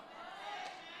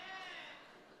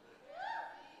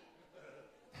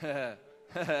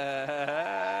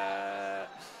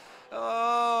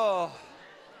 Oh,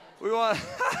 we want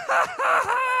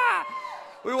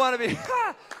to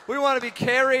be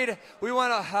carried. We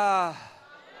want to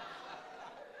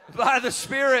by the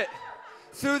Spirit,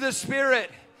 through the Spirit,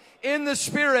 in the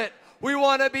Spirit. We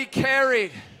want to be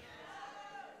carried.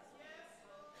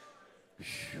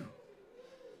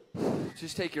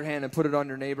 Just take your hand and put it on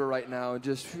your neighbor right now, and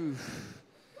just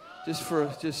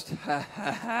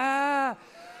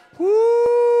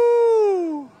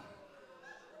woo!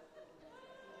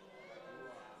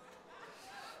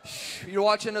 You're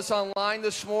watching us online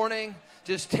this morning.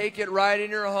 Just take it right in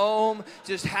your home.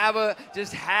 Just have it.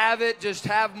 Just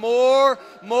have more.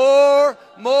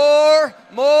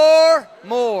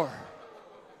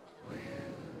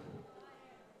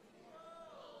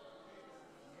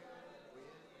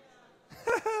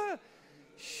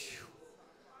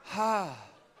 Ha.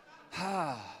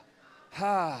 Ha.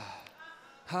 Ha.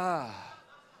 Ha.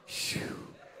 Shoo.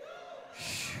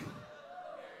 Shoo.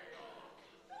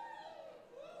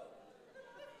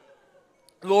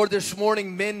 Lord, this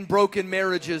morning, men broken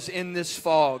marriages in this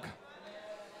fog.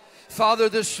 Father,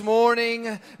 this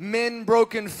morning, men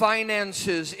broken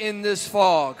finances in this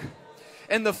fog.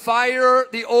 And the fire,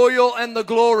 the oil, and the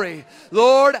glory.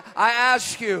 Lord, I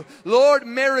ask you, Lord,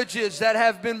 marriages that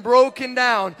have been broken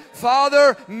down,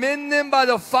 Father, mend them by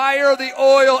the fire, the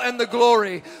oil, and the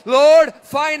glory. Lord,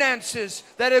 finances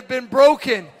that have been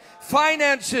broken,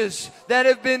 finances that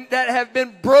have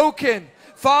been broken,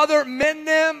 Father, mend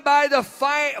them by the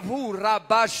fire,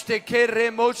 by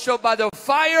the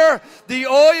fire, the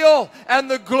oil, and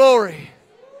the glory.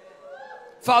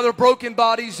 Father, broken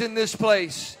bodies in this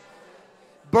place.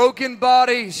 Broken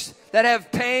bodies that have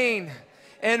pain.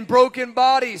 And broken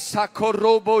bodies that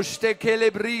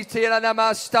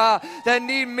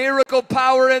need miracle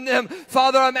power in them.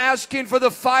 Father, I'm asking for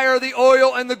the fire, the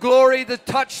oil, and the glory to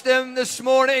touch them this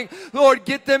morning. Lord,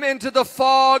 get them into the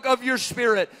fog of your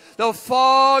Spirit, the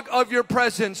fog of your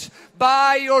presence.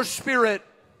 By your Spirit,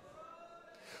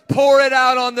 pour it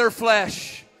out on their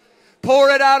flesh. Pour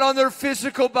it out on their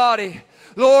physical body.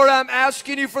 Lord, I'm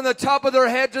asking you from the top of their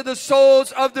head to the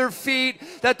soles of their feet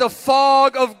that the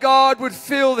fog of God would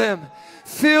fill them.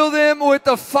 Fill them with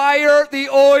the fire, the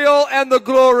oil, and the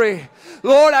glory.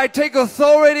 Lord, I take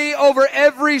authority over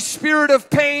every spirit of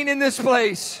pain in this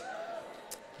place.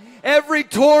 Every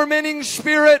tormenting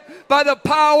spirit by the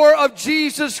power of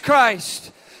Jesus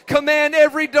Christ. Command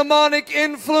every demonic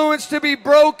influence to be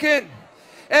broken.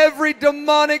 Every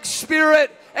demonic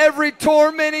spirit, every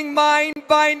tormenting,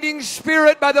 mind-binding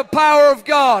spirit by the power of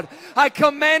God, I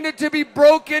command it to be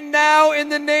broken now in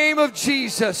the name of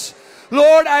Jesus.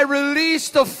 Lord, I release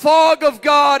the fog of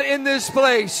God in this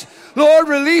place. Lord,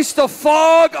 release the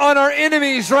fog on our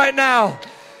enemies right now.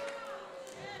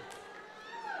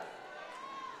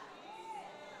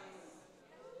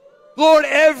 Lord,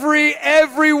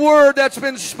 every word that's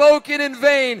been spoken in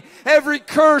vain, every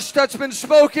curse that's been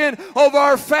spoken over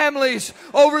our families,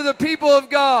 over the people of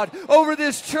God, over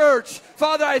this church,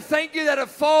 Father, I thank you that it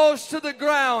falls to the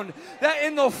ground, that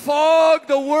in the fog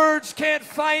the words can't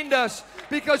find us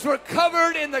because we're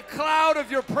covered in the cloud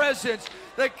of your presence,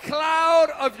 the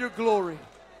cloud of your glory.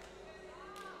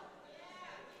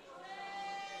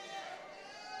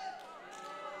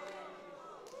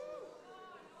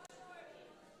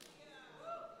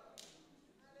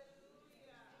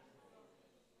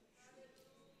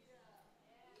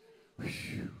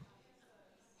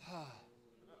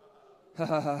 Ha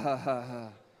ha ha ha ha.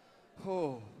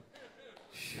 Oh.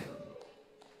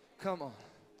 Come on.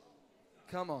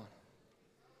 Come on.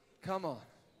 Come on.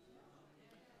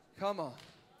 Come on.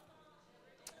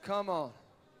 Come on.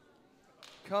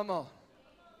 Come on.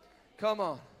 Come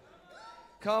on.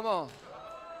 Come on.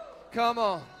 Come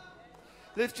on.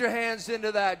 Lift your hands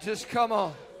into that. Just come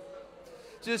on.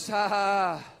 Just ha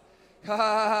ha ha ha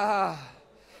ha.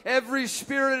 Every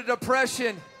spirit of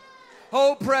depression,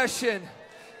 oppression,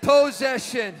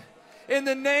 possession, in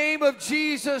the name of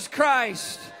Jesus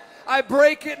Christ, I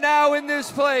break it now in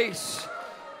this place.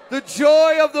 The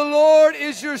joy of the Lord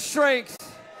is your strength.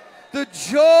 The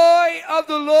joy of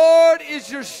the Lord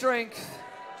is your strength.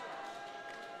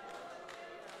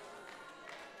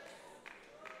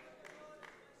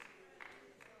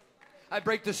 I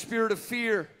break the spirit of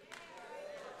fear.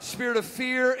 Spirit of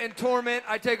fear and torment,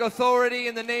 I take authority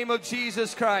in the name of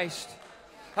Jesus Christ.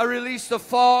 I release the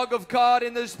fog of God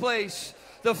in this place,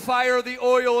 the fire, the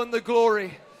oil, and the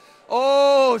glory.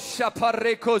 Oh,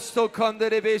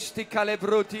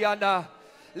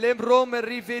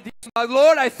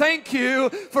 Lord, I thank you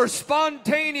for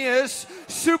spontaneous,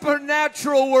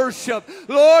 supernatural worship.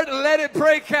 Lord, let it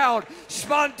break out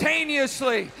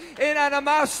spontaneously in our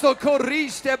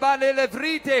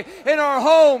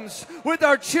homes, with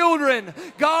our children,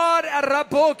 God,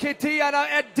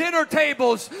 at dinner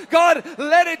tables. God,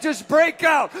 let it just break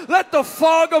out. Let the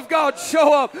fog of God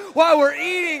show up while we're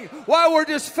eating, while we're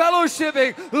just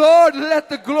fellowshipping. Lord, let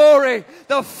the glory,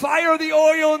 the fire, the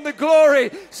oil, and the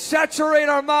glory saturate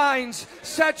our minds,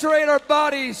 saturate our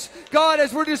bodies. God,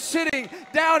 as we're just sitting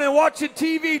down and watching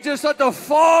TV, just let the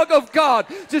fog of God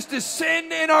just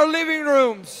descend in our living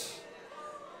rooms.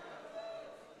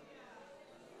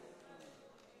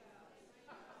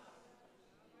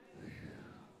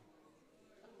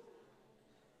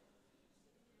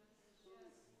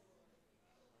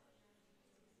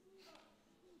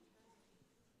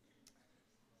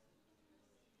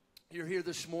 You're here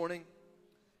this morning.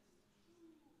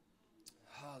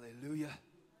 Hallelujah.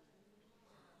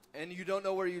 And you don't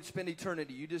know where you'd spend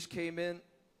eternity. You just came in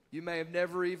You may have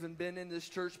never even been in this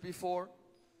church before.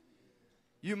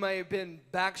 You may have been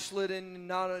backslidden,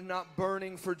 not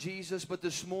burning for Jesus, but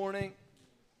this morning,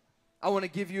 I want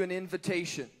to give you an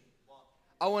invitation.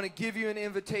 I want to give you an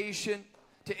invitation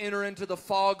to enter into the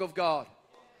fog of God,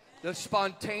 the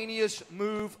spontaneous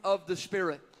move of the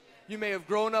Spirit. You may have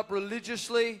grown up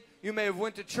religiously. You may have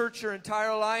went to church your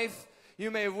entire life.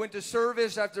 You may have went to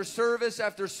service after service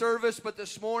after service, but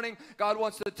this morning, God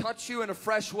wants to touch you in a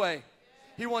fresh way.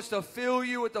 He wants to fill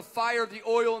you with the fire, the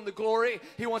oil, and the glory.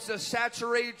 He wants to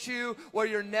saturate you where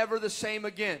you're never the same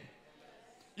again.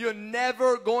 You're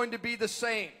never going to be the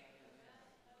same.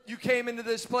 You came into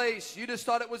this place. You just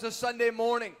thought it was a Sunday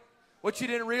morning. What you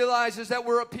didn't realize is that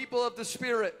we're a people of the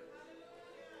Spirit.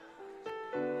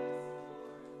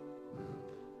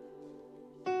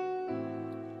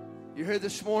 You're here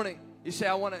this morning. You say,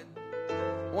 I want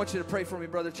you to pray for me,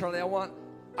 Brother Charlie. I want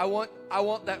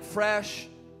that fresh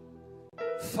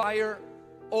fire,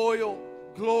 oil,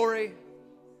 glory.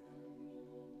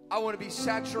 I want to be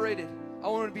saturated. I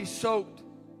want to be soaked.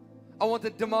 I want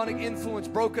the demonic influence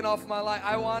broken off my life.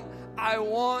 I want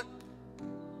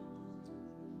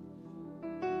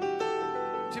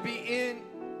to be in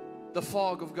the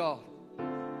fog of God.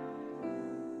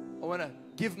 I want to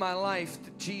give my life to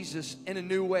Jesus in a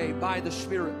new way by the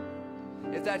Spirit.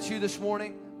 If that's you this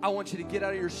morning, I want you to get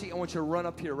out of your seat. I want you to run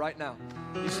up here right now.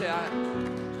 You say,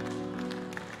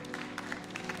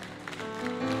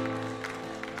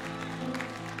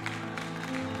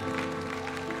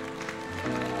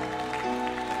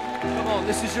 come on,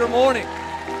 this is your morning.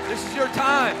 This is your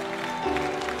time.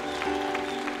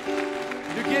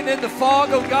 You're getting in the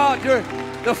fog of God. You're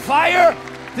the fire,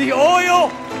 the oil,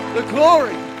 the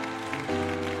glory.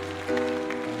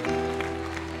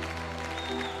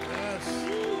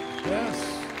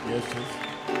 Yes, yes.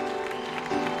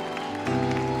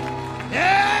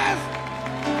 Yes!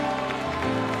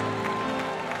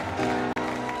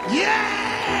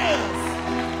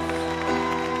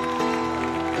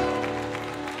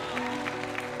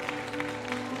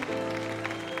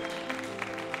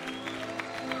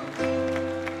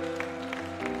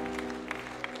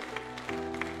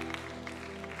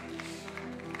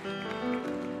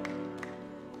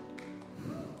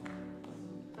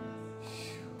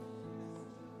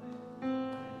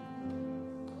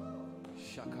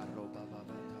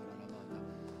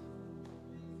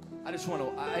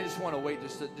 I just want to wait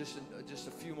just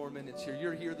a few more minutes here.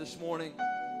 You're here this morning.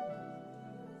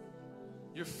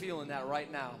 You're feeling that right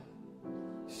now.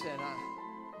 You're saying,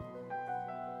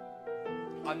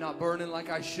 I'm not burning like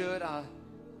I should.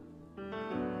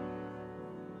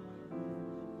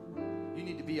 You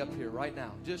need to be up here right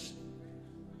now. Just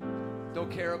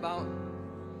don't care about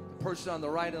the person on the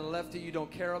right and the left of you.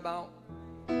 Don't care about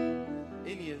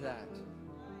any of that.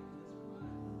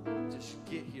 Just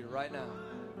get here right now.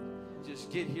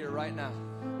 Just get here right now.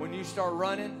 When you start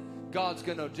running, God's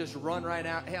going to just run right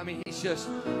out. I mean, you're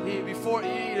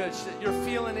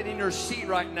feeling it in your seat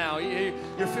right now.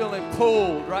 You're feeling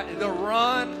pulled, right? The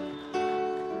run.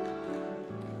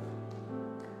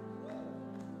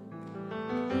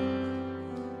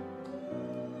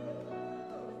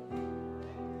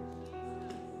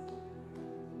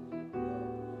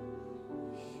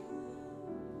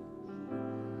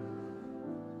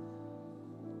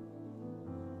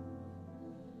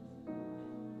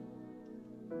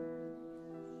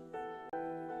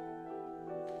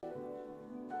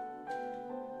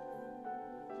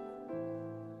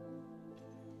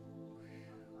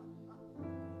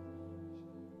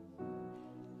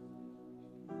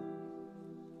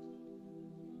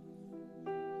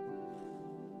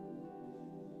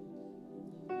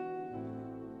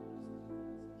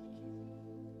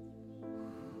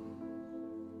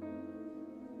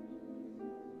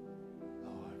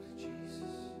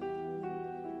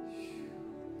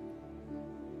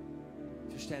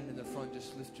 Stand in the front,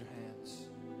 just lift your hands.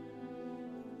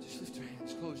 Just lift your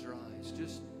hands, close your eyes.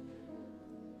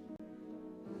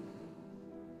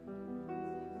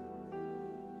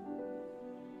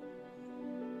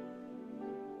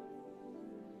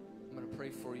 I'm going to pray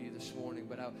for you this morning,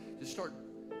 but I'll just start.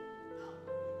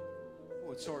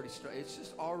 Oh, it's already started. It's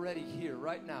just already here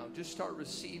right now. Just start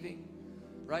receiving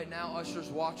right now. Ushers,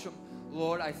 watch them.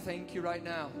 Lord, I thank you right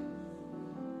now.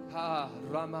 Ha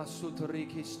Rama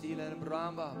Sutriki Stila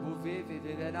Bramba Buvivi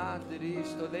Vedanante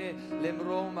Risto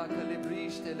Lemroma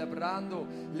Calebriste Lebrando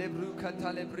Lebruca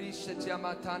Talebriste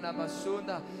Tiamatana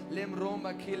Masunda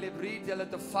Lemroma Celebrite.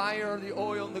 Let the fire, the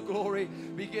oil, and the glory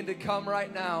begin to come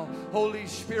right now. Holy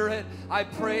Spirit, I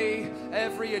pray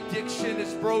every addiction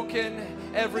is broken,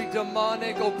 every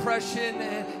demonic oppression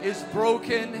is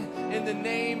broken in the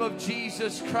name of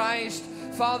Jesus Christ.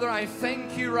 Father, I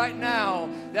thank you right now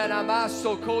that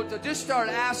Amaso Kota. Just start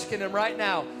asking him right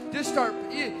now. Just start.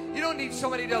 You don't need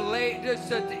somebody to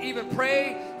to even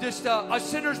pray. Just a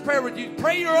sinner's prayer with you.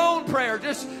 Pray your own prayer.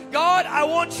 Just, God, I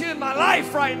want you in my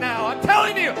life right now. I'm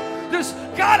telling you. Just,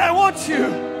 God, I want you.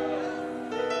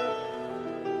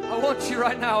 I want you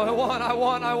right now. I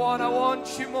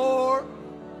want you more.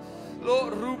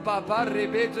 Lord, the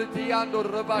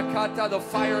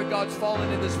fire of God's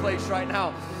fallen in this place right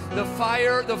now. The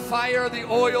fire, the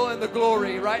oil, and the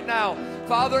glory right now.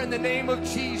 Father, in the name of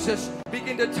Jesus,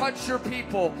 begin to touch your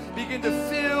people. Begin to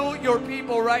fill your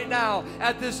people right now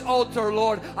at this altar,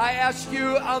 Lord. I ask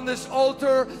you on this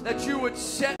altar that you would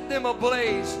set them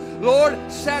ablaze. Lord,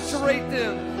 saturate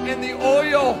them in the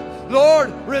oil.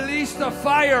 Lord, release the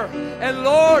fire. And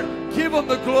Lord, give them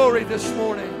the glory this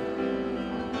morning.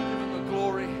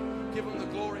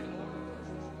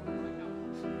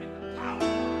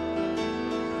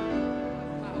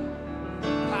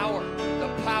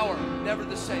 Never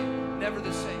the same, never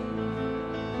the same.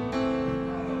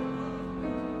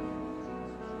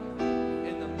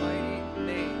 In the mighty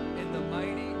name of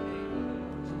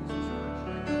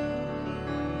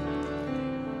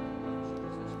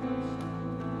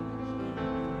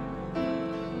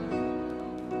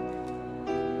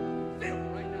Feel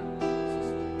right now.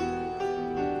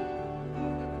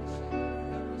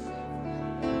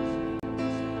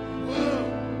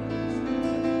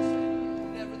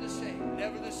 Never the same,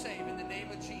 never the same.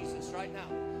 Right now,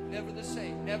 never the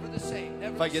same, never the same,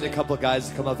 never. If I get a couple of guys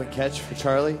to come up and catch for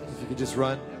Charlie, if you could just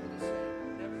run.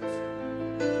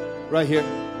 Right here.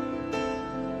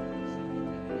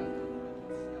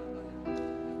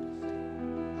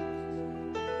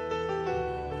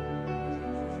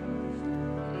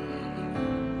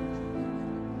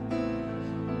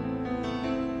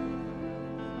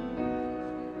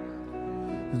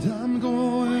 And I'm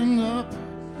going up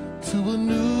to a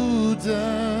new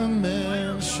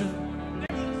dimension.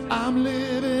 I'm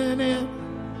living in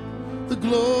the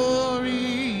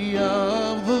glory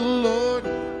of the Lord.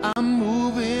 I'm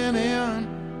moving in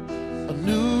a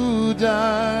new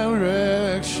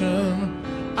direction.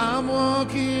 I'm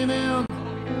walking in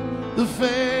the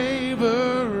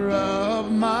favor of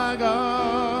my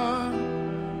God.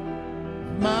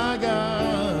 My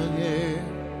God, yeah.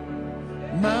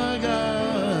 My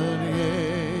God,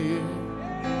 yeah.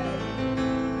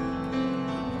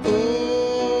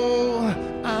 Oh,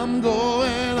 I'm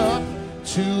going up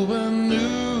to a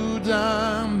new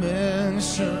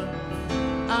dimension.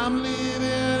 I'm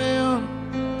living in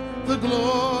the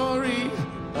glory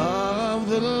of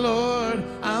the Lord.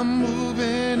 I'm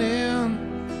moving in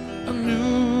a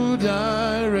new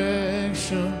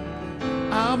direction.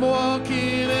 I'm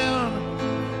walking in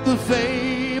the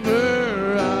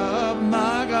favor of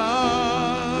my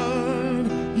God.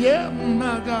 Yeah,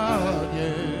 my God,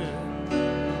 yeah.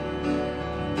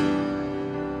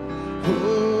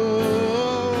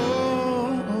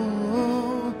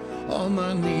 All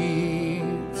my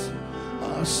needs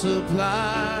are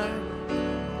supplied.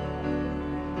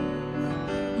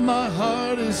 My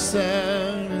heart is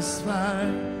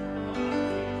satisfied,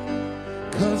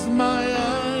 'cause my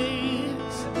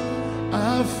eyes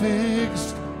are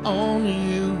fixed on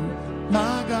you,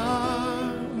 my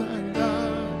God, my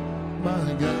God,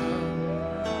 my God.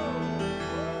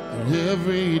 And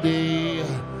every day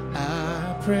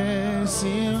I press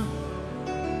in.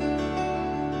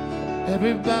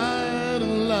 Every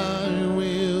battle I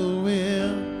will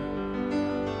win,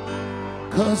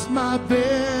 'cause my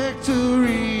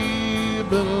victory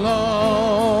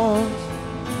belongs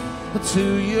to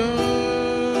you.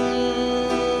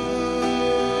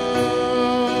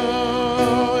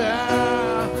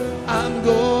 Yeah, I'm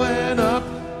going up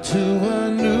to a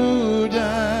new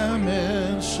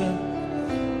dimension.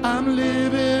 I'm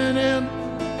living in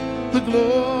the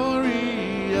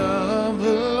glory of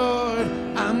the Lord.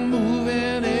 I'm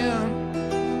moving in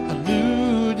a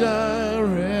new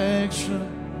direction.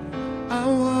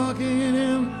 I'm walking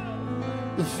in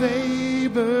the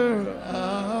favor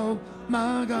of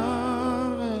my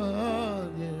God.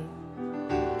 Yeah.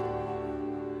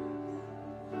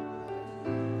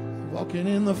 Walking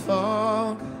in the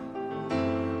fog,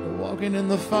 walking in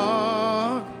the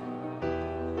fog,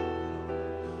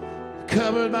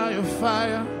 covered by your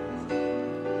fire,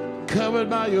 covered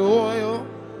by your oil,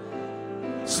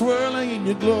 swirling in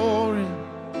your glory.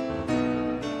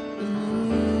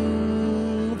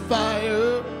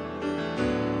 Fire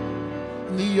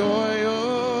and the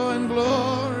oil and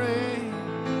glory.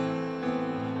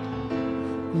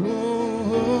 Glory.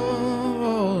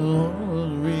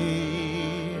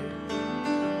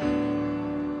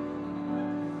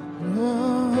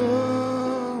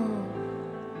 Oh,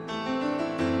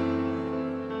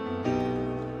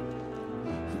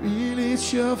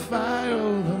 Release your fire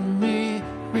over me.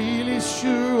 Release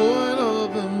your oil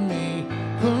over me.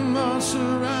 Come on,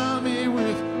 surround me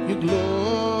with your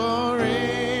glory.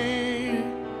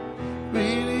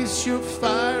 Release your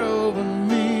fire over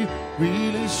me.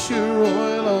 Release your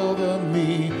oil over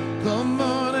me. Come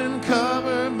on and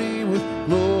cover me with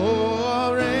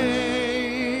glory.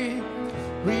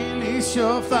 Release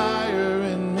your fire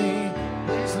in me.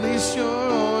 Release your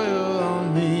oil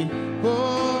on me.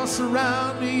 Oh,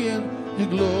 surround me in your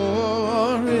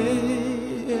glory.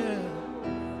 Yeah.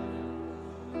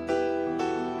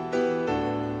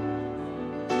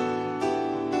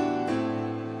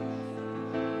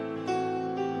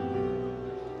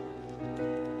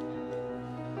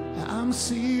 I'm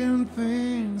seeing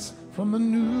things from a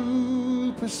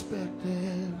new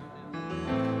perspective.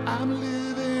 I'm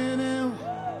living in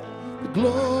the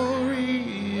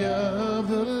glory of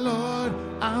the Lord.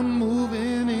 I'm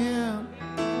moving in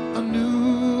a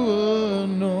new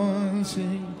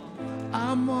anointing.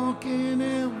 I'm walking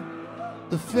in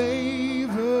the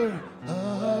favor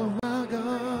of my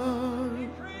God.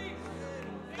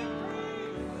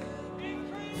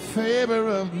 Favor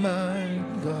of my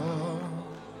God.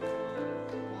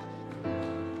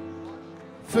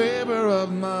 Favor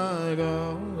of my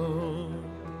God.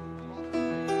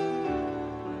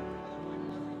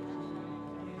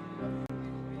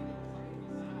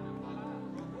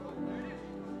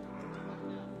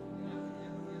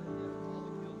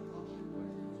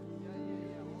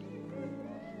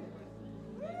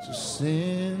 So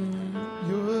send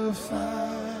your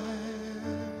fire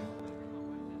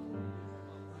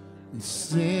and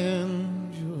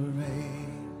send your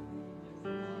rain.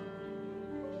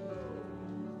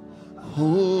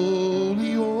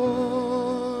 Holy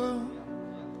oil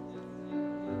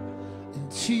in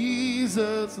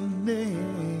Jesus'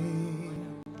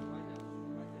 name,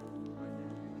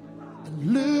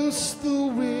 and loose the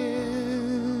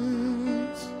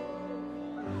winds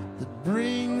that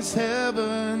brings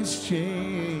heaven's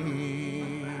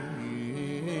change.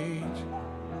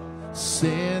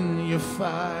 Send your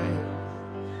fire,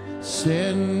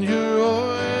 send your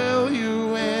oil, you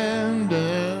wind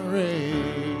and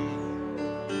rain.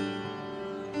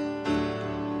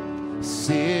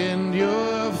 Send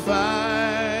your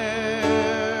fire,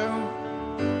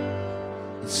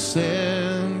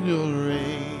 send your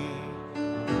rain,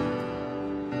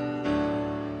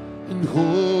 and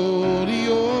holy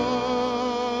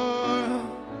oil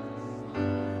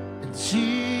in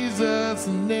Jesus'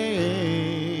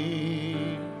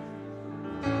 name,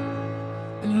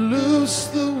 and loose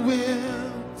the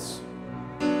winds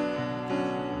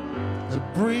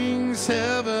that brings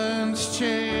heaven's change.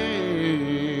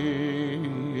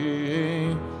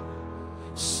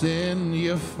 Send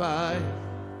your fire,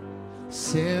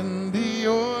 send the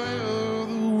oil,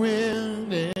 the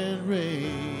wind and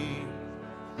rain.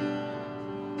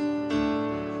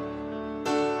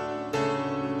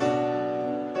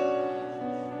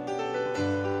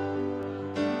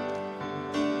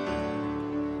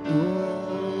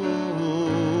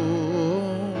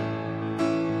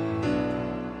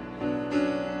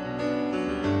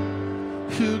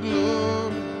 Your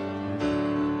glory,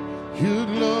 your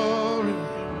glory,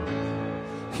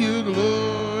 your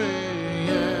glory,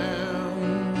 yeah.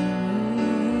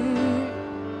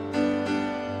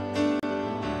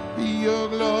 Your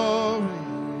glory,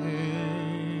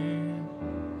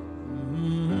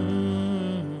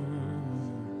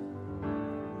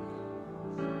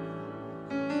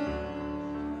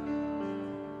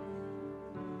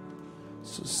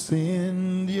 So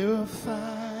send your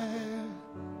fire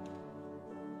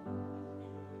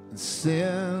and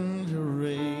send your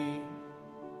rain.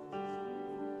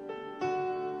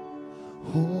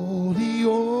 Holy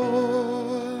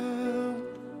oil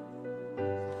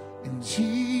in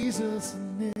Jesus'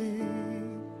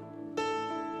 name,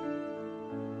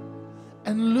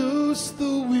 and loose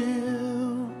the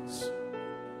winds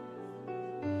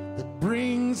that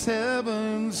brings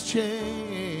heaven's change.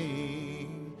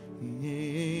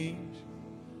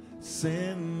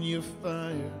 Send your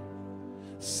fire,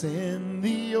 send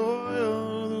the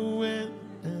oil, the wind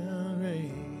and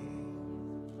rain.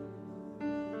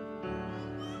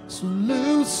 So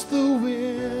loose the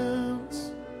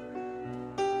winds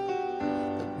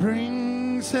that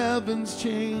brings heaven's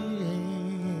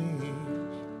change.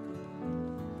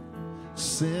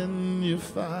 Send your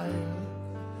fire,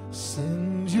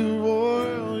 send your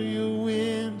oil, your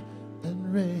wind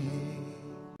and rain.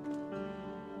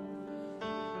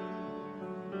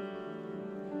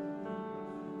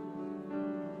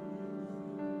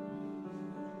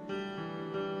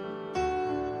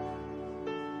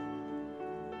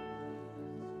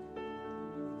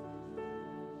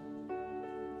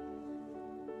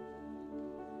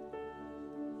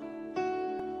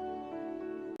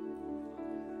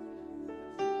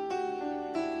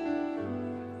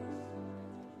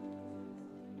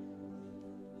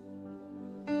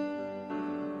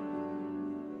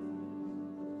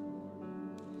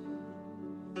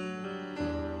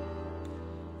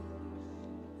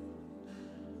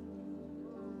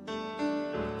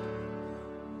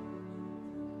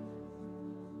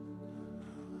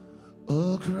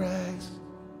 Christ,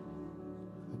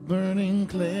 a burning,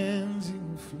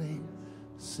 cleansing flame.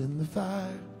 Send the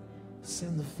fire,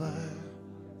 send the fire,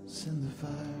 send the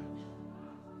fire.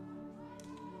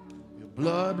 Your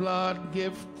blood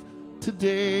gift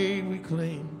today we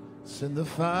claim. Send the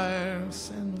fire,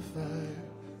 send the fire,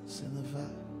 send the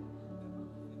fire.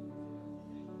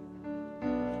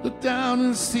 Look down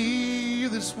and see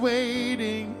this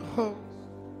waiting hope.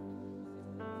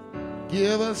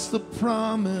 Give us the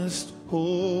promised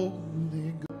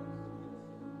Holy Ghost.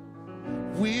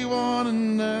 We want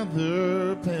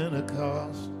another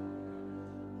Pentecost.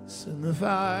 Send the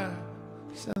fire,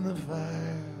 send the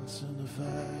fire, send the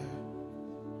fire.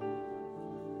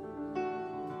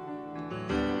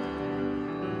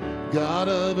 God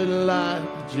of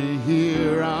Elijah,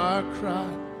 hear our cry.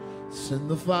 Send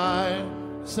the fire,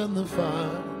 send the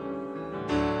fire.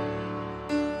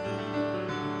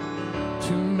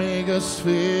 To make us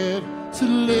fit to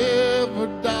live or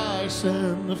die.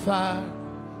 Send the fire,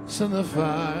 send the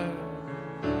fire.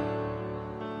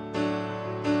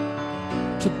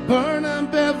 To burn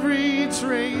up every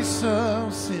trace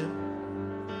of sin.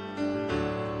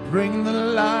 Bring the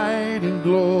light and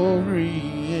glory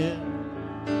in.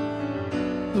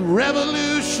 The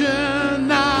revolution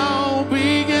now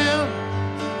begin.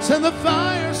 Send the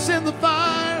fire, send the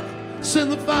fire,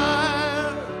 send the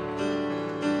fire.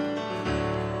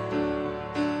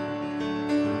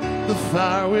 The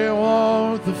fire we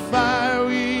want, the fire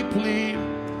we plead.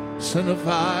 Send the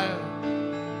fire.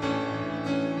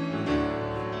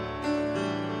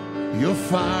 Your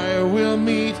fire will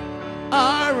meet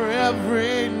our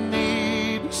every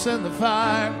need. Send the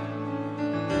fire.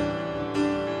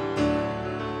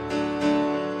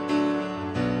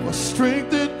 For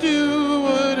strength to do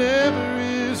whatever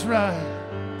is right.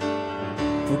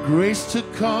 For grace to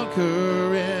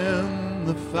conquer in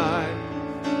the fight.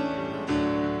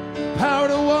 Power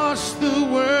to wash the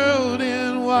world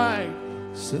in white.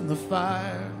 Send the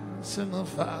fire, send the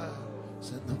fire,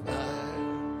 send the fire.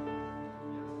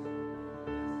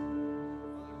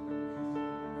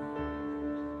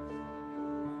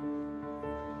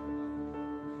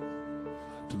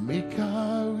 To make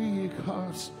our weak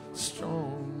hearts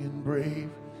strong and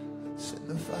brave. Send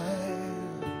the fire.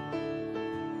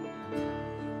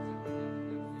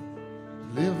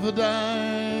 Live a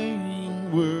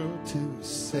dying world to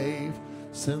save.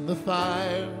 Send the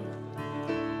fire.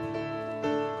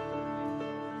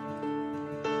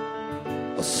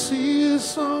 I'll see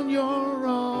us on your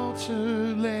altar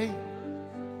lay.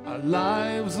 Our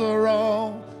lives are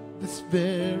all this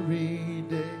very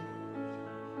day.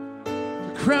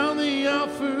 Crown the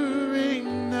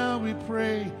offering, now we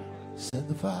pray. Send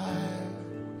the fire.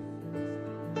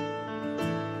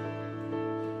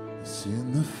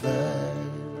 Send the fire.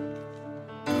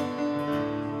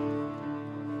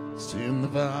 Send the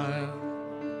fire.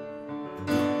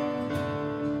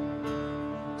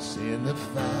 Send the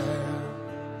fire.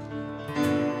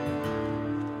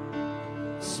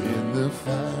 Send the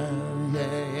fire.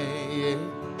 Yeah, yeah, yeah.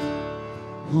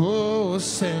 Oh,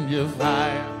 send your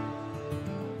fire.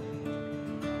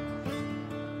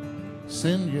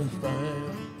 Send your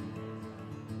fire.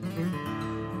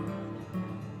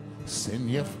 Send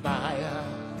your fire.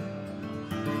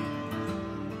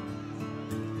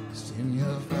 Send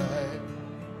your fire.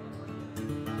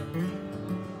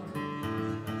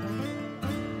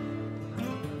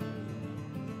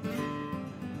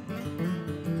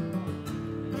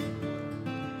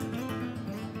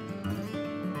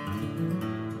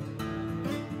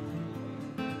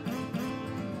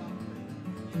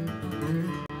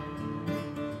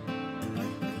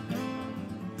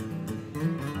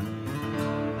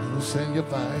 Send your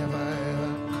fire,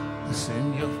 fire.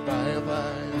 Send your fire,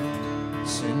 fire.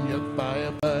 Send your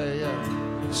fire,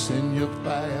 fire. Send your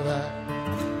fire, fire.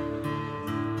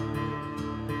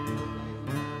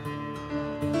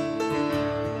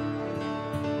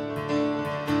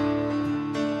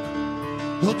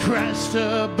 Oh, Christ,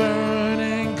 a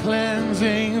burning,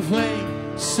 cleansing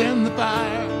flame. Send the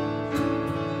fire.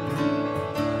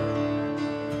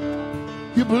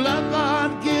 Your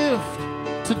blood-bought gift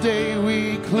today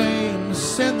we claim.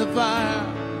 Send the fire.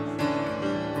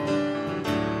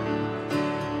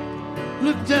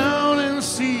 Look down and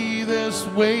see this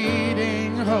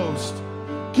waiting host.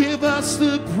 Give us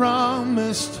the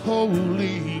promised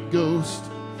Holy Ghost.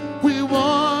 We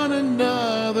want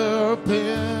another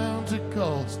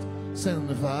Pentecost. Send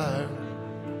the fire.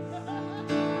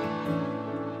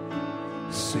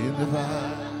 Send the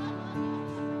fire.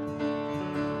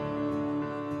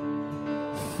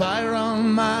 Fire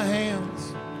on my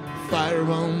hands, fire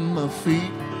on my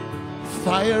feet,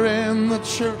 fire in the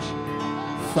church,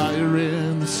 fire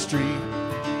in the street.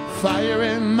 fire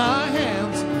in my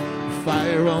hands,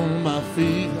 fire on my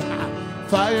feet,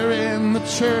 fire in the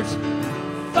church,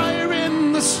 fire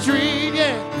in the street,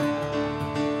 yeah.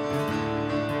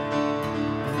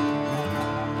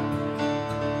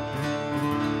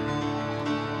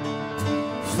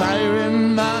 Fire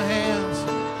in my hands,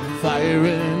 fire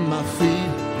in my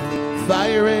feet,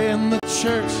 fire in the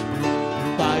church,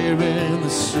 fire in the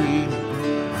street,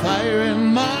 fire in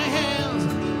my hands,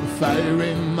 fire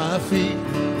in my feet,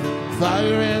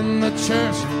 fire in the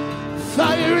church,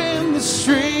 fire in the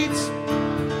streets.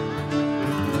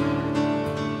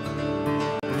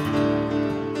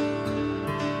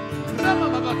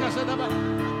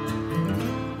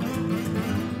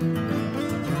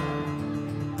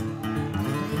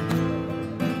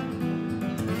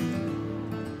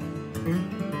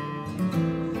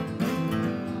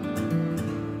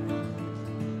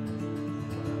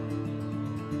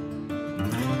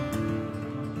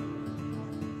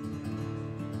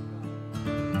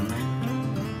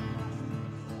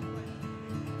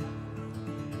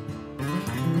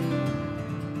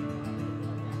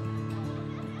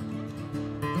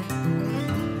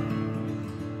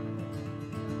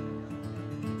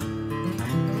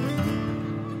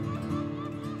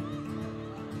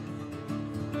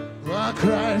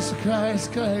 Christ,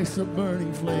 Christ, Christ, a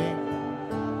burning flame.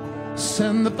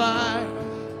 Send the fire.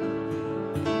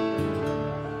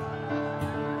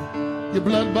 Your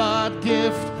blood-bought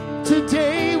gift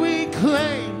today we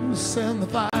claim. Send the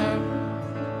fire.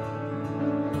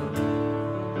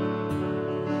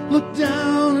 Look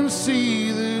down and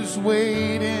see this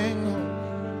waiting.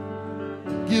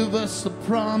 Give us the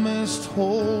promised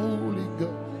Holy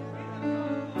Ghost.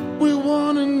 We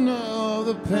want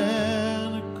another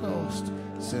Pentecost.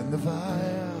 Send the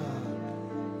fire.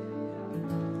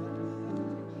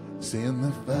 Send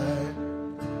the fire.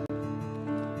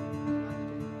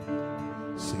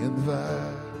 Send the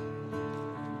fire.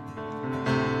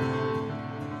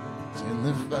 Send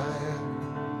the fire.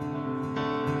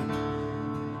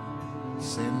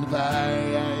 Send the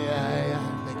fire.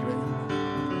 Thank you, Ray.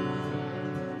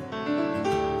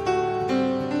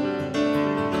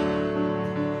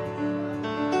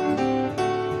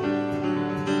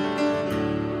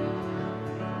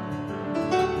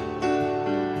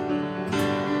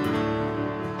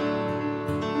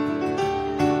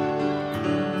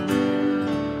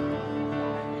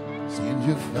 Send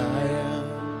your fire.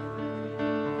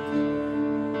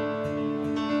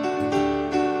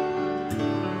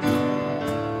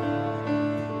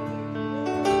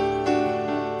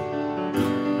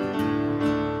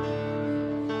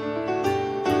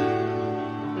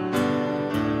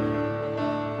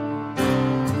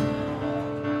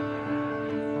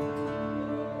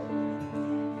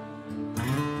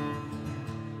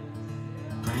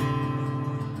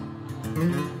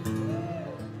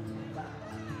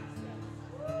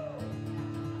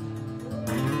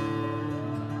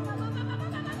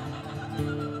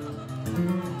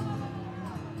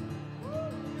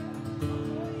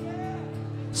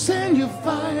 Send your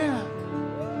fire.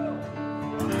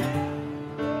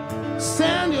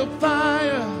 Send your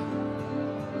fire.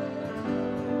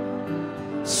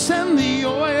 Send the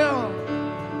oil.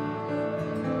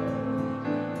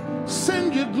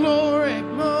 Send your glory,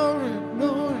 glory,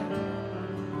 glory.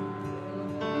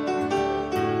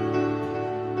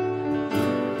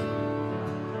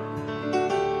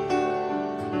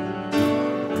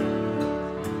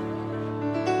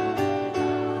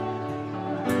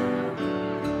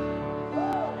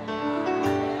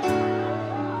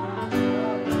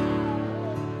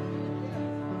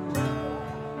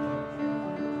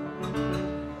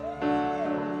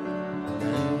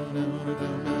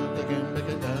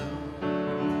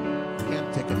 Can't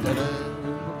take it down.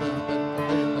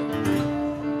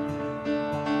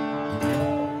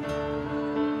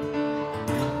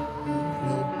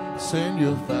 Send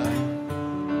your fire.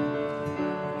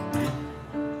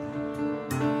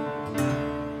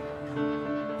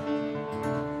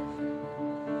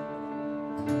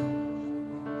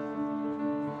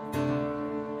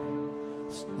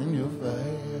 Send your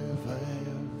fire,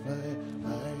 fire, fire,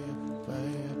 fire,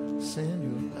 fire. Send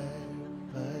your fire,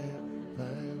 fire,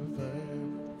 fire, fire,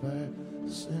 fire.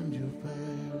 Send your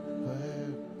fire,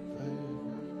 fire, fire.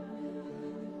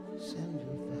 Send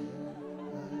your fire,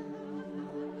 fire.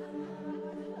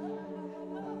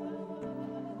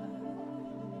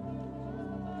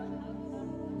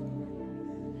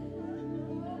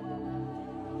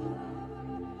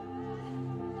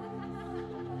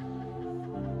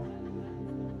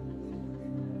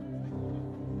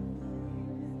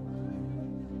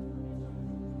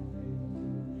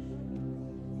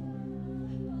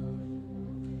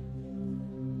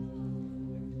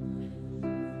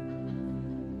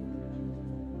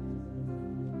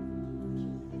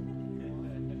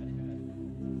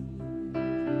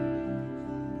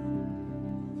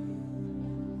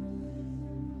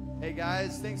 Hey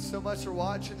guys, thanks so much for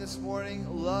watching this morning.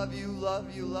 Love you,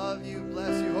 love you, love you.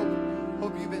 Bless you.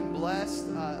 Hope you've been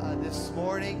blessed this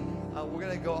morning. We're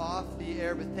going to go off the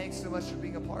air, but thanks so much for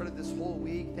being a part of this whole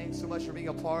week. Thanks so much for being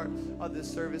a part of this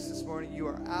service this morning. You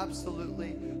are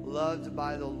absolutely loved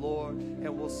by the Lord,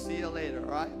 and we'll see you later,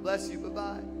 all right? Bless you.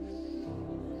 Bye-bye.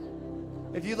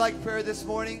 If you'd like prayer this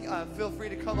morning, feel free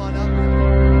to come on up.